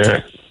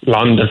a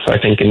Londis, I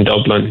think, in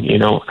Dublin,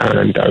 and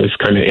I was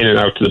kind of in and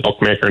out to the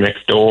bookmaker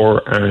next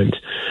door,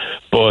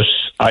 but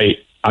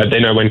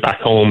then I went back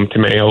home to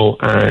Mayo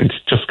and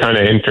just kind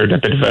of entered a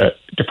bit of a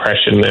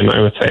depression. Then I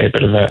would say a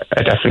bit of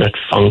a definite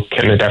funk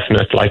and a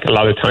definite, like, a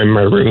lot of time in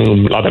my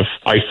room, a lot of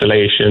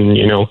isolation,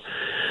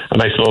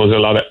 and I suppose a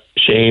lot of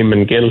shame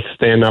and guilt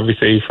then,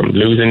 obviously, from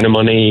losing the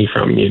money,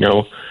 from,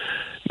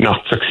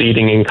 not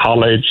succeeding in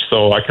college.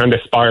 So I kind of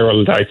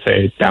spiraled, I'd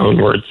say,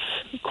 downwards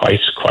quite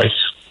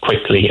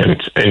quickly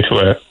and into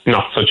a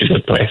not such a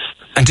good place.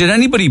 And did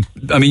anybody,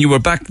 you were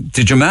back,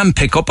 did your mum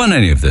pick up on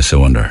any of this, I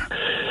wonder?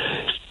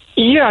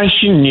 Yeah,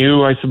 she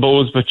knew, I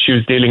suppose, but she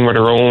was dealing with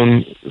her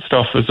own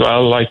stuff as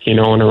well,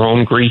 and her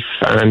own grief.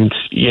 And,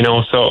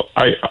 so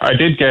I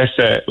did get,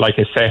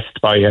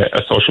 assessed by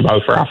a social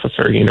welfare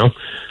officer,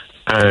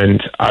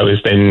 and I was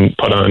then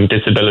put on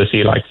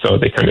disability, so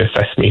they kind of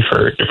assessed me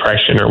for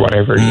depression or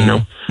whatever,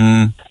 And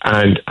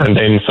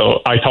then,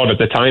 so I thought at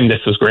the time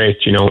this was great,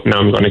 now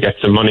I'm going to get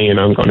some money and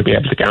I'm going to be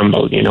able to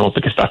gamble,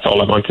 because that's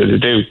all I wanted to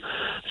do.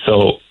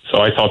 So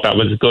I thought that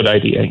was a good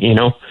idea,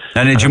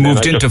 And did you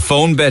moved into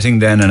phone betting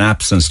then and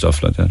apps and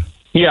stuff like that?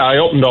 Yeah, I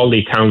opened all the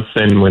accounts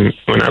then when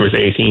I was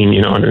 18,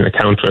 and an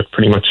account with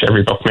pretty much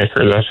every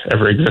bookmaker that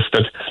ever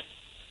existed.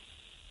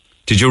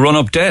 Did you run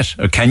up debt,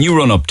 or can you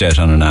run up debt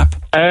on an app?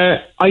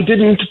 I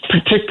didn't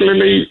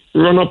particularly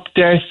run up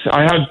debt.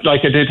 I had, I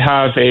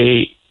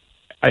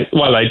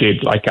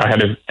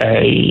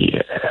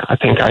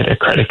think I had a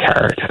credit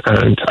card,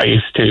 and I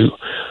used to,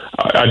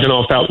 I don't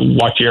know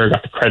what year I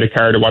got the credit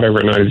card or whatever,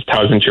 and I had a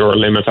 €1,000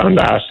 limit on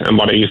that. And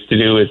what I used to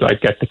do is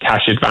I'd get the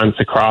cash advance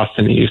across,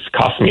 and it used to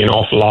cost me an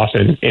awful lot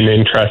in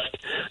interest.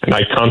 And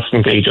I'd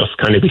constantly just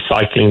kind of be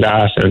cycling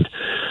that and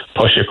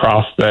push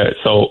across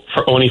so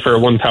for a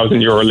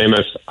 €1,000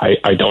 limit,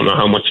 I don't know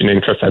how much in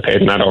interest I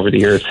paid in that over the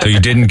years. So you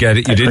didn't get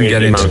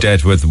into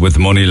debt with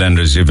money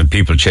lenders, you have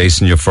people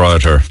chasing you for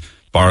it or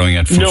borrowing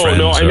it from friends?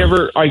 No, I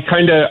never.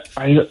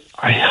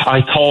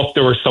 I thought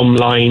there were some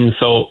lines.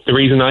 So the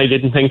reason I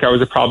didn't think I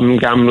was a problem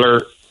gambler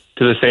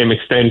to the same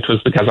extent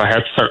was because I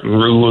had certain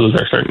rules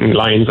or certain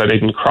lines I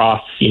didn't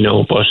cross,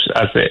 But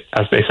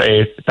as they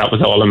say, that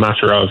was all a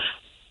matter of,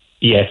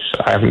 yes,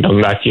 I haven't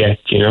done that yet,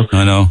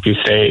 I know. If you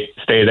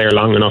stay there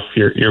long enough,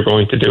 you're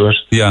going to do it.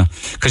 Yeah,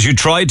 because you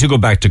tried to go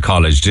back to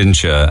college,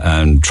 didn't you?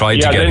 And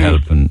tried to get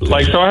help.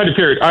 So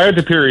I had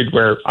a period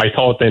where I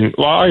thought then,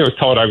 I always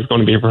thought I was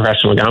going to be a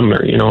professional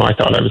gambler. I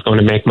thought I was going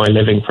to make my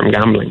living from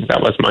gambling.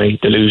 That was my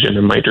delusion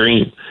and my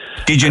dream.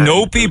 Did you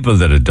know people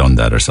that had done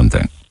that or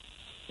something?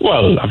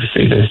 Well,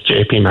 obviously there's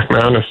JP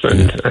McManus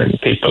and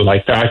people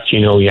like that.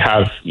 You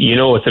have,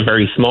 it's a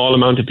very small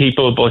amount of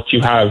people, but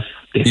you have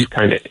this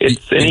kind of,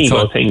 it's an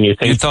ego thing. You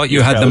thought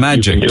you had the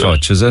magic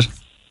touch, is it?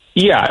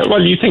 Yeah,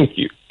 well, you think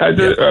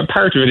a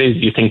part of it is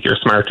you think you're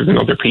smarter than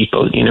other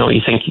people.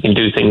 You think you can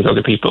do things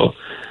other people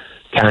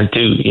can't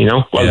do.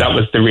 Well, that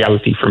was the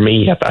reality for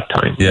me at that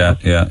time. Yeah.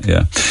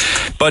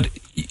 But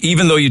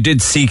even though you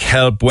did seek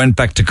help, went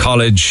back to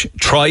college,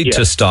 tried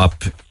to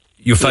stop,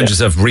 you found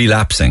yourself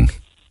relapsing.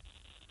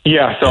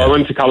 Yeah, so I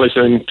went to college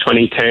in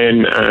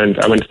 2010 and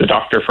I went to the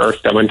doctor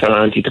first. I went on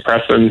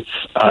antidepressants.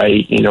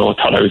 I,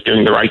 thought I was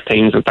doing the right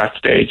things at that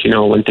stage.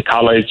 Went to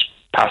college,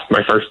 passed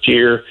my first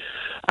year.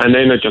 And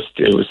then it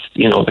was,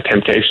 the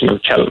temptation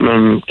of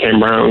Cheltenham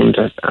came round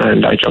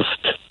and I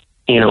just,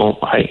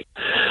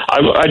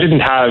 I didn't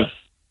have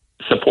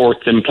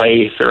supports in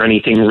place or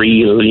anything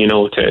real,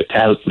 to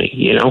help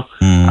me,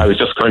 I was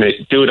just kind of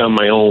do it on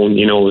my own,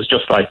 it was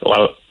just like,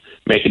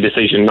 make a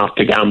decision not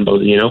to gamble,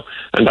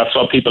 and that's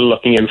what people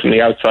looking in from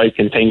the outside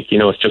can think,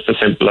 it's just as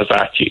simple as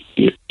that.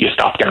 You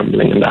stop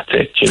gambling and that's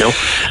it,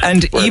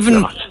 And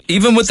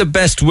even with the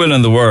best will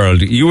in the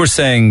world, you were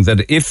saying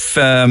that if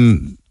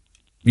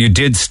you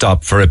did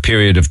stop for a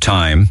period of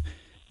time,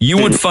 you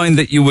would find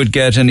that you would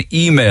get an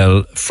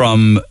email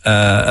from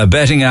a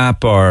betting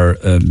app or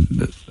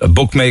a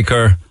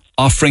bookmaker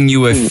offering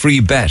you a free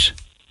bet.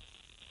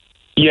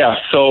 Yeah,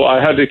 so I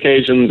had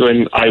occasions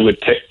when I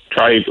would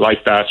try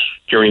like that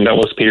during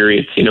those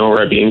periods,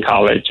 where I'd be in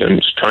college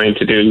and trying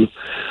to do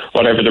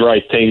whatever the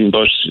right thing.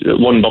 But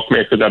one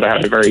bookmaker that I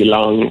had a very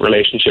long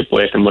relationship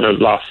with and would have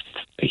lost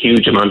a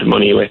huge amount of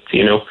money with,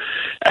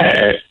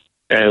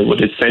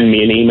 would it send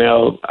me an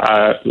email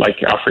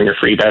like offering a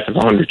free bet of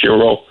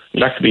 €100.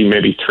 That could be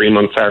maybe 3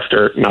 months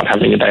after not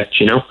having a bet,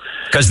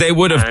 Because they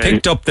would have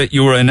picked up that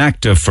you were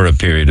inactive for a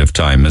period of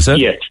time, is it?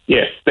 Yes.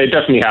 They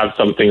definitely have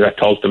something that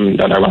told them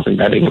that I wasn't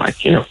betting,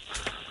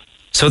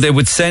 So they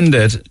would send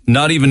it,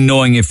 not even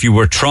knowing if you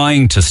were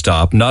trying to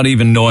stop, not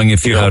even knowing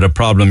if you had a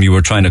problem you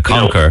were trying to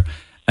conquer,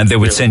 and they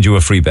would send you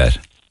a free bet.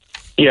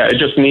 Yeah,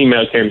 just an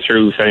email came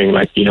through saying,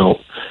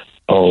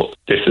 oh,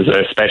 this is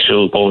a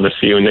special bonus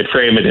for you, and they'd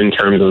frame it in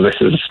terms of this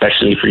is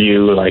especially for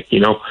you,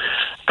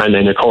 and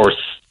then of course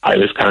I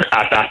was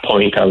at that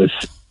point I was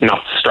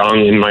not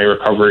strong in my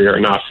recovery or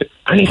not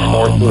any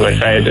sport, as I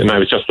said, and I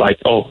was just like,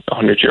 €100,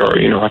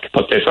 I could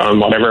put this on,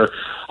 whatever,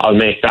 I'll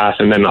make that,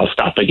 and then I'll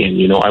stop again,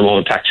 I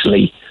won't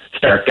actually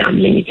start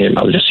gambling again,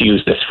 I'll just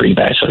use this free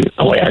bet and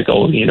away I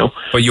go,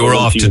 But you were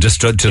off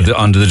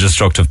onto the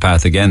destructive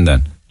path again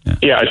then?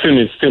 Yeah, as soon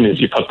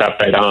as you put that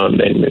bet on,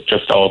 then it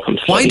just all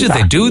comes. Why do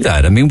they do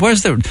that? I mean,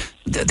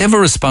 they have a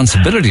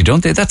responsibility,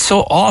 don't they? That's so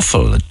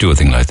awful to do a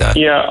thing like that.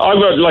 Yeah,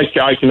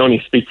 I can only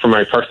speak from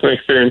my personal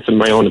experience and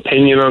my own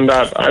opinion on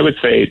that. I would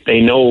say they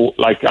know,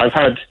 I've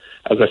had,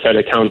 as I said,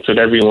 accounts with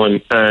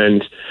everyone,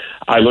 and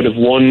I would have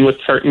won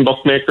with certain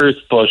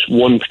bookmakers, but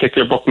one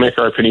particular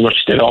bookmaker I pretty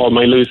much did all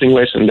my losing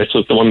with, and this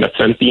was the one that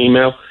sent the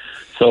email.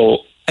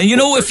 So, and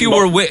if you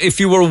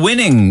were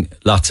winning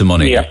lots of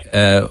money,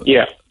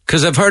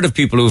 because I've heard of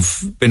people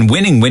who've been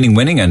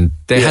winning, and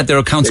they had their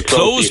accounts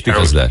closed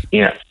because of that.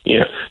 Yeah.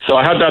 So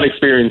I had that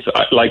experience.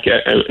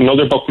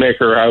 Another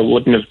bookmaker, I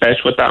wouldn't have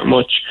bet with that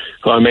much.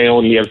 So I may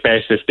only have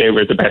bet if they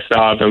were the best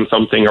odds on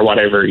something or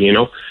whatever,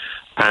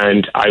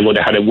 And I would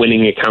have had a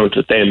winning account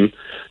with them.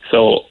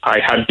 So I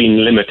had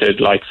been limited,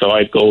 so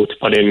I'd go to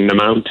put in an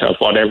amount of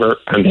whatever,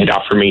 and they'd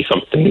offer me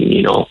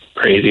something,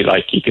 crazy,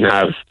 like you can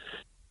have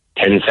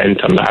 10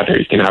 cents on that, or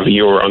you can have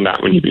 €1 on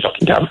that when you'd be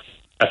looking to have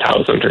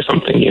 1,000 or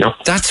something,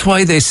 That's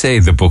why they say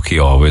the bookie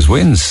always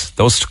wins.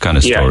 Those kind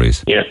of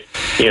stories. Yeah.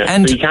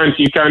 And so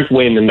you can't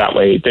win in that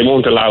way. They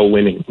won't allow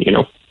winning,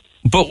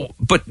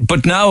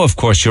 But now, of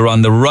course, you're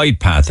on the right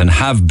path and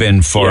have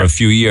been for a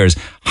few years.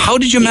 How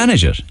did you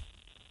manage it?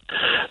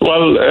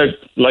 Well,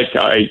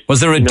 was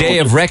there a day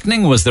of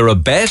reckoning? Was there a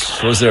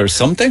bet? Was there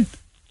something?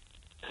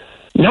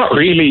 Not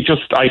really.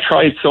 Just I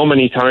tried so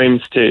many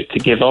times to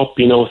give up,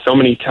 so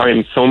many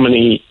times, so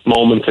many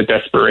moments of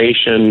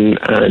desperation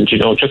and,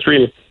 just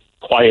real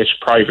quiet,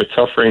 private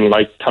suffering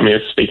like Tommy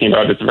was speaking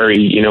about. It's a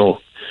very,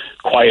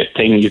 quiet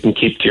thing you can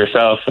keep to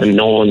yourself, and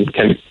no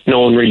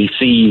one really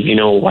sees,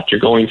 what you're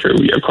going through.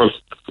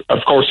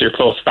 Of course, your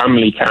close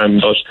family can,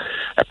 but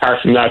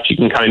apart from that, you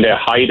can kind of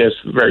hide it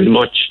very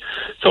much.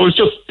 So it was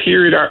just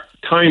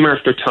time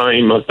after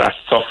time of that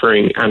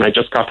suffering, and I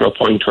just got to a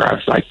point where I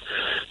was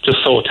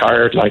just so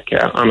tired,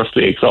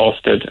 honestly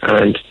exhausted,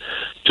 and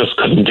just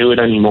couldn't do it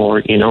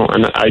anymore,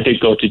 and I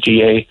did go to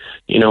GA.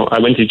 I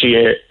went to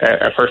GA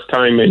a first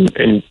time in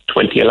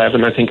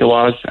 2011, I think it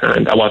was,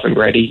 and I wasn't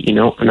ready,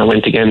 and I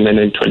went again then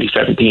in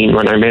 2017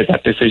 when I made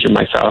that decision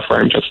myself, where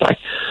I'm just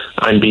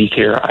I'm beat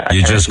here.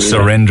 You just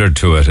surrendered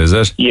to it, is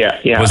it?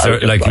 Yeah. Was there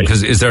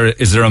because is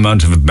there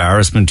amount of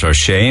embarrassment or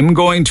shame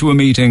going to a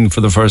meeting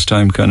for the first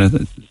time, kind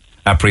of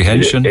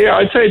apprehension? Yeah,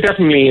 I'd say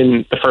definitely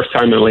in the first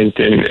time I went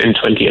in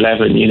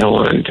 2011,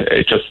 and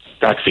it just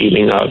that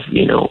feeling of,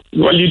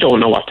 well, you don't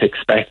know what to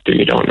expect, or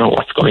you don't know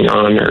what's going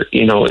on, or,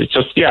 it's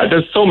just,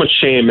 there's so much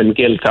shame and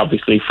guilt,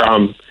 obviously,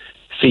 from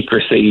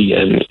secrecy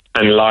and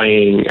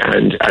lying,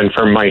 and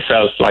for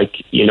myself,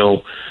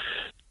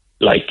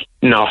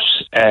 not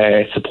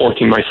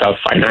supporting myself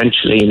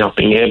financially, not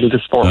being able to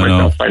support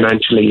myself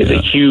financially is a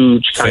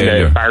huge kind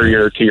of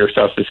barrier to your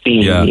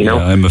self-esteem. Yeah,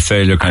 I'm a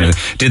failure kind of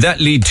thing. Did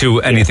that lead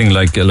to anything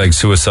like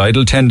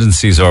suicidal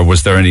tendencies, or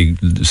was there any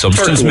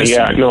substance misuse?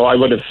 Yeah, no, I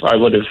would have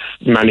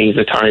many of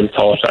the time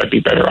thought I'd be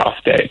better off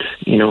dead,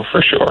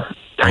 for sure.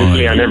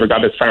 Thankfully, I never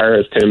got as far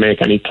as to make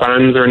any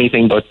plans or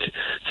anything, but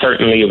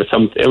certainly it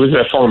was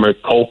a form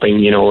of coping,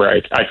 where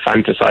I'd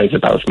fantasize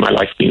about my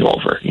life being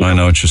over. I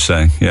know what you're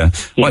saying, yeah.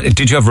 What,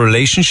 did you have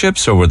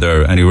relationships, or were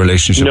there any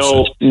relationships?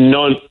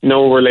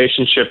 No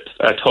relationships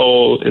at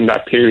all in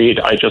that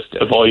period. I just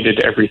avoided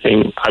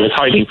everything. I was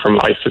hiding from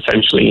life,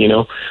 essentially,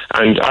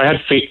 and I had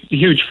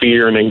huge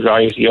fear and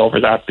anxiety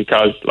over that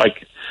because,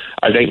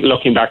 I think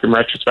looking back in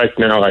retrospect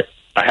now,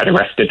 I had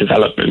arrested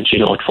development,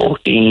 at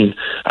 14.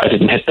 I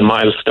didn't hit the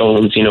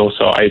milestones,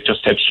 so I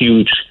just had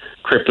huge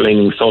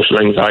crippling social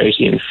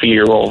anxiety and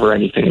fear over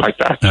anything like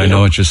that. I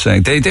know what you're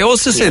saying. They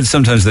also say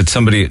sometimes that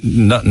somebody,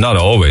 not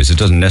always, it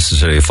doesn't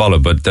necessarily follow,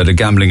 but that a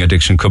gambling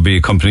addiction could be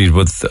accompanied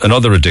with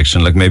another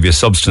addiction, like maybe a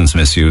substance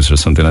misuse or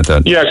something like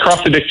that. Yeah,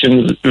 cross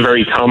addiction is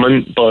very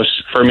common, but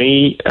for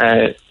me,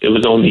 it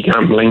was only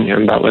gambling,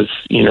 and that was,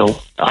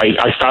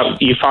 I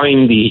felt you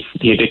find the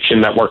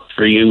addiction that worked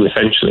for you,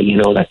 essentially,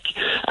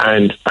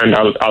 and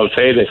I'll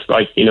say this,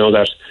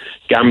 that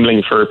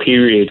gambling for a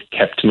period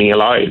kept me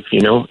alive,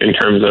 in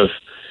terms of,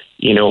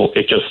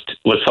 it just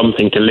was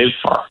something to live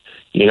for,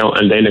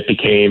 and then it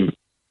became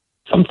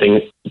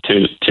something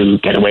to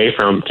get away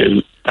from,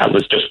 that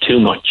was just too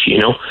much,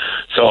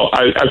 So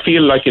I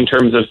feel like in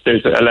terms of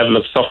there's a level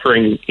of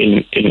suffering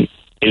in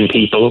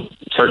people,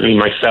 certainly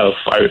myself,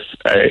 I was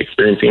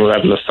experiencing a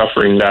level of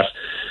suffering that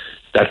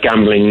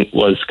gambling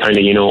was kind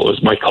of, it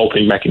was my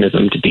coping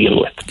mechanism to deal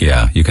with.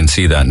 Yeah, you can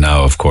see that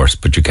now, of course,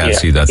 but you can't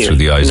see that through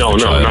the eyes of a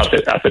child. No, not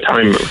at the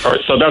time.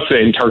 So that's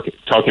in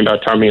talking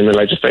about Tommy and the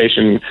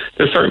legislation.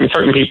 There's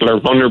certain people are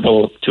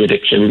vulnerable to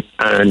addiction,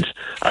 and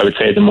I would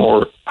say the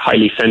more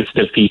highly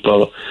sensitive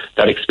people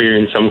that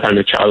experience some kind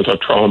of childhood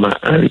trauma,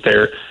 and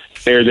they're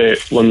the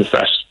ones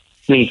that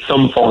need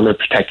some form of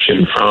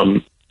protection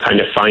from kind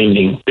of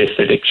finding this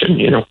addiction,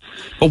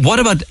 But what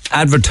about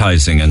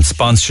advertising and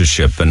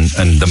sponsorship and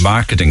the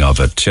marketing of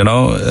it, none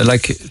of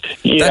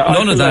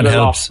that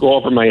helps. Go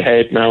over my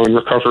head now in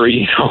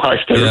recovery, I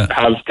still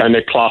have kind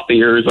of cloth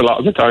ears a lot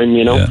of the time,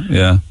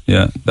 Yeah,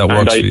 that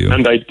works for you.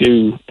 And I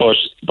do, but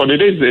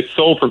it's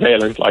so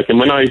prevalent, and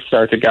when I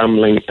started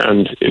gambling,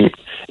 and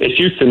it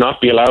used to not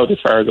be allowed, as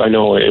far as I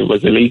know. It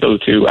was illegal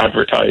to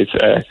advertise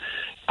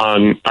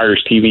on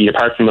Irish TV,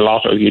 apart from the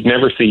lotto. You'd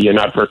never see an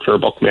advert for a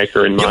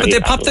bookmaker in my... Yeah,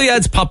 but the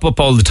ads pop up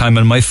all the time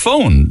on my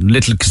phone.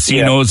 Little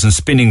casinos and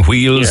spinning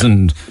wheels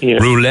and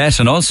roulette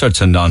and all sorts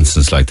of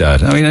nonsense like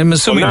that. I mean, I'm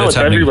assuming now that's it's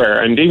happening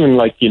everywhere. And even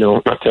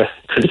not to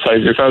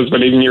criticise yourselves,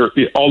 but even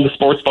all the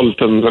sports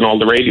bulletins and all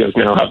the radios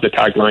now have the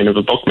tagline of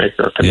a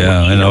bookmaker.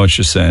 I know what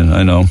you're saying.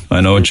 I know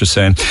what you're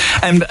saying.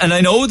 And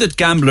I know that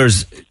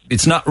gamblers,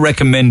 it's not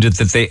recommended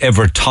that they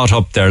ever tot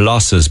up their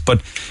losses,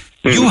 but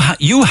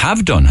you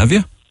have done, have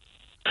you?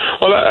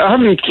 Well, I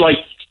haven't,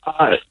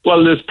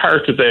 there's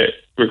part of the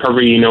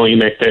recovery, you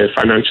make the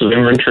financial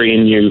inventory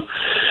and you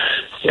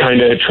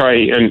kind of try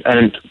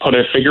and put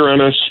a figure on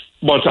it.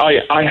 But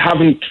I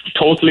haven't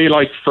totally,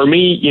 for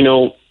me,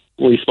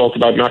 we spoke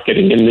about not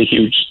getting in the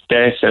huge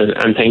debt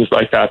and things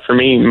like that. For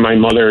me, my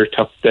mother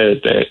took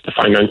the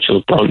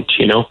financial brunt,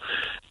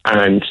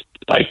 and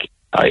I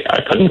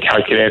couldn't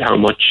calculate how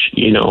much,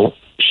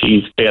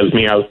 she's bailed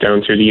me out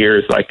down through the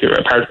years.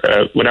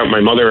 Without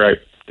my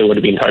mother, there would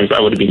have been times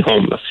I would have been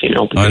homeless,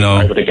 because I know.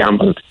 I would have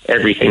gambled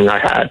everything I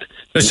had.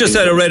 It's just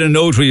that I read a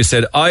note where you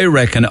said, I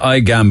reckon I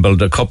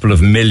gambled a couple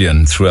of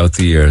million throughout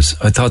the years.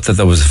 I thought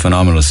that was a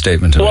phenomenal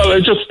statement. Well,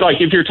 it's just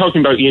if you're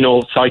talking about,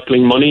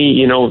 cycling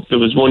money, there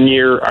was one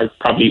year,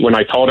 when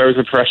I thought I was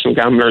a professional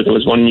gambler, there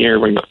was one year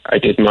when I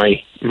did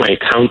my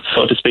accounts,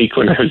 so to speak,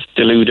 when I was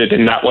deluded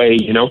in that way,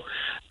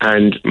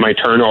 and my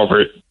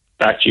turnover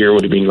that year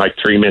would have been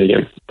 3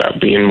 million. That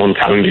would be in one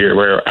calendar year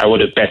where I would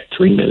have bet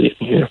 3 million,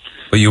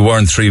 But you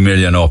weren't 3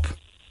 million up?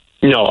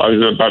 No, I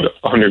was about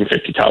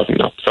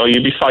 150,000 up. So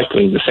you'd be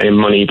cycling the same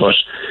money, but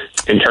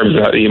in terms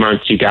of the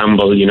amounts you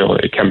gamble,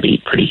 it can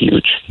be pretty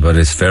huge. But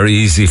it's very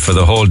easy for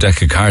the whole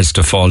deck of cards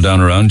to fall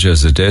down around you,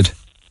 as it did.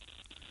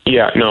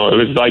 Yeah, no, it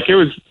was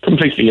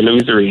completely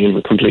illusory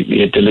and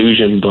completely a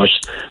delusion, but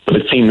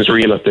it seems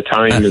real at the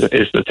time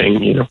is the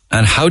thing,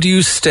 And how do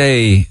you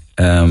stay,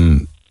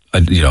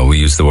 we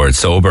use the word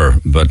sober,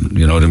 but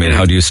you know what I mean?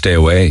 How do you stay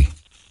away?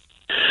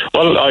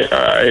 Well,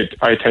 I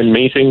attend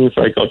meetings.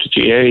 I go to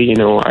GA.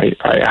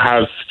 I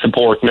have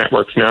support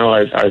networks now.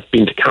 I've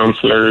been to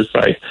counsellors.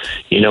 I'm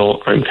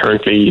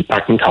currently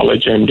back in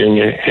college. I'm doing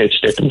a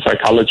HDip in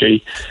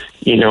psychology.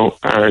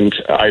 And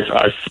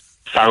I've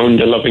found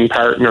a loving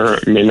partner.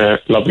 I'm in a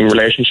loving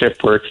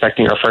relationship. We're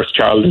expecting our first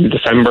child in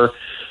December.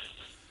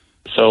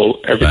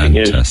 So everything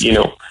Fantastic. is,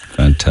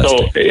 Fantastic.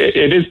 So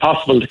it is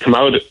possible to come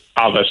out of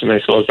it, and I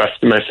suppose that's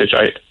the message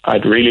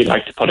I'd really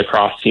like to put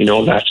across, that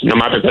no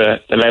matter the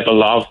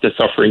level of the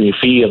suffering you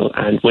feel,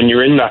 and when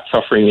you're in that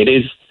suffering, it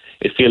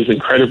feels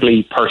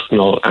incredibly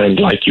personal and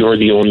like you're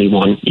the only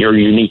one. You're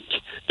unique.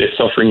 This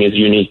suffering is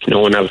unique. No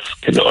one else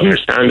could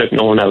understand it.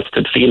 No one else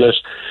could feel it.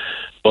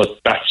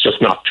 But that's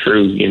just not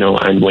true,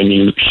 and when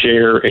you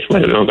share it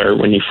with another,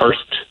 when you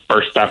first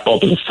burst that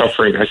bubble of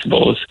suffering, I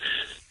suppose,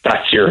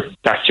 that's your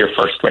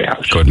first way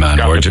out. Good man.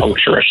 Got to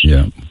puncture it.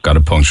 Yeah, got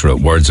to puncture it.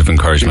 Words of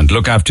encouragement.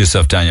 Look after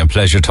yourself, Daniel.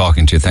 Pleasure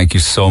talking to you. Thank you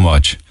so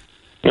much.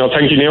 No,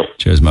 thank you, Neil.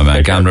 Cheers, my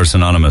man. Gamblers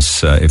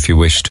Anonymous. If you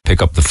wish to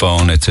pick up the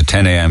phone, it's a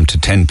 10 a.m. to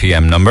 10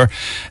 p.m. number,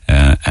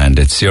 and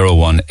it's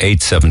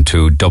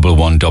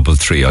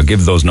 01872 I'll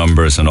give those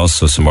numbers and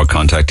also some more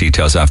contact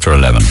details after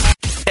 11.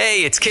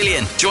 Hey, it's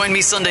Killian. Join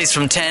me Sundays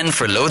from 10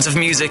 for loads of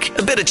music,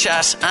 a bit of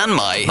chat, and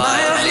my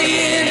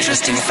mildly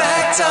interesting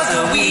facts of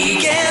the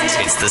weekend.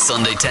 It's the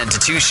Sunday 10 to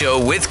 2 show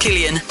with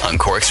Killian on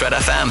Cork's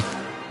RedFM.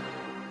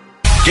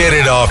 Get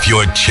it off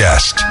your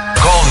chest.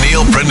 Call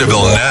Neil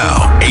Prendeville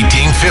now.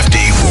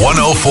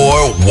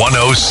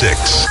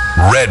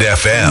 1850-104-106. Red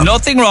FM.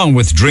 Nothing wrong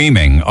with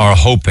dreaming or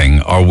hoping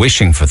or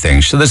wishing for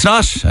things. So there's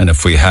not. And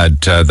if we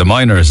had the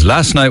minors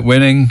last night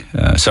winning,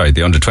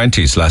 the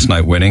under-20s last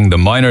night winning, the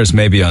minors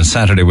maybe on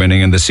Saturday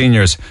winning, and the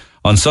seniors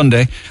on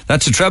Sunday,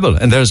 that's a treble.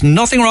 And there's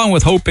nothing wrong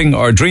with hoping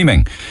or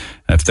dreaming.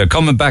 If they're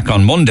coming back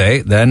on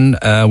Monday, then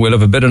we'll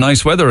have a bit of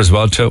nice weather as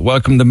well to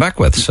welcome them back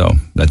with. So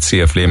let's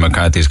see if Liam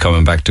McCarthy's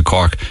coming back to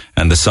Cork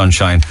and the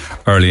sunshine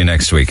early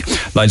next week.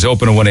 Lines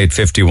open at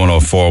 1-850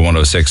 104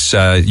 106.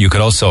 You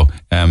could also,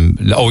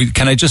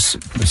 can I just,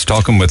 I was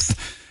talking with,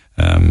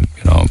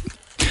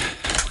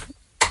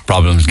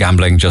 problems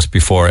gambling just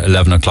before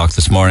 11 o'clock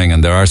this morning,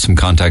 and there are some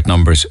contact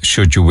numbers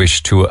should you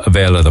wish to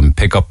avail of them.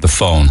 Pick up the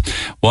phone.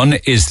 One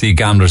is the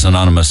Gamblers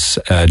Anonymous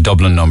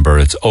Dublin number.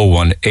 It's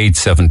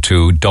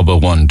 01872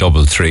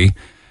 1133.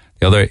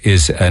 The other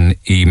is an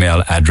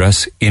email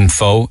address,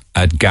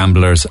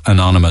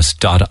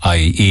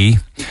 info@gamblersanonymous.ie.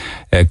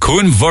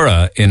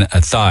 Cuanvura in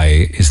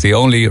Athy is the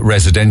only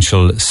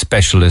residential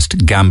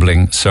specialist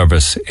gambling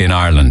service in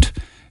Ireland.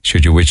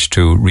 Should you wish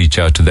to reach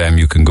out to them,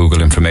 you can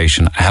Google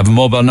information. I have a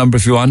mobile number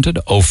if you want it,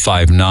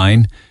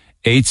 059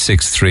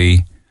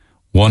 863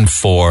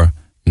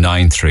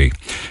 1493.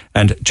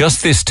 And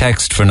just this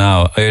text for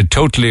now, I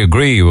totally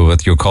agree with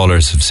what your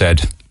callers have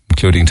said,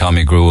 including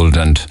Tommy Gould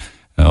and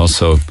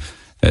also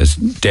as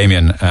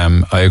Damien.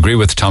 I agree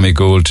with Tommy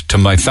Gould. To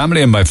my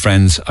family and my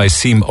friends, I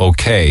seem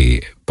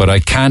okay, but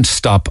I can't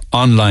stop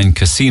online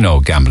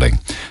casino gambling.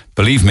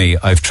 Believe me,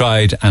 I've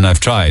tried and I've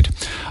tried.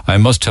 I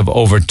must have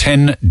over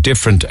 10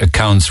 different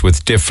accounts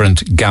with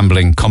different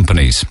gambling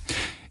companies.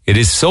 It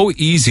is so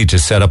easy to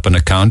set up an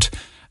account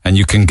and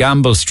you can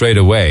gamble straight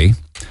away.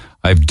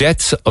 I've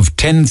debts of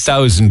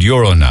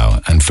 €10,000 now,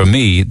 and for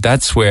me,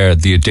 that's where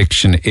the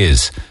addiction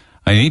is.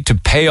 I need to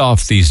pay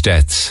off these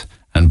debts,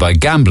 and by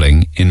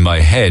gambling, in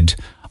my head,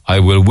 I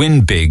will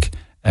win big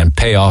and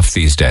pay off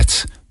these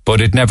debts.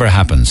 But it never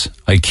happens.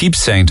 I keep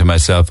saying to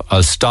myself,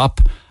 I'll stop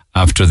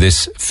after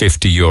this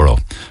 €50.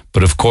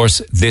 But of course,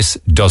 this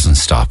doesn't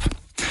stop.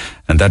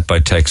 And that by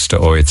text to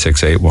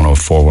 0868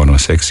 104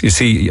 106. You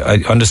see,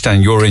 I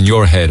understand you're in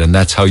your head and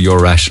that's how you're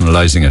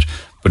rationalizing it.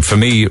 But for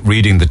me,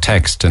 reading the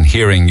text and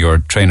hearing your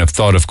train of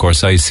thought, of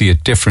course, I see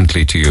it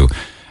differently to you.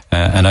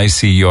 And I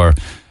see your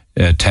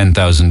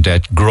 10,000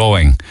 debt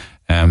growing.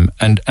 And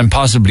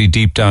possibly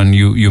deep down,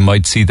 you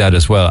might see that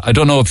as well. I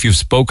don't know if you've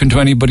spoken to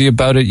anybody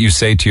about it. You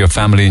say to your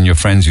family and your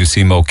friends you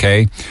seem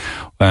okay.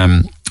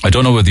 I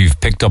don't know whether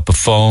you've picked up a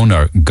phone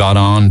or got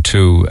on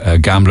to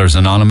Gamblers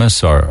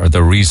Anonymous or are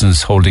there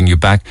reasons holding you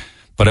back.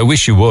 But I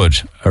wish you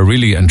would. I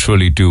really and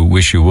truly do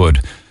wish you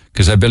would.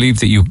 Because I believe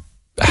that you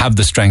have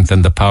the strength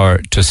and the power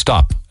to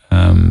stop.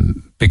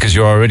 Because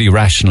you're already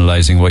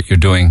rationalizing what you're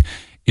doing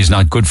is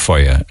not good for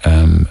you.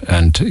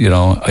 And, you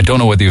know, I don't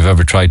know whether you've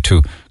ever tried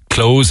to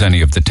close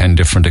any of the 10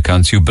 different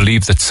accounts. You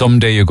believe that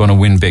someday you're going to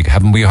win big.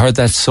 Haven't we heard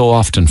that so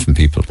often from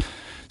people?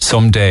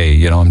 Someday,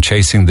 you know, I'm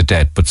chasing the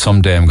debt, but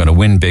someday I'm going to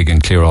win big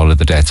and clear all of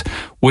the debts.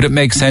 Would it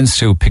make sense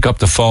to pick up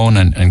the phone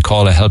and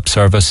call a help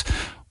service?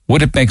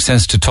 Would it make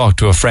sense to talk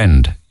to a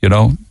friend, you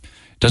know?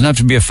 It doesn't have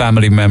to be a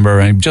family member,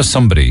 and just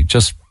somebody.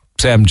 Just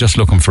say, I'm just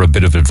looking for a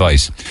bit of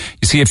advice.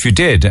 You see, if you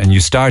did and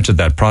you started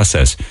that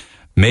process,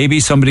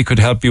 maybe somebody could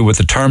help you with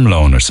a term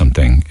loan or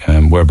something,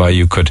 whereby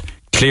you could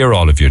clear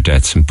all of your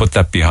debts and put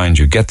that behind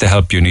you. Get the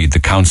help you need, the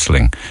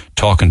counselling,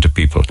 talking to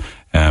people.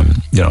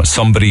 You know,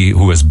 somebody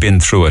who has been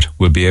through it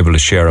will be able to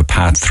share a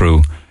path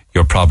through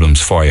your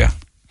problems for you.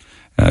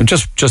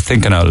 Just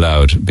thinking out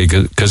loud,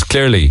 because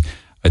clearly,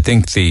 I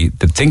think the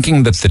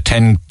thinking that the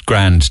 10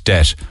 grand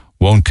debt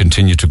won't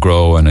continue to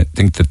grow, and I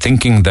think the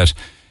thinking that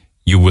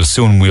you will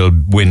soon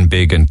win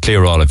big and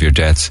clear all of your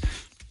debts,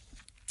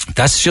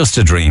 that's just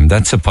a dream.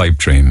 That's a pipe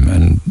dream.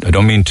 And I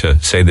don't mean to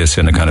say this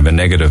in a kind of a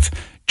negative,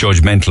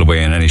 judgmental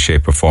way in any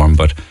shape or form,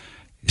 but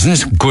isn't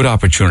this a good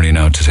opportunity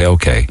now to say,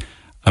 okay,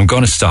 I'm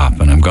going to stop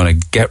and I'm going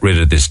to get rid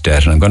of this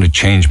debt and I'm going to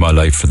change my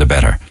life for the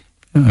better.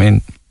 I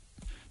mean,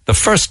 the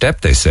first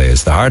step, they say,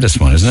 is the hardest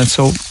one, isn't it?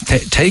 So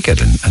take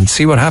it and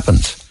see what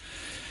happens.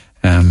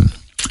 And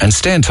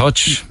stay in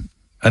touch.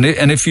 And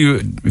if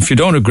you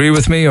don't agree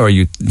with me or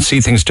you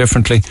see things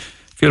differently,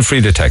 feel free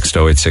to text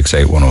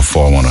 0868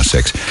 104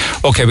 106.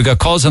 Okay, we got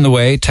calls on the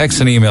way, texts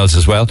and emails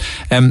as well.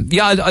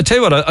 I'll tell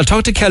you what, I'll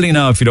talk to Kelly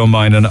now if you don't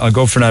mind, and I'll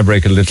go for an ad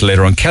break a little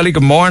later on. Kelly,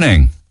 good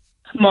morning.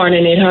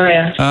 Morning, Neil. How are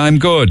you? I'm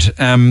good.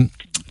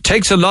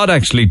 Takes a lot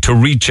actually to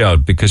reach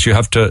out because you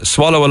have to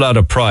swallow a lot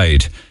of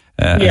pride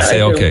and say,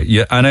 okay,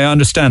 yeah, and I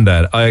understand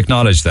that. I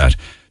acknowledge that.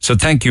 So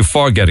thank you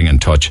for getting in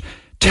touch.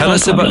 Tell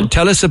us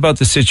about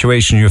the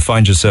situation you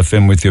find yourself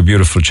in with your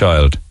beautiful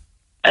child.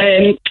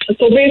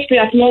 So basically,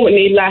 at the moment,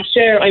 Neil, last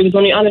year I was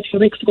only on it 2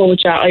 weeks ago.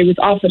 Which I was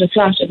offered a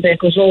flat in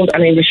Baker's Road,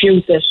 and I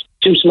refused it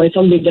due to my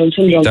son being Down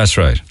syndrome. That's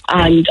right.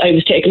 And I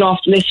was taken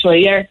off the list for a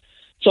year.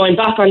 So I'm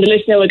back on the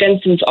list now again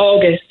since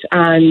August,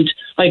 and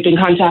I've been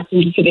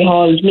contacting the City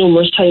Hall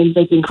numerous times.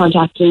 I've been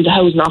contacting the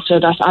housing officer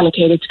that's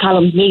allocated to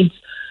Callum's needs,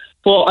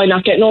 but I'm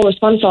not getting no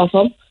response off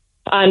him.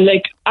 And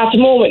at the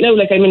moment now,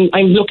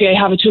 I'm lucky I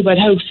have a 2-bed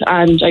house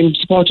and I'm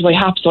supported by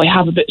HAP, so I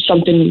have a bit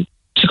something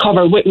to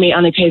cover with me,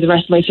 and I pay the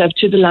rest myself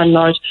to the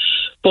landlord.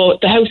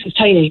 But the house is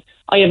tiny.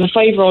 I have a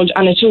 5-year-old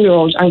and a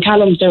 2-year-old, and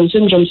Callum's Down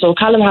syndrome, so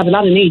Callum has a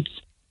lot of needs.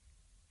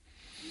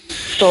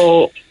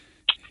 So.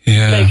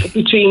 Yeah.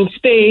 Between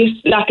space,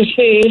 lack of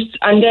space,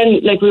 and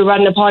then we were at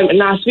an appointment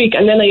last week,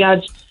 and then I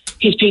had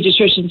his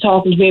paediatrician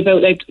talking to me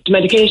about like the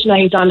medication that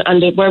he's on,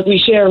 and where we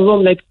share a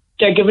room, like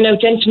they're giving out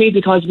then to me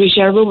because we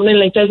share a room, and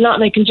like there's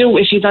nothing I can do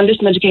if he's on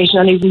this medication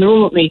and he's in the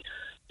room with me.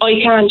 I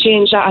can't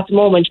change that at the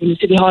moment when the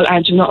City Hall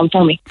aren't doing nothing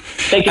for me.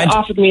 Like they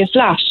offered me a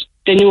flat,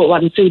 they knew it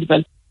wasn't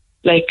suitable.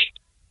 Like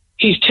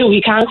he's 2,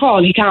 he can't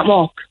crawl, he can't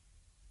walk.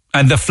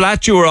 And the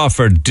flat you were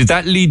offered, did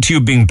that lead to you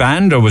being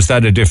banned, or was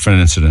that a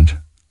different incident?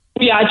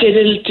 Yeah, it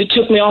did. It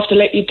took me off the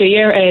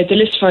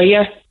list for a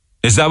year.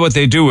 Is that what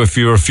they do if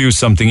you refuse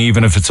something,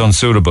 even if it's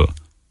unsuitable?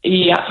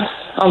 Yeah,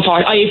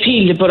 I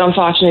appealed it, but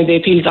unfortunately the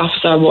appeals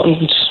officer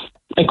wouldn't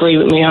agree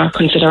with me or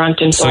consider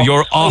anything. So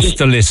you're off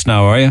the list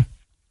now, are you?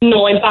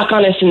 No, I'm back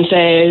on it since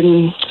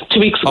 2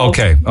 weeks ago.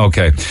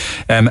 Okay.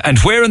 And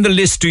where on the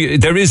list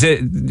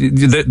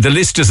the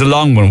list is a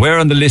long one. Where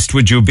on the list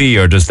would you be,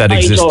 or does that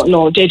exist? I don't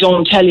know. They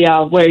don't tell you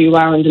where you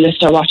are on the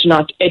list or what you're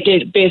not. It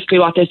did basically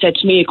what they said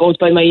to me. It goes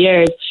by my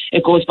years.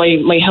 It goes by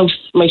my house,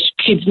 my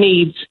kids'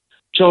 needs.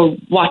 So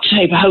what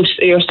type of house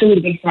you're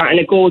suitable for, and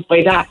it goes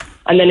by that.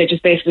 And then it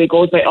just basically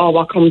goes by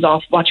what comes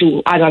off what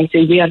you add on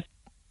CVL.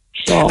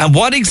 So. And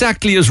what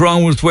exactly is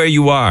wrong with where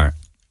you are?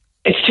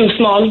 It's too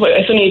small.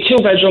 It's only a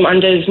 2-bedroom,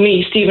 and there's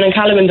me, Stephen and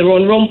Callum in their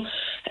own room.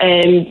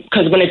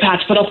 Because when I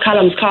had to put up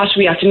Callum's cot,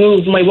 we had to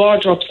move my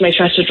wardrobes, my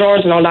chest of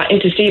drawers and all that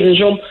into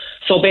Stephen's room.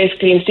 So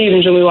basically in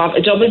Stephen's room we have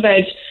a double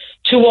bed,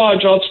 2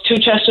 wardrobes, 2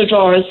 chest of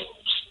drawers,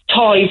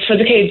 toys for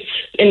the kids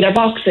in their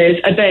boxes,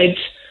 a bed.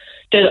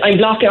 I'm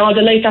blocking all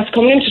the light that's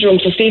coming into the room,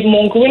 so Stephen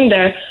won't go in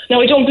there.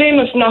 Now I don't blame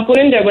him for not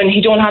going in there when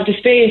he don't have the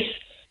space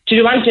to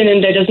do anything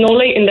in there. There's no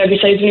light in there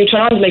besides when you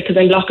turn on the light, because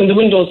I'm blocking the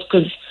windows,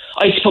 because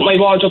I just put my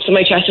wardrobes and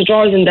my chest of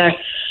drawers in there,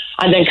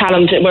 and then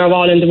we're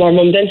all in the one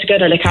room then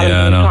together, like Callum's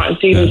in the cot and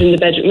Stephen's in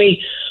the bed with me.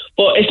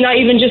 But it's not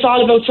even just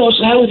all about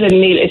social housing,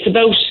 Neil. It's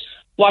about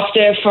what's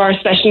there for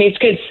special needs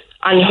kids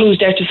and who's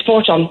there to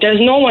support them.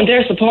 There's no one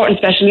there supporting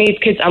special needs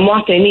kids and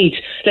what they need.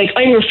 Like,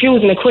 I'm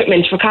refusing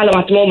equipment for Callum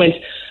at the moment,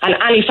 and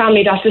any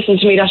family that's listening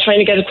to me that's trying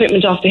to get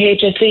equipment off the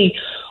HSE,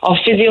 off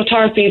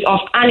physiotherapies,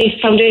 off any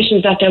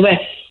foundations that they're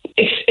with,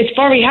 it's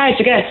very hard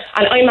to get.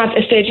 And I'm at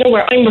a stage now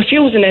where I'm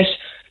refusing it,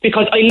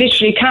 because I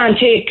literally can't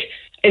take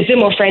a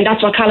Zimmer frame.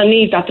 That's what Callum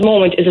needs at the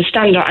moment, is a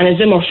stander and a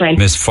Zimmer frame.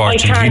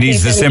 Misfortune. He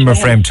needs the Zimmer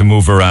frame to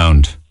move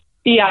around.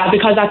 Yeah,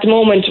 because at the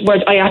moment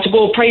where I had to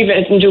go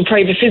private and do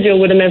private physio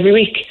with him every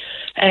week,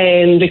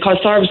 because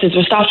services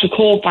were stopped with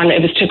Cork and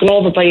it was taken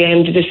over by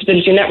the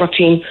Disability Network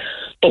team.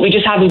 But we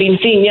just haven't been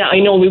seen yet. I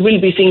know we will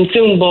be seen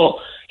soon, but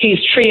he's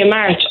 3 in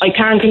March. I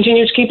can't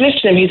continue to keep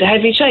lifting him. He's a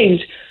heavy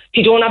child.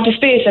 He don't have the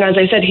space, and as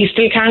I said, he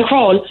still can't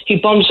crawl. He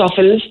bum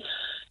shuffles.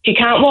 He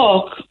can't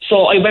walk,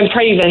 so I went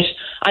private,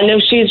 and now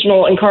she's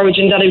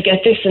encouraging that I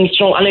get this and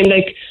I'm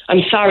like,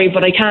 I'm sorry,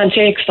 but I can't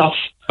take stuff.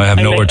 I have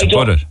nowhere to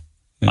put it.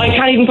 Yeah. I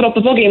can't even put up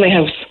a buggy in my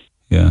house.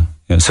 Yeah.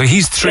 So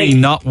he's 3,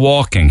 not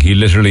walking. He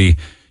literally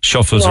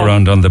shuffles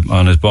around on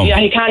his bum. Yeah,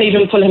 he can't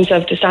even pull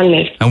himself to stand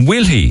it. And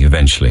will he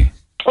eventually?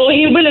 Oh,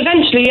 he will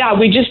eventually, yeah.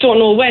 We just don't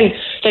know when.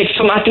 Like,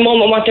 from at the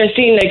moment, what they're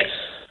seeing, like,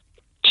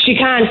 she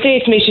can't say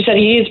to me, she said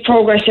he is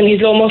progressing,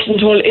 his low muscle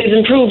control is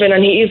improving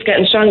and he is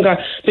getting stronger,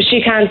 but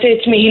she can't say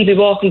to me he'll be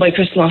walking by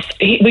Christmas.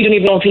 We don't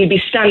even know if he'll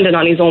be standing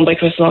on his own by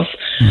Christmas.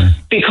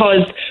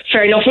 Because,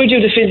 fair enough, we do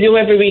the physio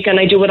every week and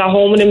I do it at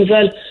home with him as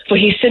well, but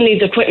he still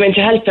needs equipment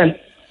to help him.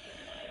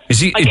 Is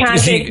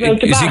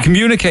he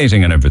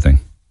communicating and everything?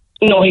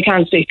 No, he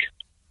can't speak.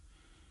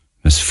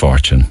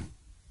 Misfortune.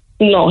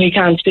 No, he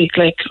can't speak,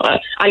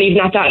 and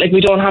even at that, we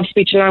don't have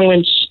speech and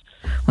language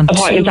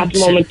appointments at the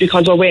moment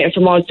because we're waiting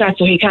for all that,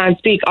 so he can't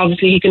speak.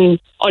 Obviously he can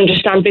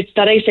understand bits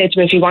that I say to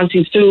him if he wants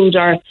his food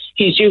or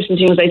his juice and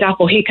things like that,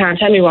 but he can't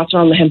tell me what's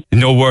wrong with him.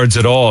 No words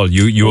at all?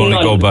 You only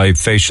go by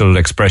facial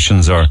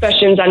expressions?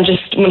 And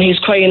just when he's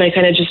crying, I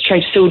kind of just try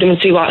to soothe him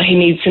and see what he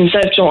needs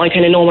himself. I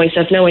kind of know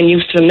myself now, I'm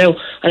used to him now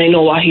and I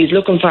know what he's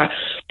looking for,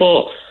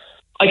 but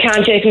I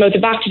can't take him out the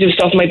back to do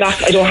stuff. My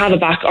back, I don't have a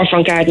back or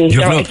front garden.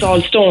 It's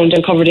all stoned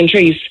and covered in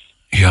trees.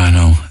 Yeah, I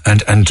know.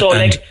 And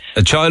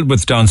a child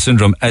with Down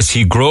syndrome, as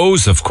he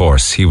grows, of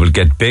course, he will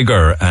get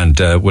bigger and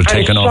will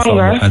take an awful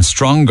and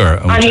stronger.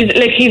 And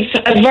he's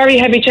a very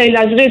heavy child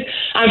as it is.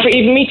 And for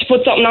even me to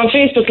put something on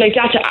Facebook like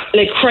that,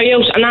 to cry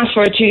out and ask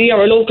for a TD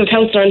or a local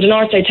counsellor in the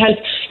north side help,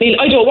 Neil,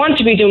 I don't want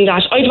to be doing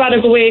that. I'd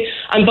rather go away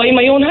and buy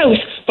my own house.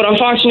 But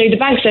unfortunately,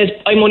 the bank says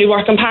I'm only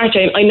working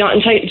part-time. I'm not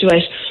entitled to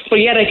it. But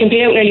yet I can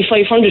pay out nearly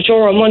 €500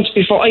 a month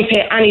before I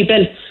pay any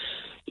bill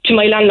to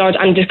my landlord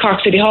and the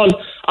Cork City Hall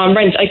on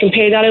rent. I can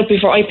pay that out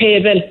before I pay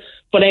a bill,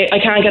 but I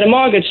can't get a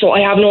mortgage, so I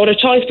have no other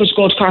choice but to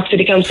go to Cork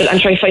City Council and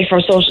try fight for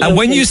a social. And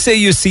when you say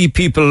you see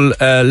people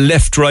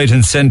left, right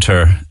and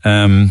centre,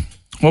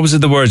 what was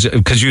it, the words?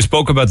 Because you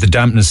spoke about the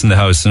dampness in the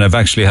house, and I've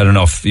actually had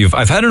enough.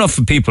 I've had enough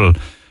of people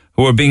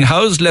who are being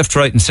housed left,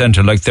 right and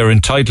centre like they're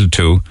entitled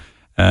to,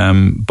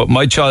 but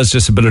my child's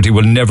disability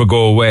will never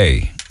go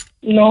away.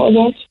 No, it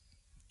won't.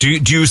 Do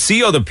you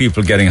see other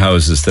people getting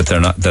houses that they're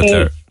not?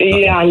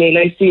 Yeah, Neil,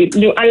 I see.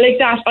 And like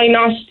that, I'm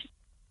not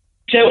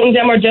doubting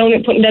them or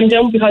putting them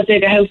down because they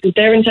get houses.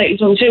 They're entitled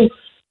to them too.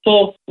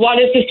 But what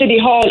is the City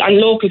Hall and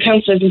local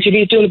councillors and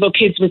TVs doing about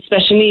kids with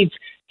special needs?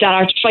 that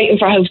are fighting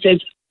for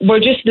houses, we're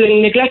just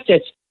being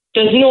neglected.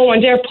 There's no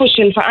one there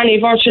pushing for any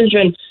of our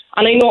children.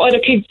 And I know other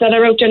kids that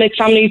are out there, like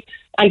families,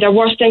 and they're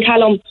worse than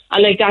Callum,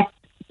 and like that.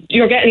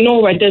 You're getting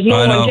nowhere. There's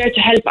no one there to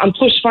help and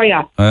push for you.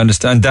 I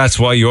understand. That's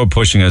why you're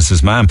pushing us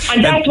as ma'am.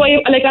 And that's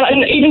why, like,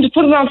 even to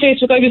put it on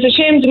Facebook, I was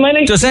ashamed in my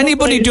life. Does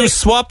anybody do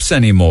swaps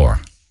anymore?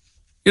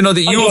 You know,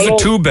 that you have a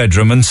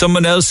 2-bedroom and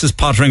someone else is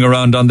pottering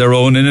around on their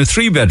own in a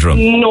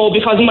 3-bedroom. No,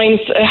 because mine's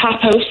a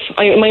half house.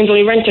 Mine's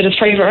only rented. It's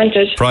private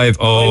rented. Private.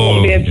 Oh. I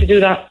won't be able to do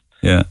that.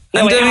 Yeah.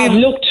 Now, I have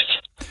looked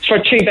for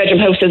 3-bedroom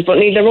houses, but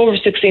they're over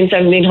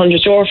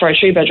 1,600-1,700 euro for a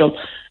 3-bedroom.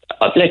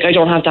 Like, I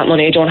don't have that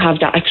money. I don't have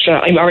that extra.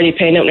 I'm already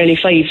paying out nearly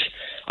 5.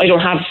 I don't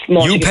have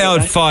more. You pay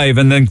out 5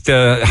 and then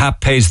the HAP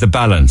pays the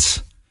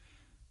balance.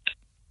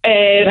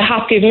 The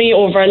HAP gave me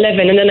over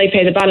 11 and then I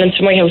pay the balance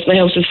for my house. My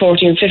house is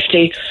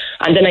 1450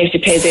 and then I have to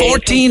pay the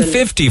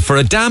 1450 for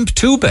a damp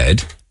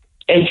 2-bed?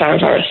 In Farm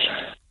Forest.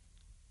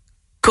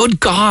 Good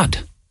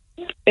God.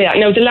 Yeah,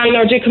 now the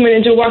landlord did come in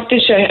and do work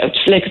this year,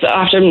 like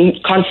after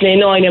constantly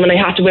annoying him, and I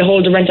had to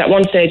withhold the rent at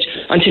one stage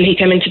until he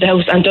came into the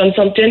house and done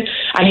something,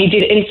 and he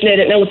did insulate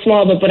it. Now it's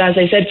small, but as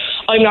I said,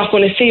 I'm not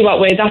going to see what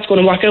way that's going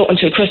to work out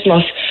until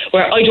Christmas,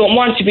 where I don't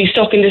want to be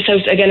stuck in this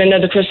house again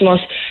another Christmas.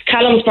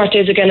 Callum's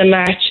birthday is again in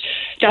March.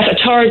 That's a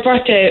 3rd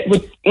birthday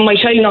with my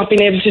child not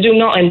being able to do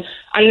nothing.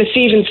 And in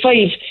Stephen's 5,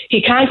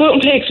 he can't go out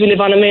and play because we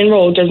live on a main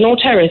road. There's no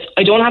terrace.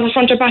 I don't have a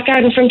front or back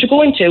garden for him to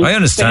go into. I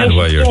understand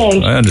why you're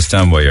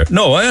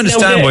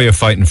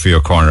fighting for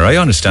your corner. I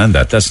understand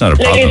that. That's not a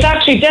problem. It's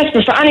actually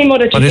desperate for any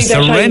mother to But it's the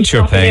rent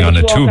you're paying on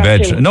a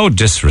 2-bed. No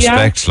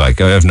disrespect, I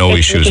have no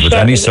issues with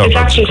any suburbs.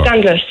 It's actually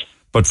scandalous.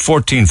 But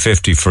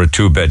 1450 for a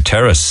 2-bed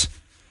terrace,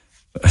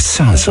 it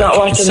sounds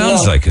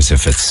like as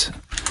if it's.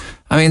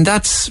 I mean,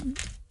 that's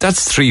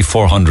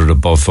 300-400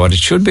 above what it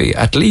should be,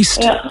 at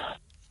least. Yeah.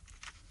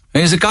 I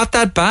mean, has it got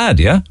that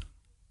bad, yeah?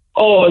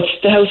 Oh,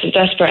 the house is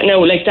desperate. No,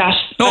 like that.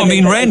 No, I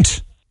mean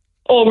rent.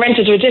 Oh, rent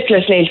is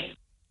ridiculous, Neil.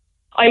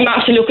 I'm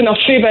actually looking up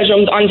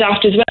 3-bedrooms on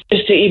Daft as well,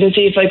 just to even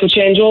see if I could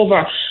change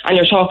over. And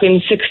you're talking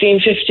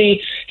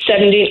 1650,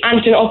 17,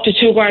 anything up to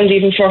 $2,000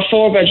 even for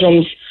 4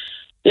 bedrooms.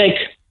 Like,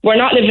 we're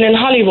not living in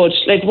Hollywood.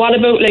 Like, what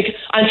about, like,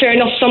 and fair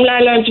enough, some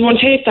landlords won't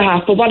take the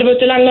half, but what about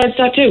the landlords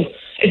that do?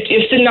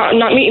 You're still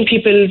not meeting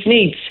people's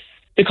needs,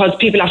 because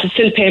people have to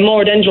still pay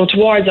more than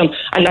towards them,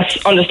 and that's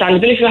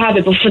understandable if you have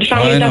it, but for the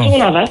families that don't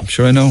have it.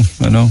 Sure, I know.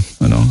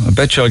 I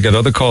bet you I'll get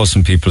other calls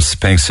from people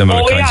paying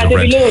similar kinds of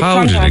rent.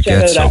 How did it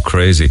get so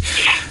crazy?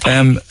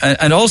 And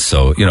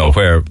also,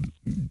 where,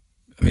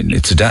 I mean,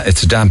 it's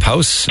a damp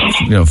house, for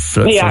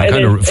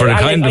the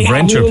kind of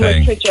rent you're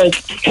paying.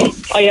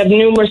 I have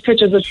numerous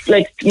pictures of,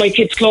 like, my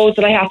kids' clothes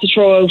that I have to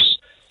throw out,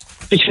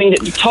 between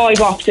the toy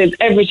boxes,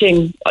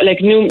 everything, like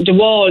the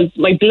walls,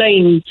 my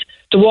blinds.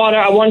 The water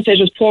at one stage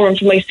was pouring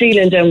from my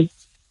ceiling down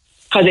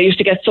because it used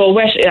to get so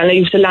wet and I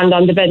used to land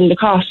on the bed in the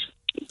cot.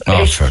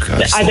 Oh, for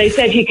God's sake. As I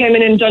said, he came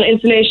in and done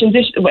insulation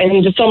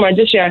in the summer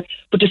this year,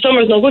 but the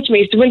summer's no good to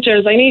me. It's the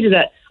winters I needed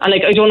it. And,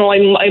 like, I don't know,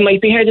 I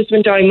might be here this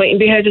winter, I mightn't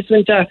be here this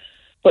winter.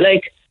 But,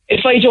 like,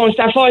 if I don't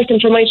start fighting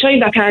for my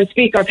child that can't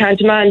speak or can't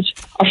demand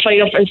or fight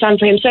up and stand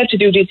for himself to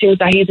do these things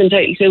that he's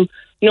entitled to,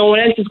 no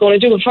one else is going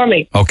to do it for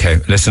me. Okay,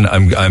 listen,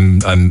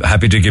 I'm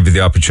happy to give you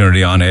the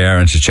opportunity on air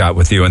and to chat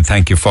with you, and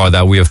thank you for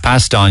that. We have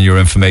passed on your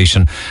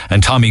information,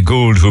 and Tommy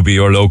Gould, who'll be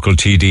your local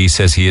TD,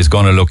 says he is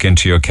going to look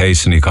into your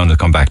case and he's going to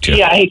come back to you.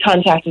 Yeah, he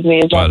contacted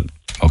me as well.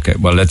 Okay,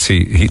 well, let's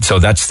see. So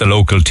that's the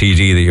local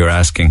TD that you're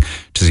asking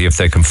to see if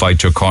they can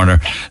fight your corner.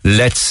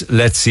 Let's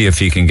see if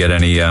he can get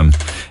any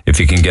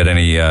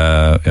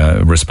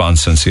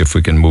response and see if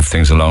we can move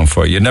things along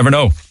for you. You never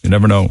know.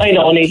 I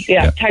know, Neil.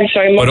 Yeah, thanks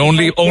very much.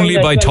 But only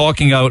by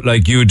talking out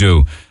like you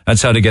do.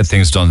 That's how to get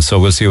things done. So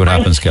we'll see what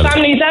happens, Kelly.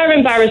 Families are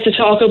embarrassed to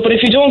talk out, but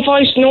if you don't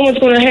voice, no one's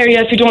going to hear you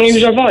if you don't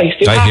use your voice.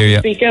 You have to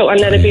speak out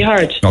and let it be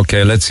heard.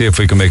 Okay, let's see if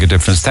we can make a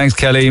difference. Thanks,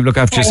 Kelly. Look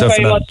after yourself.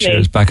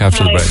 Cheers. Back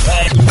after the break.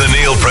 The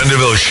Neil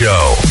Prendeville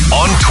Show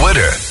on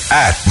Twitter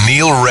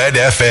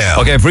 @NeilRedFM.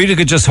 Okay, if Rita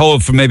could just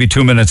hold for maybe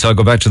 2 minutes, I'll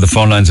go back to the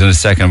phone lines in a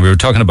second. We were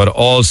talking about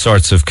all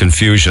sorts of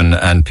confusion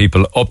and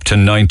people up to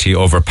 90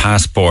 over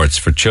passports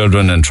for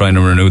children and trying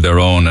to renew their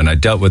own, and I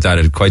dealt with that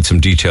in quite some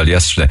detail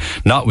yesterday,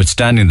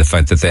 notwithstanding the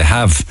fact that they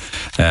have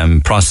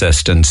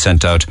processed and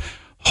sent out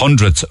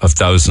hundreds of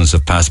thousands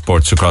of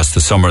passports across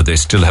the summer. They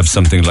still have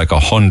something like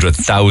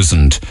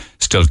 100,000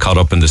 still caught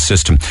up in the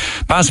system.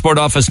 Passport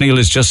Office, Neil,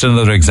 is just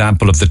another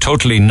example of the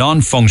totally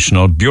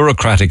non-functional,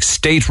 bureaucratic,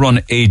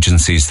 state-run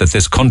agencies that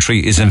this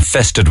country is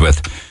infested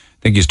with. I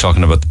think he's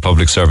talking about the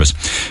public service.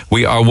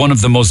 We are one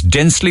of the most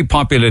densely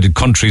populated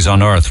countries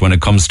on earth when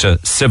it comes to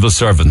civil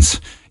servants.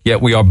 Yet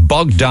we are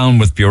bogged down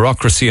with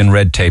bureaucracy and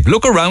red tape.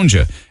 Look around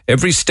you.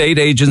 Every state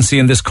agency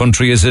in this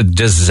country is a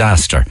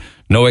disaster.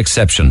 No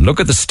exception. Look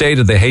at the state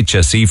of the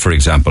HSE, for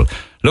example.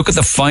 Look at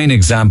the fine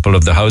example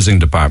of the housing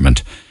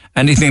department.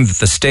 Anything that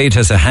the state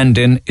has a hand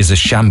in is a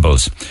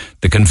shambles.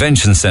 The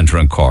convention centre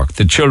in Cork,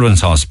 the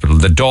children's hospital,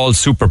 the Dáil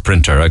super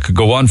printer, I could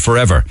go on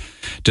forever.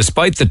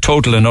 Despite the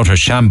total and utter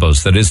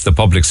shambles that is the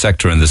public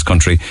sector in this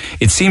country,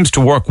 it seems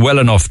to work well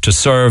enough to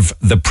serve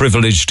the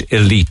privileged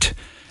elite.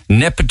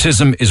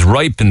 Nepotism is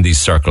ripe in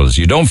these circles.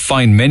 You don't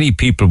find many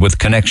people with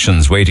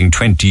connections waiting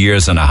 20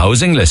 years on a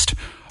housing list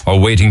or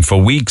waiting for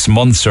weeks,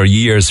 months or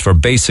years for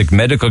basic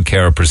medical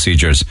care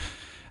procedures.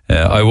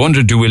 I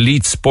wonder, do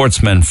elite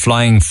sportsmen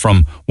flying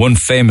from one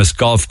famous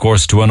golf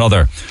course to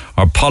another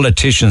or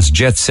politicians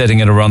jet-setting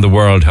it around the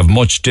world have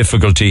much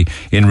difficulty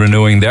in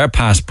renewing their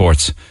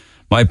passports?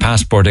 My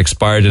passport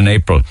expired in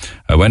April.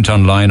 I went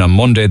online on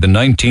Monday, the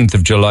 19th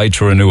of July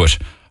to renew it.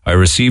 I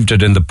received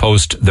it in the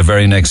post the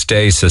very next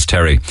day, says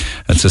Terry.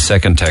 That's the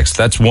second text.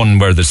 That's one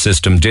where the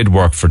system did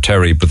work for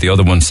Terry, but the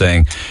other one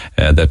saying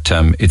that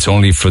it's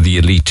only for the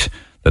elite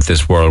that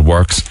this world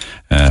works,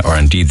 or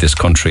indeed this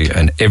country,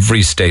 and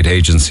every state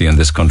agency in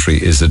this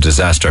country is a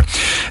disaster.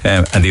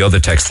 And the other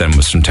text then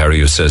was from Terry,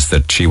 who says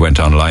that she went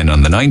online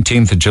on the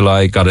 19th of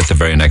July, got it the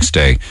very next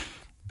day.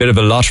 Bit of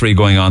a lottery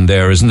going on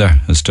there, isn't there,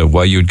 as to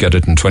why you'd get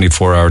it in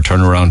 24-hour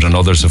turnaround, and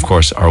others, of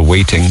course, are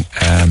waiting,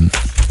 in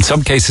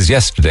some cases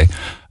yesterday,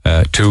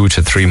 2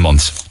 to 3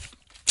 months.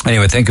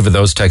 Anyway, thank you for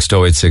those. Text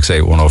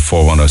 0868 104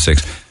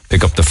 106.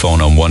 Pick up the phone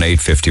on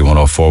 1850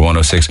 104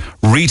 106.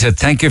 Rita,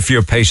 thank you for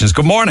your patience.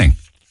 Good morning.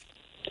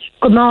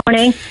 Good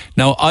morning.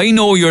 Now, I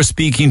know you're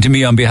speaking to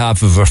me on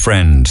behalf of a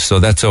friend, so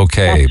that's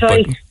okay. That's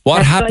right. But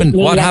what happened?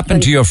 Right, what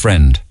happened to your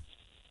friend?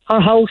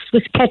 Her house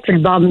was petrol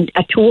bombed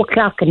at 2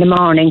 o'clock in the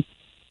morning.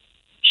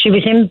 She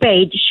was in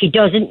bed. She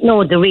doesn't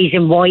know the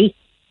reason why,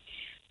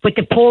 but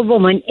the poor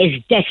woman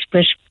is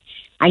desperate.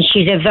 And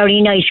she's a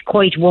very nice,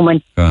 quiet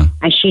woman.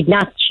 And she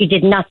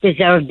did not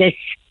deserve this.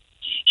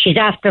 She's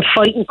after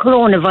fighting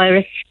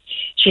coronavirus.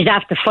 She's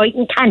after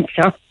fighting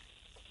cancer.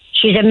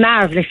 She's a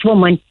marvellous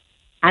woman.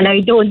 And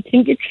I don't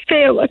think it's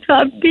fair what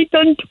has been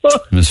done to her.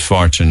 Miss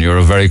Fortune, you're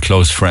a very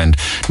close friend.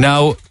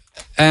 Now,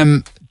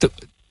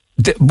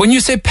 when you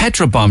say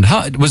petrol bombed,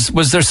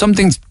 was there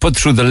something put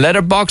through the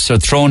letterbox or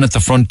thrown at the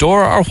front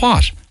door or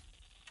what?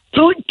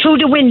 Through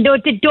the window.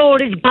 The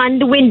door is gone.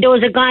 The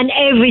windows are gone.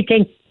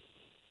 Everything.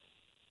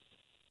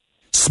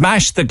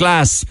 Smashed the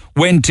glass,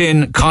 went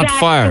in, caught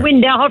fire. The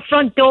window, her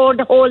front door,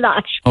 the whole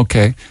lot.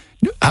 Okay.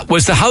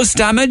 Was the house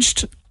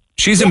damaged?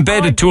 She's in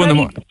bed at 2 in the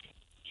morning.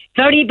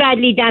 Very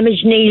badly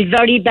damaged, Neil.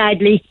 Very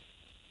badly.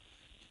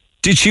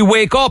 Did she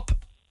wake up?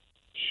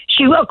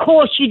 Of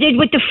course she did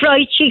with the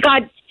fright. She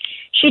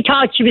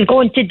thought she was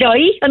going to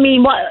die. I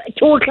mean,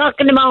 2 o'clock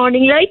in the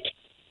morning, like.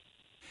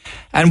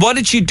 And what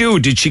did she do?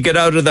 Did she get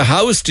out of the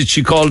house? Did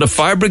she call the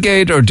fire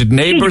brigade or did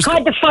neighbours? She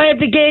called the fire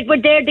brigade. Were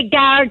there, the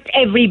guards,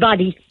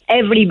 everybody.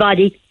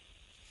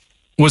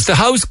 Was the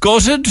house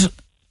gutted?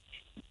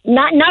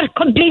 Not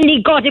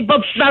completely gutted,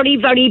 but very,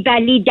 very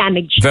badly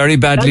damaged. Very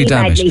badly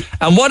damaged.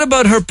 And what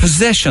about her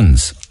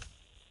possessions?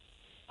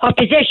 Her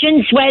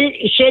possessions, well,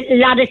 a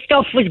lot of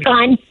stuff was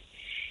gone.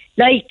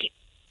 Like,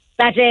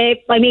 that,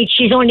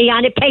 she's only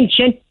on a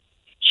pension.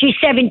 She's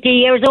 70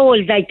 years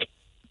old, like.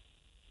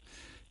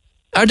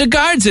 Are the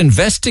guards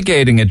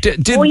investigating it?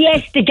 Oh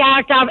yes, the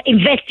guards are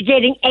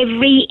investigating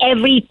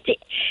everything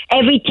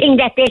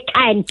that they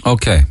can.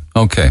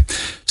 Okay.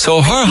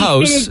 So her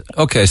house,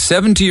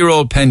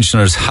 70-year-old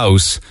pensioner's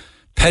house,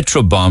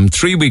 petrol bombed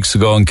 3 weeks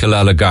ago in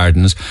Killala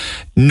Gardens.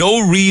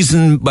 No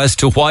reason as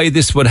to why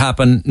this would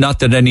happen. Not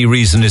that any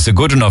reason is a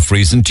good enough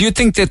reason. Do you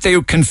think that they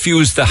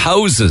confused the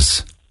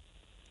houses?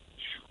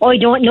 I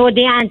don't know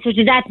the answer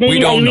to that. We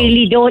don't know.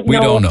 Really don't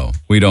know.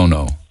 We don't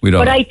know.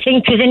 But I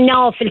think it's an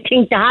awful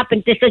thing to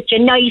happen to such a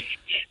nice,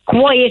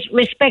 quiet,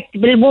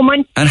 respectable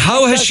woman. And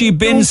how has she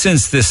been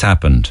since this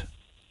happened?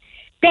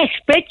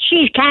 Desperate.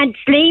 She can't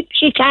sleep.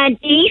 She can't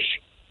eat.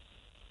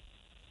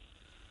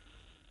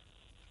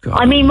 God.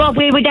 I mean, what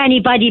way would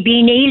anybody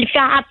be, Neil, if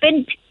that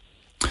happened?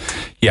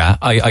 Yeah,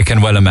 I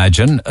can well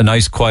imagine. A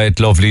nice, quiet,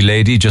 lovely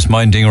lady just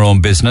minding her own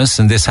business,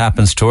 and this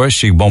happens to her.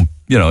 She won't,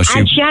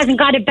 And she hasn't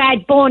got a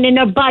bad bone in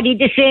her body,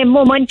 the same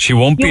woman. She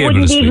won't be able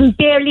to speak. You wouldn't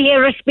even barely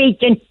hear her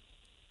speaking.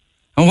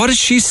 And what does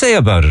she say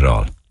about it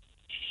all?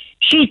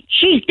 She's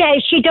there.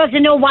 She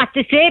doesn't know what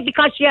to say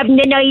because she hasn't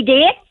an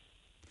idea.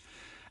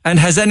 And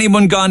has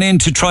anyone gone in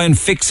to try and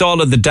fix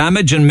all of the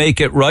damage and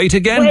make it right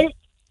again? Well,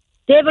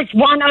 there was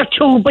one or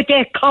two, but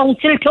the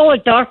council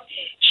told her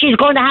she's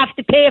going to have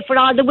to pay for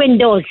all the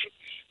windows.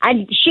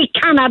 And she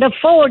cannot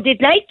afford it,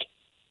 like.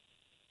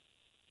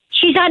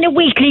 She's on a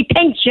weekly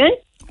pension.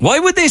 Why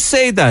would they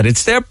say that?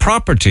 It's their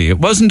property. It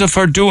wasn't of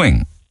her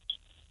doing.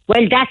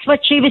 Well, that's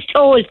what she was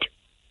told.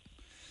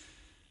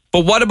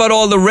 But what about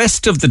all the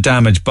rest of the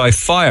damage by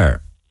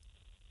fire?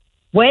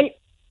 Well,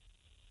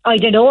 I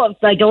don't know.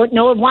 I don't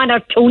know. One or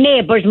two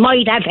neighbours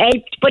might have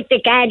helped, but they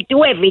can't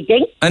do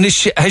everything. And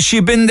has she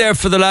been there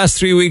for the last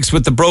 3 weeks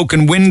with the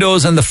broken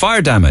windows and the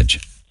fire damage?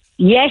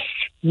 Yes,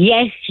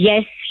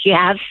 she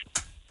has.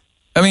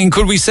 I mean,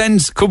 could we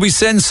send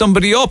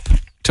somebody up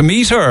to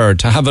meet her or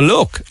to have a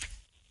look?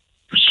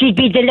 She'd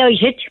be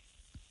delighted.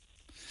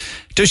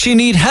 Does she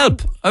need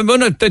help? I'm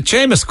gonna. The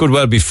Seamus could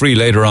well be free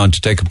later on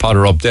to take a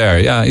potter up there.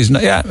 Yeah, he's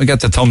not. Yeah, we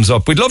get the thumbs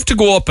up. We'd love to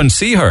go up and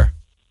see her.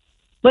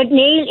 But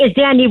Neil, is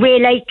there any way,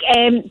 like,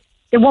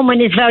 the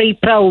woman is very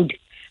proud?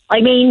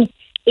 I mean,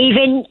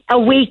 even a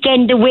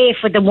weekend away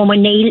for the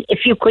woman, Neil,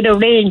 if you could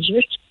arrange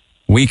it.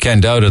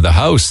 Weekend out of the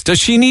house. Does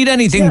she need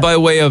anything by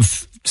way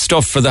of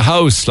stuff for the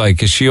house?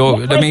 Like, is she?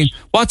 I mean,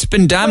 what's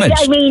been damaged?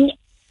 Well, I mean,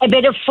 a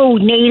bit of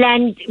food, Neil,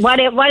 and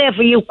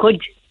whatever you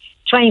could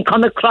try and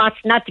come across,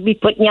 not to be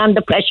putting you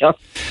under pressure.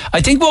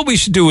 I think what we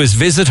should do is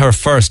visit her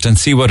first and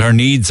see what her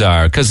needs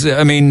are. Because,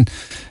 I mean,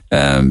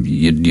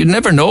 you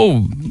never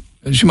know.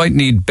 She might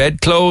need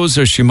bedclothes,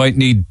 or she might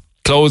need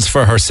clothes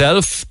for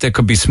herself. There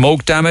could be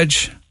smoke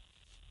damage.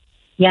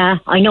 Yeah,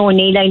 I know,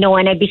 Neil, I know,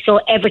 and I'd be so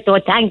ever so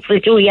thankful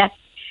to you.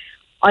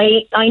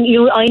 I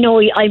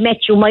know I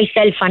met you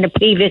myself on a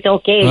previous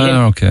occasion.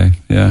 Oh, okay,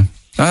 yeah.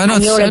 I know,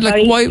 and you're a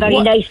very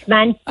nice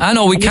man. I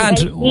know, we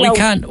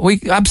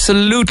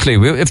absolutely.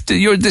 If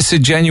this is a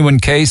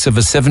genuine case of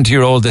a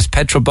 70-year-old that's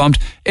petrol-bombed,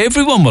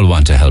 everyone will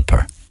want to help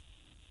her.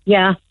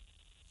 Yeah.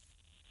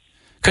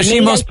 Because she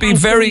must be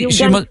very...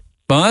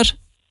 What?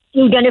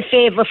 You've done a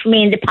favour for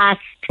me in the past.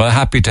 Well,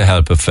 happy to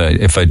help.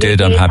 If I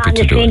did, I'm happy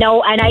to do it.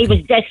 No, and I was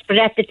desperate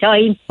at the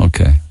time.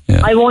 Okay,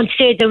 yeah. I won't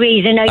say the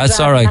reason. That's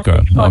all right,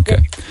 girl. Okay.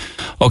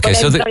 Okay,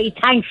 so I'm very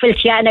thankful to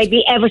you, and I'd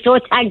be ever so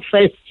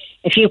thankful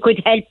if you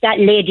could help that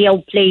lady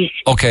out, please.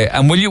 Okay,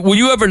 and will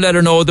you ever let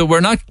her know that we're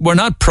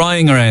not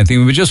prying or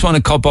anything? We just want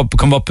to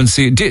come up and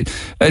see.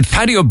 Is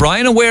Paddy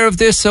O'Brien aware of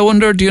this? I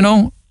wonder. Do you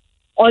know?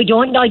 I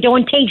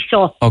don't think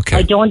so. Okay.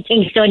 I don't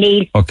think so,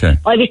 Neil. Okay.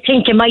 I was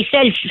thinking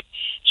myself,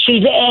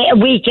 she's a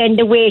weekend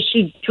away.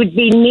 She would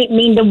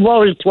mean the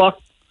world to her,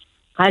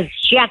 because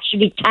she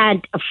actually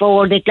can't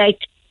afford it. Like,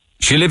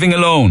 she living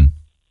alone?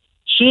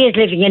 She is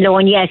living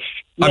alone. Yes.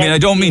 I mean, I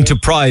don't mean to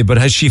pry, but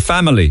has she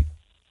family?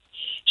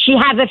 She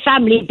have a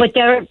family, but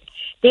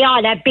they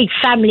all have big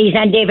families,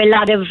 and they have a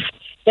lot of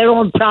their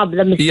own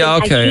problems. Yeah,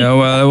 okay.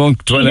 Well, I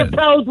won't. She's a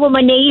proud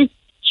woman, Neil.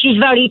 She's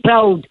very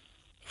proud.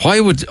 Why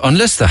would,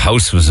 unless the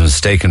house was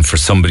mistaken for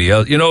somebody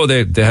else? You know,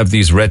 they have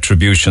these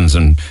retributions,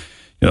 and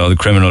you know, the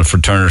criminal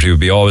fraternity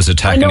would be always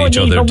attacking each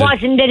other. But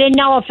wasn't it an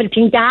awful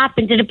thing to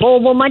happen to the poor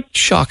woman?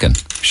 Shocking.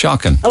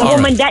 A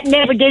woman that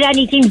never did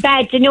anything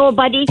bad to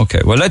nobody.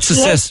 Okay, well, let's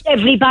assess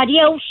everybody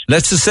else.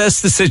 Let's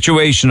assess the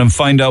situation and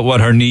find out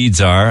what her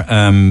needs are,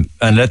 and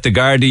let the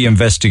Gardaí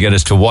investigate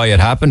as to why it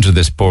happened to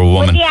this poor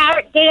woman.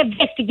 But they're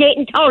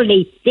investigating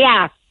thoroughly. They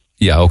are.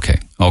 Yeah, okay.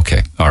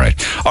 All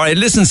right,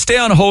 listen, stay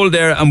on hold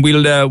there, and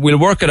we'll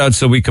work it out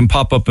so we can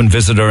pop up and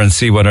visit her and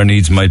see what her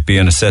needs might be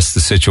and assess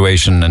the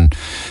situation and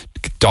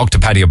talk to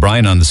Paddy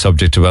O'Brien on the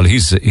subject. Well,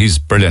 he's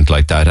brilliant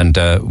like that, and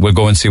we'll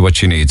go and see what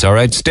she needs. All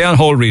right, stay on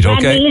hold, Rita,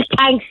 okay? Neil,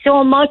 thanks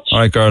so much. All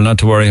right, girl, not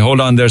to worry.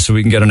 Hold on there so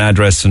we can get an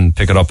address and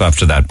pick it up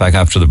after that. Back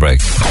after the break.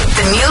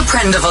 The Neil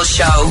Prendeville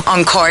Show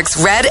on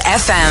Cork's Red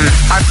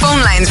FM. Our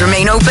phone lines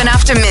remain open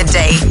after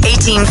midday.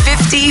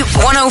 1850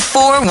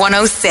 104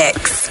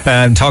 106.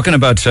 Talking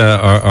about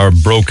our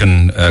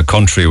broken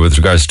country with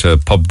regards to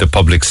the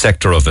public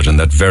sector of it, and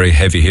that very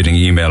heavy-hitting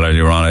email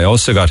earlier on. I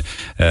also got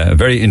a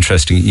very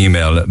interesting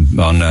email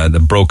on the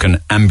broken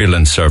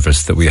ambulance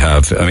service that we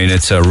have. I mean,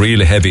 it's a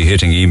really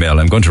heavy-hitting email.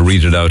 I'm going to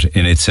read it out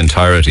in its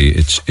entirety.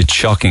 It's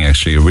shocking,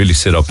 actually. You really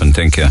sit up and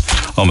think,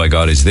 oh my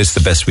God, is this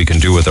the best we can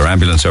do with our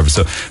ambulance service?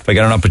 So if I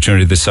get an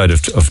opportunity this side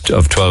of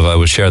 12, I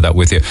will share that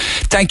with you.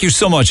 Thank you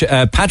so much.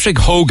 Patrick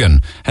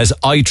Hogan has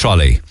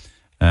iTrolley.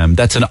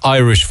 That's an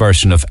Irish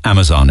version of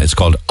Amazon. It's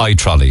called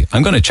iTrolley.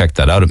 I'm going to check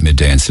that out at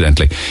midday,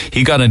 incidentally.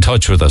 He got in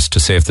touch with us to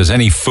say if there's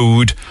any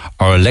food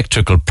or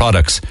electrical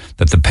products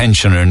that the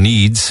pensioner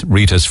needs,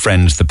 Rita's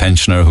friend, the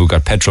pensioner who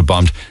got petrol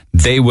bombed,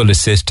 they will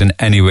assist in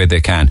any way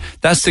they can.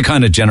 That's the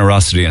kind of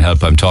generosity and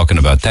help I'm talking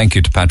about. Thank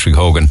you to Patrick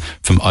Hogan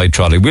from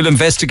iTrolley. We'll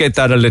investigate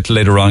that a little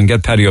later on,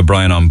 get Paddy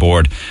O'Brien on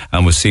board,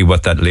 and we'll see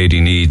what that lady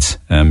needs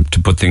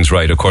to put things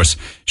right. Of course,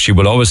 she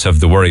will always have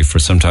the worry for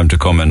some time to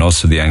come, and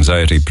also the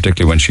anxiety,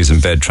 particularly when she's in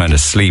bed trying to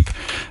sleep.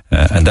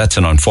 And that's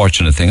an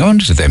unfortunate thing. I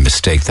wonder if they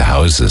mistake the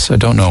houses. I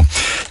don't know.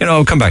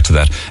 I'll come back to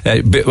that.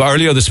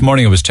 Earlier this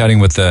morning, I was chatting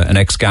with an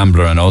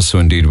ex-gambler, and also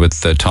indeed with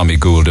Tommy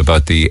Gould,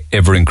 about the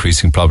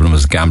ever-increasing problem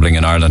of gambling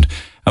in Ireland.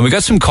 And we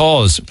got some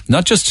calls,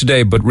 not just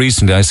today, but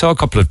recently. I saw a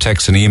couple of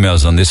texts and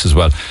emails on this as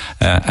well.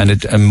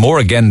 And more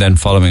again then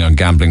following on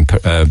gambling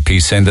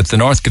piece, saying that the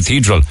North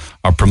Cathedral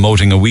are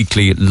promoting a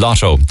weekly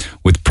lotto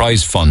with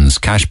prize funds,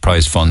 cash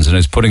prize funds, and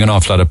it's putting an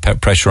awful lot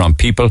of pressure on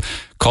people.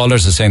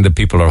 Callers are saying that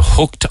people are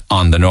hooked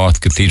on the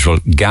North Cathedral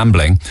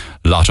gambling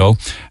lotto,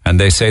 and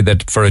they say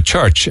that for a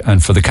church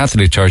and for the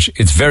Catholic Church,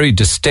 it's very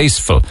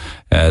distasteful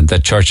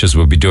that churches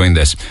will be doing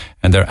this.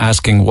 And they're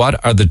asking,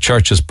 what are the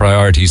church's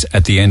priorities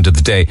at the end of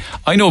the day?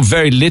 I know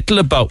very little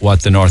about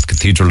what the North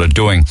Cathedral are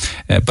doing,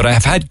 but I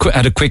have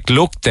had a quick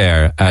look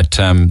there at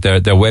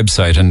their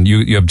website, and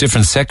you have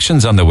different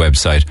sections on the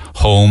website: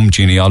 home,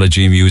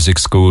 genealogy, music,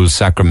 schools,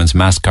 sacraments,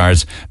 mass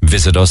cards,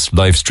 visit us,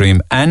 live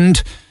stream,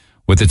 and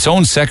with its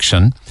own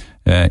section,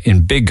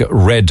 in big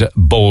red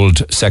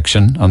bold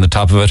section on the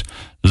top of it,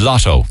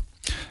 lotto.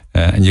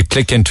 and you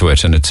click into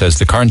it, and it says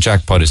the current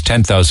jackpot is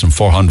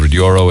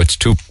 €10,400. It's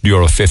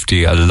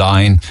 €2.50 a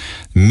line.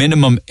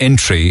 Minimum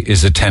entry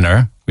is a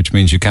tenner, which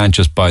means you can't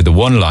just buy the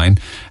one line,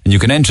 and you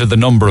can enter the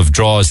number of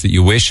draws that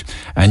you wish,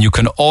 and you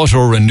can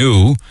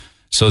auto-renew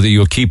so that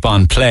you'll keep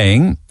on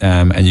playing,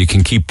 and you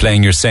can keep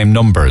playing your same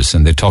numbers.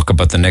 And they talk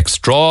about the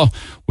next draw,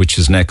 which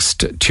is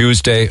next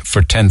Tuesday,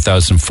 for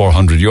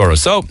 €10,400.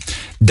 So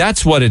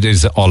that's what it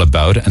is all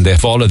about, and they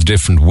have all of the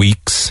different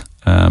weeks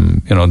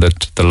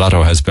that the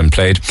lotto has been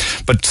played.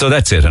 But so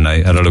that's it, and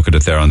I had a look at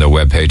it there on their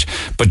webpage.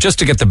 But just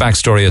to get the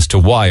backstory as to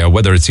why, or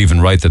whether it's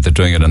even right that they're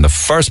doing it in the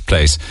first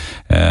place,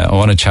 I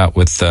want to chat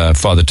with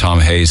Father Tom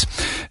Hayes.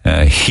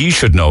 He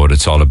should know what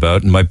it's all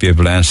about and might be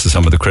able to answer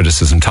some of the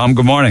criticism. Tom,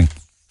 good morning.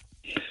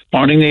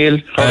 Morning, Neil.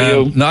 How are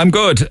you? No, I'm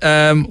good.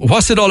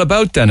 What's it all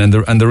about then, and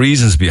the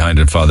reasons behind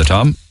it, Father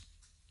Tom?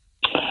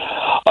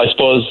 I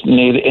suppose,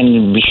 Neil,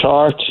 in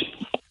short,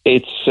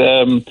 it's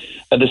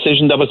a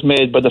decision that was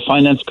made by the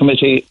Finance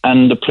Committee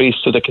and the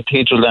priests of the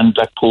Cathedral and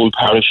Blackpool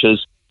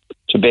parishes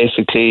to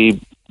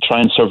basically try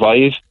and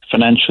survive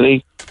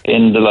financially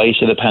in the light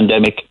of the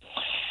pandemic.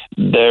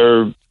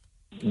 They're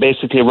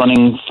basically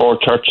running 4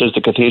 churches,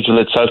 the Cathedral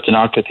itself, and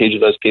our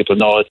Cathedral, as people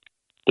know it,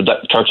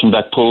 the church in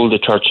Blackpool, the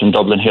church in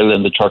Dublin Hill,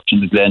 and the church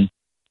in the Glen.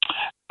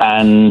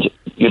 And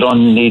you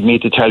don't need me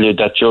to tell you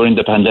that during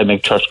the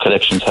pandemic, church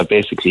collections have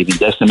basically been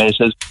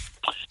decimated.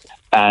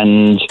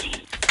 And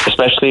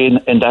especially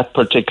in that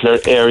particular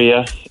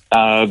area,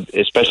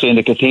 especially in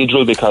the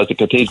Cathedral, because the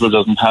Cathedral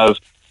doesn't have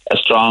a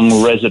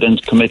strong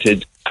resident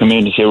committed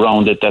community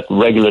around it that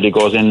regularly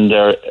goes in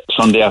there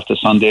Sunday after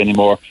Sunday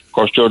anymore. Of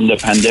course, during the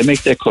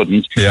pandemic, they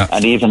couldn't. Yeah.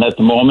 And even at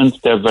the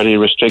moment, they're very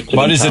restricted.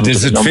 What is it?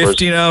 Is it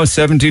 50 now,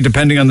 70,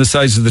 depending on the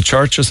size of the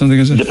church or something,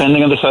 is it?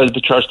 Depending on the size of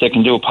the church, they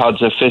can do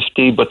pods of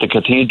 50, but the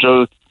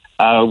Cathedral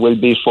will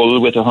be full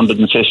with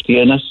 150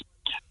 in it.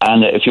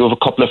 And if you have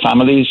a couple of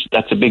families,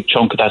 that's a big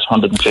chunk of that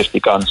 150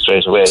 gone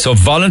straight away. So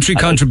voluntary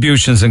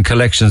contributions and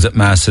collections at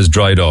Mass has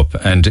dried up,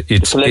 and the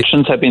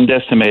collections have been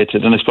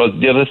decimated. And I suppose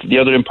the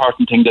other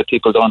important thing that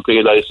people don't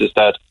realise is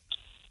that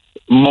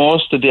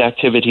most of the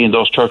activity in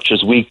those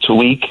churches week to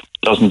week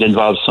doesn't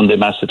involve Sunday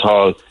Mass at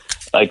all.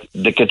 Like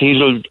the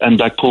Cathedral and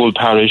Blackpool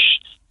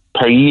parish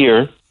per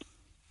year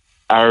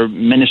are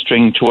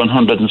ministering to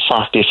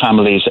 140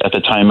 families at the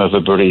time of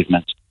a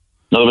bereavement.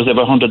 In other words, they have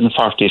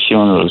 140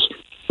 funerals.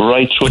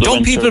 Right through but the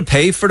don't winter. People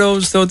pay for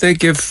those, though? They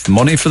give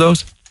money for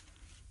those?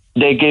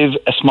 They give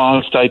a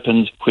small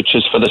stipend, which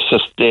is for the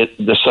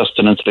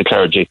sustenance of the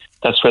clergy.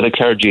 That's where the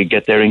clergy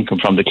get their income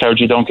from. The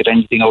clergy don't get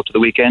anything out of the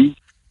weekend.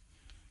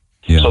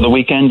 Yeah. So the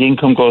weekend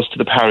income goes to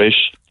the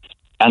parish,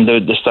 and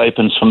the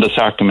stipends from the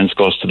sacraments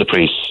goes to the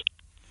priests.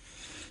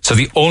 So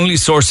the only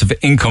source of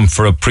income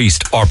for a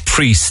priest or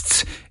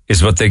priests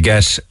is what they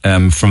get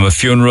from a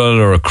funeral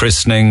or a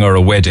christening or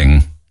a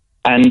wedding?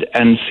 And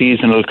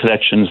seasonal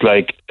collections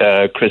like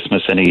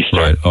Christmas and Easter.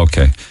 Right,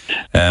 okay.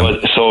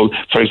 So,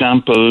 for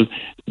example,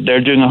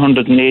 they're doing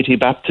 180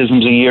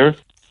 baptisms a year.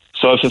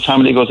 So if a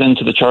family goes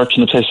into the church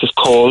and the place is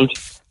cold,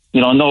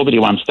 nobody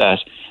wants that.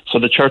 So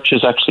the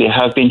churches actually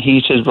have been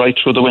heated right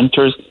through the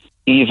winters,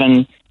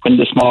 even when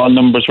the small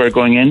numbers were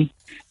going in.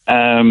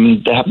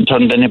 They haven't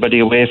turned anybody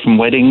away from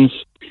weddings.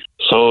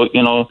 So,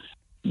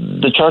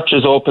 the church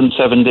is open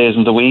 7 days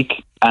in the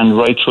week, and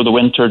right through the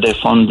winter they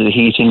fund the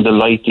heating, the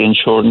light, the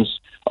insurance,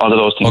 all of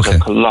those things are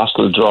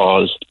colossal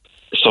draws.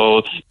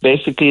 So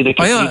basically the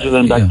Cathedral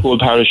and Blackpool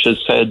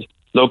parishes said,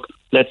 look,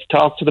 let's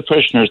talk to the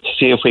parishioners to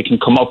see if we can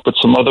come up with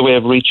some other way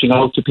of reaching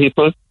out to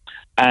people.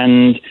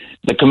 And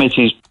the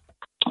committee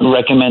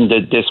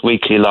recommended this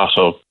weekly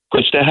lotto,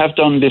 which they have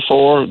done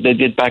before. They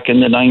did back in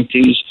the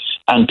 90s,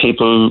 and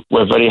people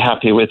were very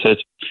happy with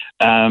it.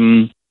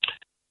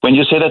 When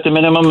you say that the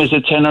minimum is a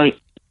tenner,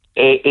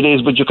 it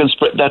is, but you can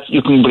spread that.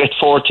 You can get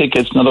 4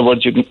 tickets. In other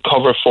words, you can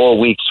cover 4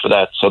 weeks for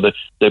that. So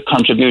the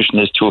contribution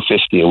is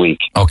 $2.50 a week.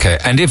 Okay,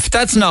 and if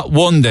that's not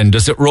won, then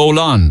does it roll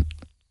on?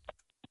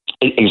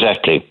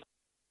 Exactly.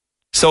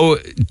 So,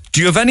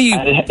 do you have any?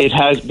 It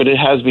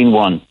has been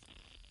won.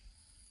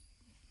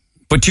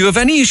 But do you have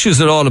any issues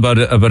at all about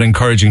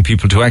encouraging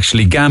people to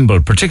actually gamble,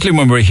 particularly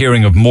when we're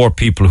hearing of more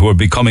people who are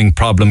becoming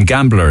problem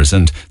gamblers?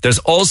 And there's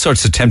all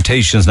sorts of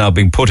temptations now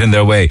being put in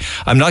their way.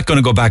 I'm not going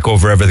to go back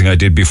over everything I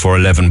did before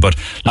 11, but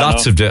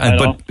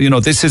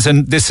this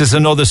is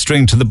another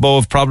string to the bow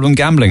of problem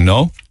gambling,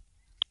 no?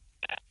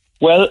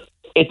 Well,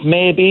 it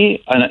may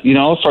be,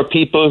 for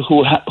people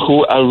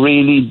who are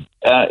really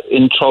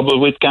in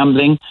trouble with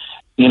gambling.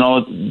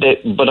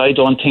 But I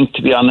don't think,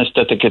 to be honest,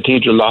 that the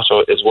Cathedral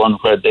Lotto is one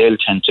where they'll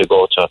tend to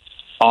go to.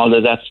 All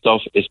of that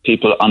stuff is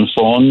people on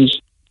phones.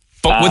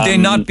 But would they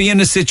not be in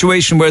a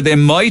situation where they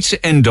might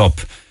end up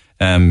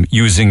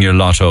using your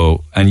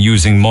lotto and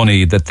using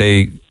money that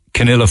they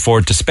can ill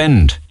afford to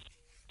spend?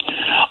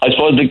 I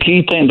suppose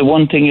the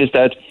one thing is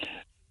that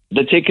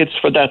the tickets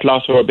for that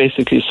lotto are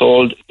basically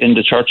sold in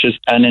the churches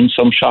and in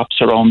some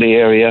shops around the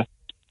area.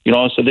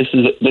 So this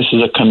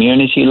is a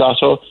community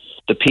lotto.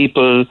 The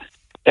people...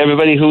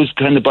 Everybody who's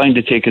kind of buying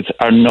the tickets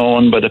are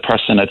known by the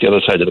person at the other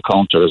side of the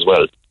counter as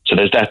well. So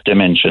there's that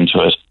dimension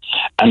to it.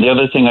 And the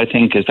other thing I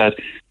think is that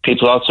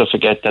people also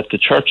forget that the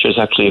churches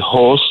actually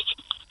host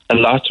a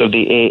lot of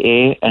the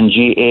AA and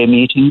GA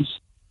meetings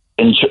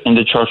in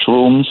the church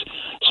rooms.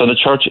 So the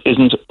church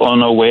isn't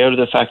unaware of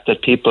the fact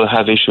that people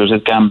have issues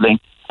with gambling,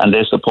 and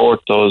they support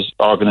those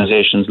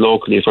organisations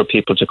locally for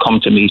people to come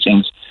to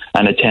meetings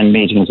and attend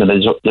meetings, and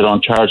they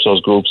don't charge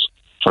those groups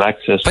for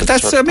access. But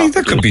that's, I mean,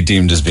 that could be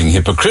deemed as being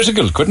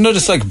hypocritical, couldn't it?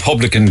 It's like a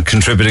publican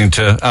contributing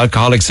to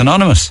Alcoholics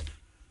Anonymous.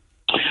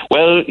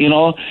 Well, you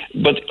know,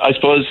 but I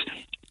suppose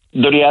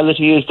the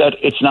reality is that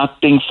it's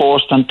not being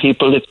forced on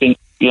people. It's being,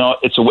 you know,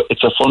 it's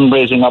a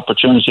fundraising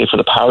opportunity for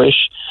the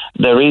parish.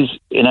 There is,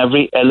 in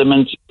every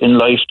element in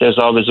life, there's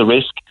always a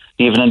risk.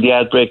 Even in the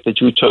ad break that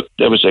you took,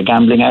 there was a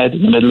gambling ad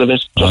in the middle of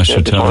it. I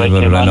should tell you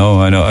about it. I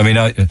know. I mean,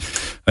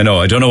 I know.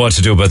 I don't know what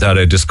to do about that.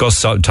 I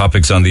discuss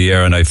topics on the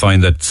air, and I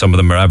find that some of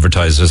them are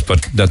advertisers,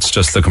 but that's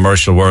just the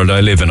commercial world I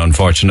live in,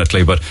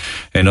 unfortunately. But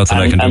nothing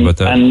I can do about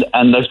that.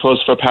 And I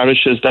suppose for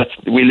parishes, that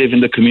we live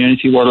in the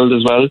community world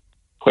as well,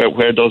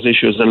 where those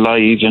issues are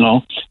live. You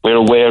know, we're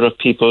aware of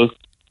people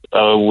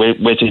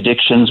with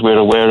addictions. We're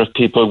aware of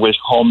people with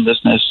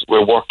homelessness.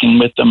 We're working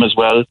with them as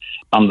well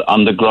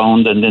on the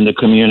ground and in the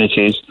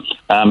communities.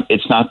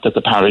 It's not that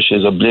the parish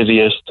is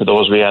oblivious to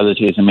those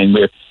realities. I mean,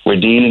 we're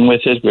dealing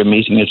with it. We're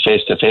meeting it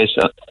face to face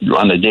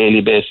on a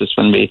daily basis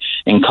when we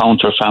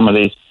encounter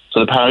families.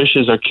 So the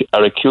parishes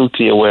are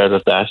acutely aware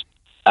of that.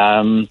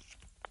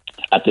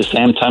 At the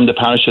same time, the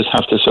parishes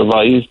have to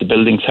survive. The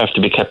buildings have to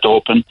be kept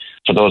open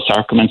for those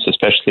sacraments,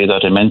 especially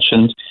that I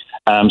mentioned.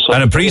 And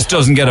a priest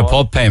doesn't get a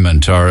pub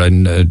payment or a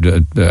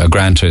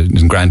grant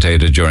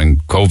aided during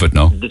COVID,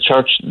 no? The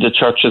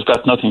church has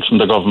got nothing from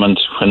the government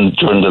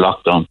during the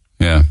lockdown.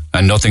 Yeah,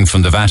 and nothing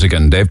from the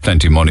Vatican. They have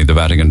plenty of money, the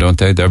Vatican, don't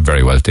they? They're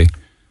very wealthy.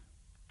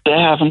 They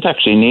haven't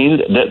actually, Neil.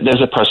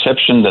 There's a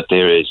perception that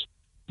there is.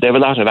 They have a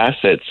lot of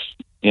assets.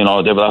 You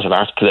know, they have a lot of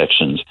art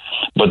collections,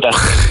 but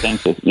that's the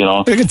extent of, you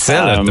know. They could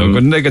sell it, though,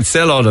 couldn't they? They could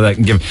sell all of that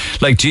and give,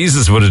 like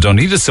Jesus would have done.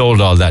 He'd have sold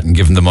all that and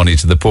given the money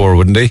to the poor,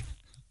 wouldn't he?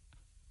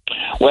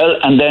 Well,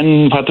 and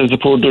then what does the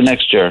poor do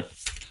next year?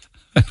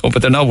 Oh,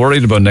 but they're not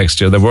worried about next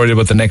year. They're worried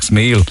about the next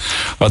meal,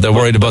 or they're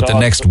worried about the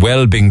next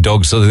well being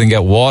dug so they can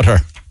get water.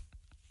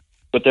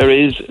 But there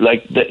is,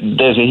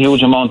 there's a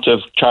huge amount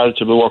of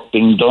charitable work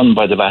being done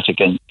by the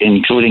Vatican,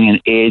 including in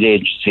aid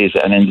agencies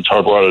and in the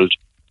third world.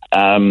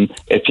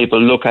 If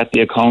people look at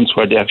the accounts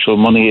where the actual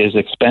money is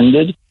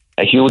expended,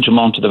 a huge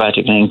amount of the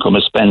Vatican income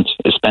is spent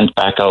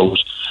back out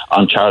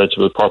on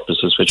charitable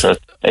purposes, which are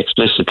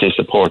explicitly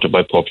supported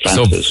by Pope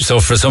Francis. So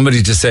for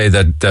somebody to say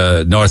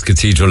that North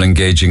Cathedral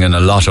engaging in a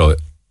lotto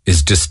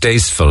is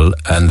distasteful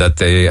and that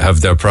they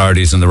have their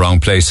priorities in the wrong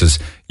places,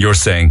 you're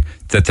saying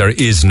that there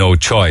is no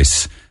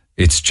choice.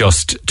 It's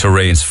just to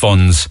raise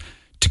funds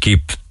to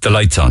keep the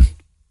lights on.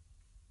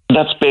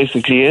 That's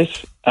basically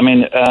it. I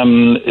mean,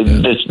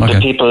 the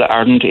people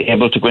aren't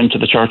able to go into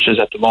the churches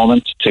at the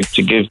moment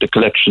to give the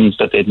collections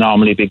that they'd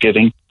normally be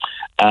giving.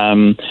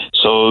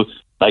 So,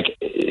 I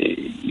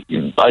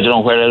don't know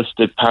where else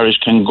the parish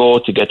can go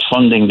to get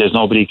funding. There's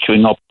nobody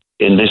queuing up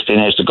in this day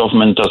and age. The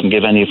government doesn't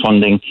give any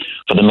funding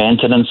for the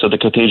maintenance of the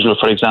cathedral,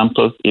 for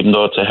example, even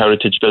though it's a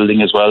heritage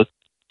building as well.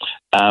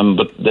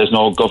 But there's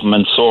no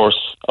government source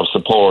of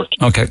support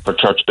for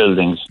church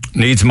buildings.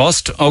 Needs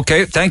must.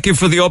 Okay, thank you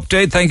for the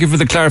update. Thank you for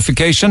the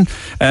clarification.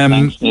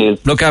 Thanks, Neil.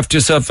 Look after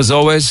yourself as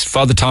always.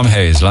 Father Tom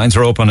Hayes. Lines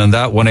are open on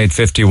that,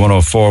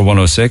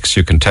 1-850-104-106.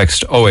 You can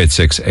text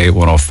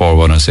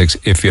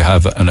 086-8104-106 if you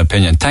have an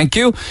opinion. Thank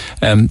you.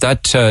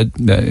 That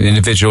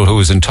individual who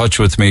was in touch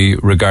with me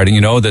regarding,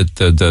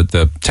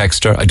 the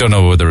texter, I don't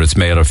know whether it's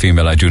male or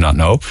female, I do not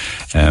know,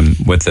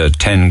 with the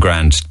 10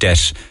 grand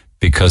debt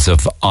because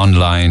of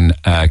online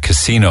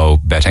casino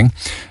betting,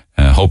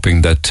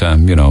 hoping that,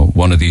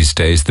 one of these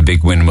days the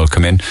big win will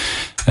come in.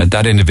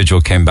 That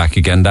individual came back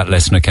again, that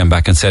listener came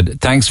back and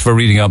said, thanks for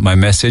reading out my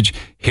message.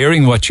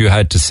 Hearing what you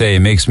had to say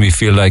makes me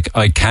feel like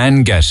I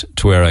can get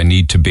to where I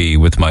need to be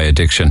with my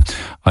addiction.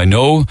 I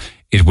know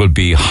it will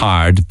be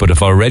hard, but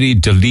I've already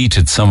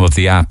deleted some of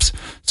the apps.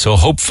 So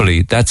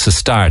hopefully that's a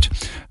start.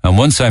 And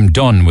once I'm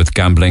done with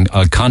gambling,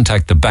 I'll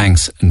contact the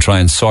banks and try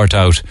and sort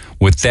out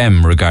with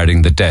them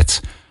regarding the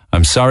debts.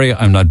 I'm sorry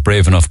I'm not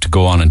brave enough to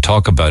go on and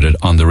talk about it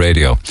on the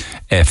radio.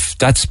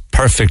 That's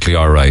perfectly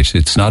all right.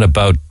 It's not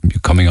about you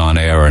coming on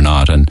air or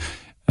not. And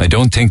I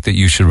don't think that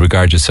you should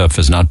regard yourself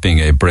as not being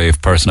a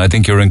brave person. I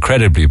think you're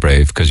incredibly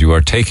brave because you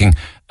are taking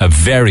a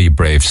very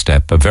brave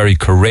step, a very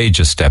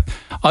courageous step.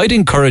 I'd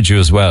encourage you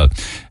as well.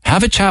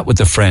 Have a chat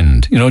with a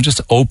friend, just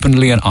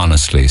openly and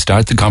honestly.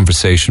 Start the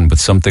conversation with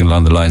something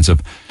along the lines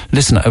of,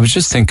 listen, I was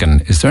just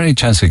thinking, is there any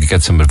chance I could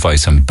get some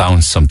advice and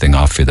bounce something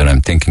off you that I'm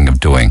thinking of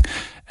doing?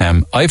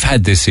 I've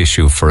had this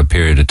issue for a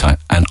period of time,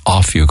 and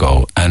off you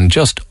go, and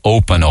just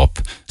open up.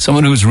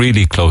 Someone who's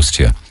really close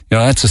to you.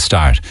 That's a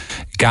start.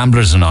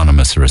 Gamblers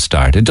Anonymous are a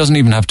start. It doesn't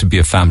even have to be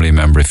a family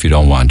member if you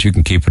don't want. You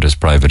can keep it as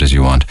private as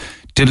you want.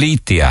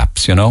 Delete the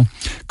apps,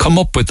 Come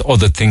up with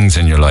other things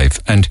in your life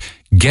and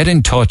get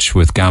in touch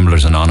with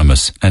Gamblers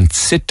Anonymous and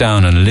sit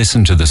down and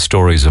listen to the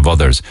stories of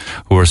others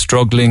who are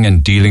struggling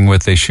and dealing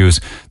with issues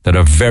that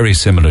are very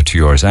similar to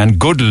yours. And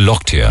good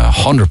luck to you,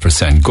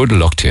 100%. Good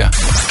luck to you.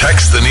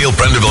 Text the Neil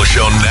Prendeville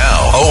Show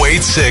now.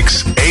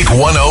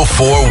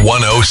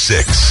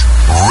 086-8104-106.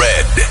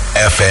 Red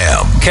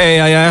FM. Okay,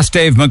 I asked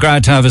Dave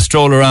McGrath to have a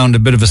stroll around, a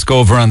bit of a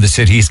scove around the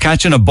city. He's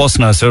catching a bus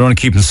now, so I don't want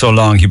to keep him so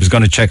long. He was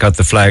going to check out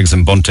the flags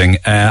and bunting.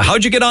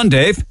 How'd you get on,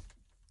 Dave?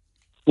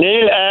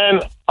 Neil,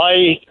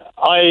 I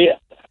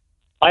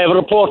have a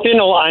report,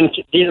 and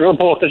the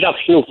report is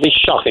absolutely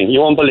shocking.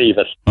 You won't believe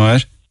it. All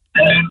right.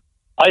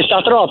 I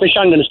started off in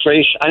Shandon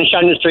Street, and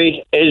Shandon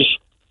Street is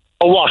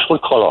awash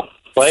with colour.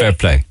 Right? Fair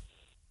play.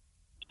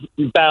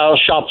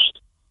 Bars, shops,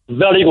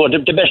 very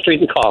good. The best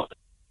street in Cork.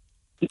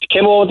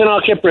 Came over the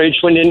North Cape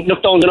Bridge. When you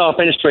looked down the North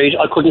End Street,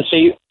 I couldn't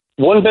see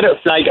one bit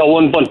of flag or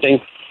one bunting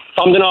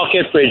from the North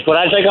Cape Bridge. But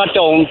as I got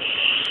down,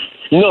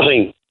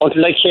 nothing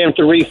until I came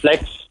to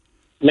Reflex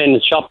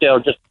men's shop there,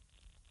 just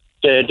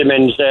the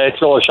men's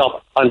clothes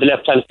shop on the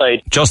left hand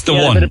side. Just the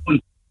one.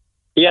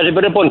 He has a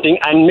bit of bunting,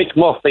 and Mick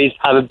Murphy's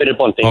have a bit of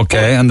bunting.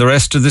 Okay, and the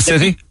rest of the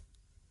city?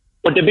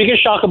 But the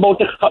biggest shock about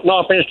the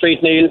North End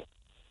Street, Neil,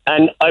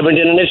 and I went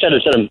in and I said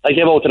it to them. I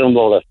gave out to them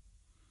about it.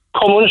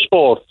 Cummins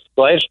Sports,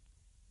 right?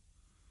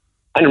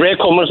 And Ray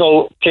Cummins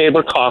played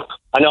with Cork,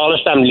 and all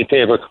his family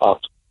played with Cork.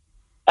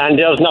 And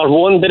there's not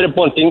one bit of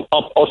bunting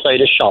up outside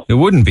the shop. It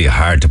wouldn't be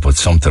hard to put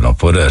something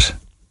up, would it?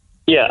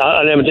 Yeah,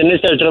 and then I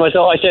said to them, I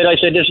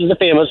said, this is the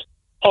famous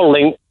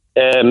hurling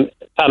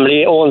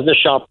family owns the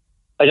shop.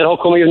 I said, how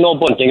come you have no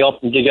bunting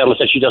up? And the girl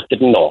said she just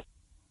didn't know.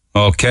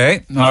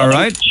 Okay, all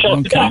right.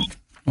 Okay.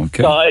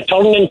 So it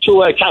turned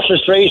into Castle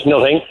Street,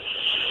 nothing.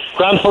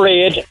 Grand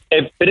Parade,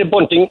 a bit of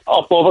bunting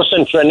up over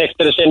Central next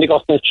to the St.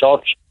 Augustine's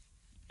Church.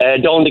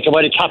 Down the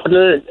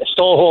Capitol,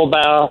 Soho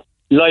Bar,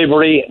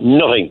 Library,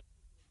 nothing.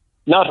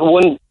 Not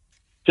one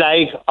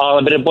flag or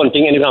a bit of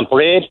bunting in the Grand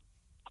Parade.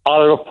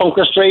 Or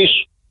Punker Street,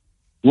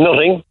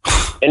 nothing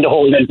in the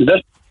whole length of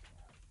it.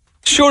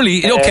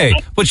 Surely, okay,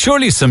 but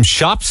surely some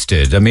shops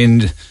did. I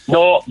mean...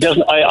 No,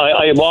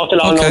 I walked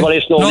along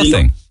nobody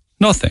slowly.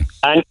 Nothing.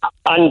 And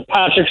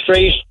Patrick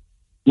Street,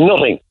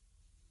 nothing.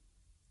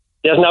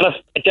 There's not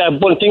a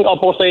bunting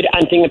up outside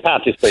anything in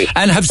Patrick Street.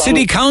 And have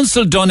City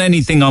Council done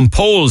anything on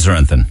poles or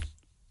anything?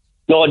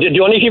 No, the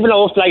only people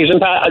know flags in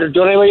Patrick,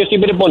 the only way you see a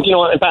bit of bunting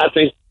in Patrick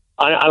Street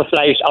and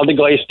flags are the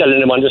guys selling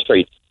them on the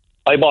street.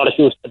 I bought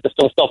some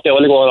stuff there a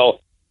while ago now.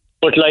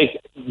 But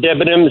like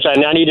Debenhams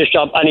and any of the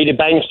shop, any of the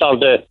banks or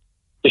the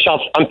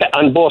shops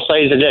on both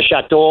sides of the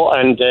Chateau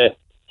and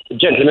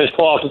Gentleman's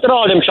Quarters, they're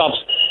all them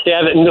shops, they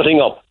have nothing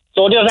up.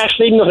 So there's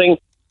actually nothing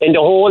in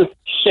the whole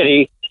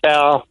city.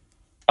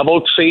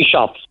 About 3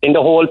 shops in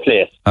the whole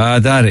place.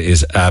 That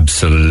is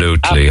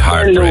absolutely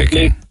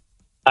heartbreaking.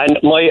 And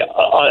do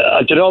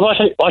you know what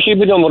should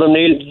be done with them,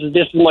 Neil?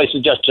 This is my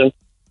suggestion.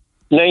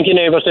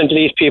 99% of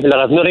these people that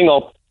have nothing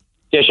up,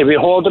 they should be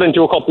hoarded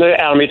into a couple of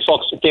army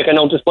trucks, taken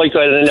out to Spike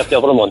Island and left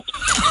there for a month.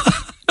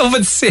 No,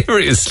 but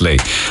seriously,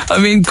 I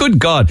mean, good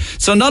God.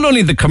 So not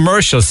only the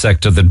commercial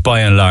sector that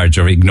by and large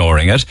are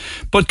ignoring it,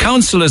 but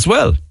council as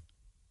well.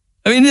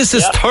 I mean, this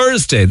is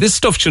Thursday. This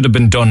stuff should have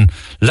been done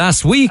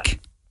last week.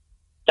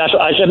 That's,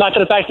 as a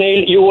matter of fact,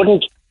 Neil, you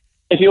wouldn't,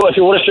 if you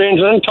were a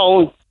stranger in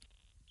town,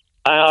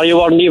 or you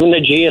weren't even a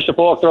GA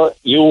supporter,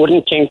 you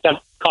wouldn't think that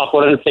Cork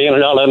were playing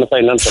it all in the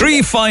final.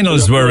 3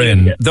 finals were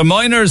in. The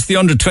minors, the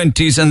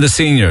under-20s and the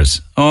seniors.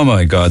 Oh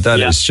my God,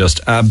 that is just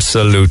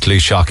absolutely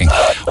shocking.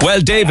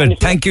 Well, David,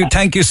 thank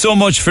you so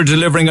much for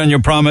delivering on your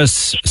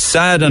promise.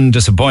 Sad and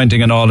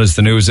disappointing and all as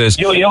the news is.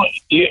 You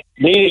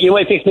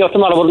might pick me up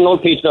tomorrow with an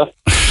old pizza.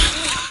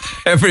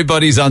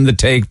 Everybody's on the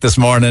take this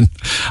morning.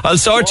 I'll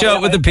sort you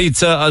out with the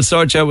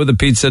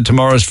pizza.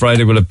 Tomorrow's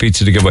Friday. We'll have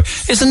pizza to give away.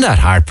 Isn't that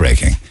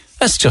heartbreaking?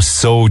 That's just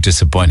so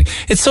disappointing.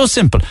 It's so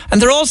simple.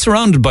 And they're all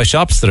surrounded by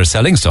shops that are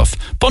selling stuff.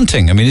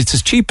 Bunting, I mean, it's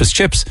as cheap as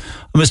chips.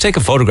 I must take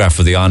a photograph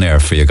of the on-air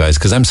for you guys,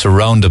 because I'm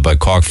surrounded by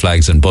Cork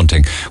flags and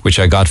bunting, which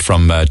I got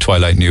from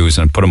Twilight News,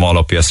 and I put them all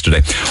up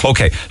yesterday.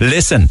 Okay,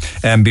 listen,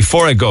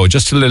 before I go,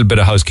 just a little bit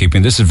of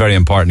housekeeping. This is very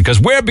important, because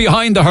we're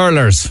behind the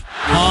hurlers.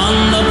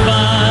 On the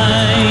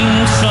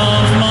banks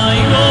of my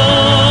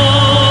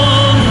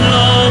own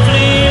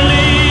lovely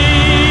lea.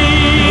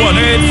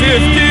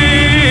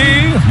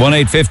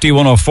 1-850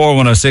 104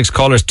 106.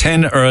 Callers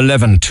 10 or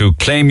 11 to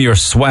claim your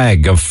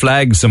swag of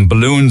flags and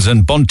balloons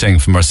and bunting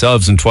from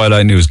ourselves and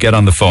Twilight News. Get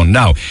on the phone.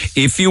 Now,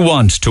 if you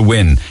want to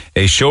win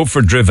a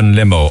chauffeur-driven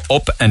limo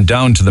up and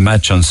down to the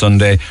match on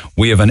Sunday,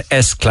 we have an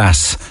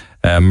S-Class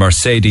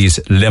Mercedes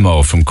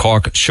limo from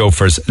Cork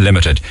Chauffeurs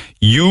Limited.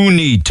 You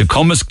need to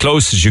come as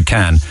close as you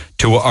can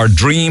to our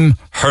dream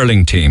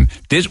hurling team.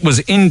 This was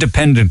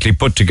independently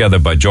put together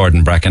by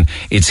Jordan Bracken.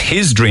 It's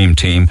his dream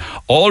team.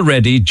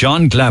 Already,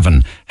 John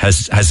Glavin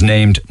has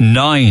named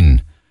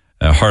 9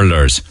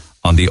 hurlers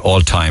on the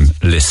all-time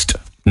list.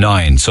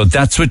 9. So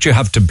that's what you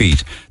have to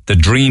beat. The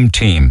dream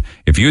team.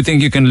 If you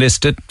think you can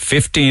list it,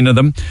 15 of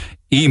them,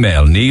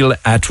 email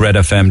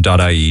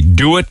neil@redfm.ie.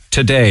 Do it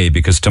today,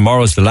 because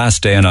tomorrow's the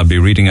last day and I'll be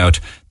reading out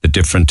the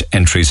different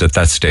entries at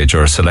that stage,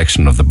 or a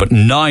selection of them. But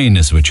 9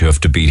 is what you have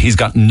to beat. He's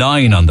got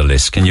 9 on the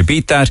list. Can you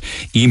beat that?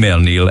 Email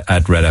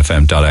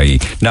neil@redfm.ie.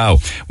 Now,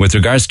 with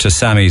regards to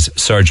Sammy's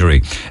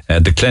surgery,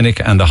 the clinic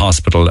and the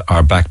hospital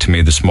are back to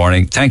me this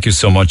morning. Thank you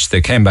so much.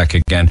 They came back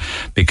again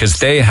because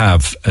they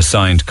have a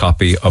signed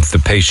copy of the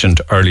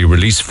patient early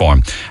release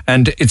form.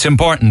 And it's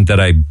important that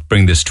I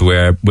bring this to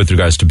air with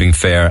regards to being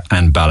fair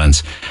and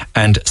balanced.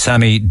 And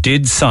Sammy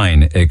did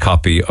sign a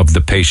copy of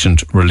the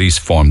patient release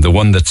form, the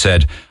one that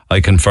said, I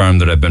confirm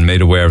that I've been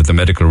made aware of the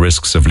medical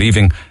risks of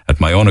leaving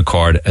at my own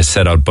accord as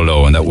set out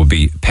below, and that will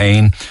be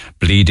pain,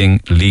 bleeding,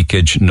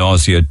 leakage,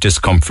 nausea,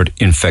 discomfort,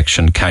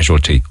 infection,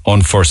 casualty,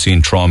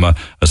 unforeseen trauma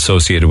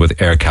associated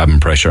with air cabin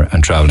pressure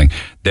and travelling.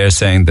 They're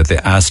saying that they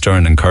asked her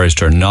and encouraged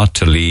her not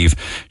to leave.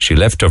 She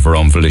left of her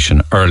own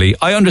volition early.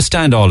 I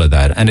understand all of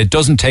that, and it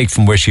doesn't take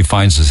from where she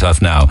finds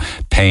herself now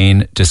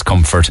pain,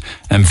 discomfort,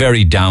 and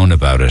very down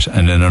about it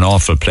and in an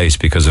awful place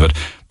because of it.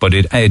 But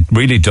it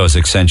really does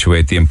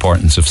accentuate the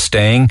importance of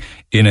staying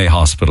in a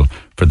hospital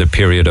for the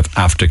period of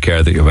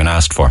aftercare that you've been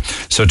asked for.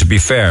 So to be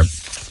fair,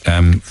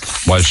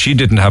 while she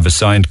didn't have a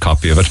signed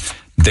copy of it,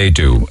 they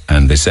do,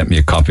 and they sent me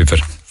a copy of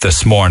it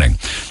this morning.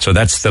 So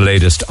that's the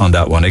latest on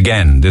that one.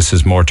 Again, this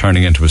is more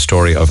turning into a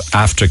story of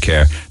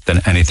aftercare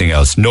than anything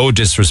else. No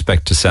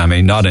disrespect to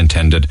Sammy, not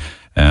intended.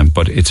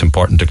 But it's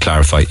important to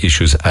clarify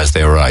issues as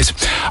they arise.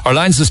 Our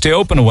lines will stay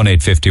open at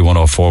 1850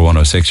 104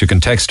 106. You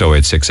can text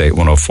 0868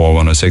 104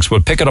 106.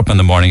 We'll pick it up in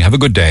the morning. Have a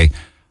good day.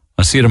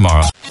 I'll see you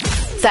tomorrow.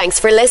 Thanks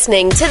for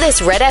listening to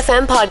this Red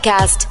FM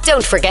podcast.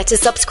 Don't forget to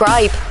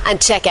subscribe and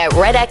check out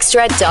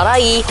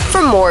redextra.ie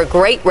for more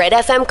great Red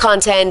FM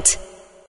content.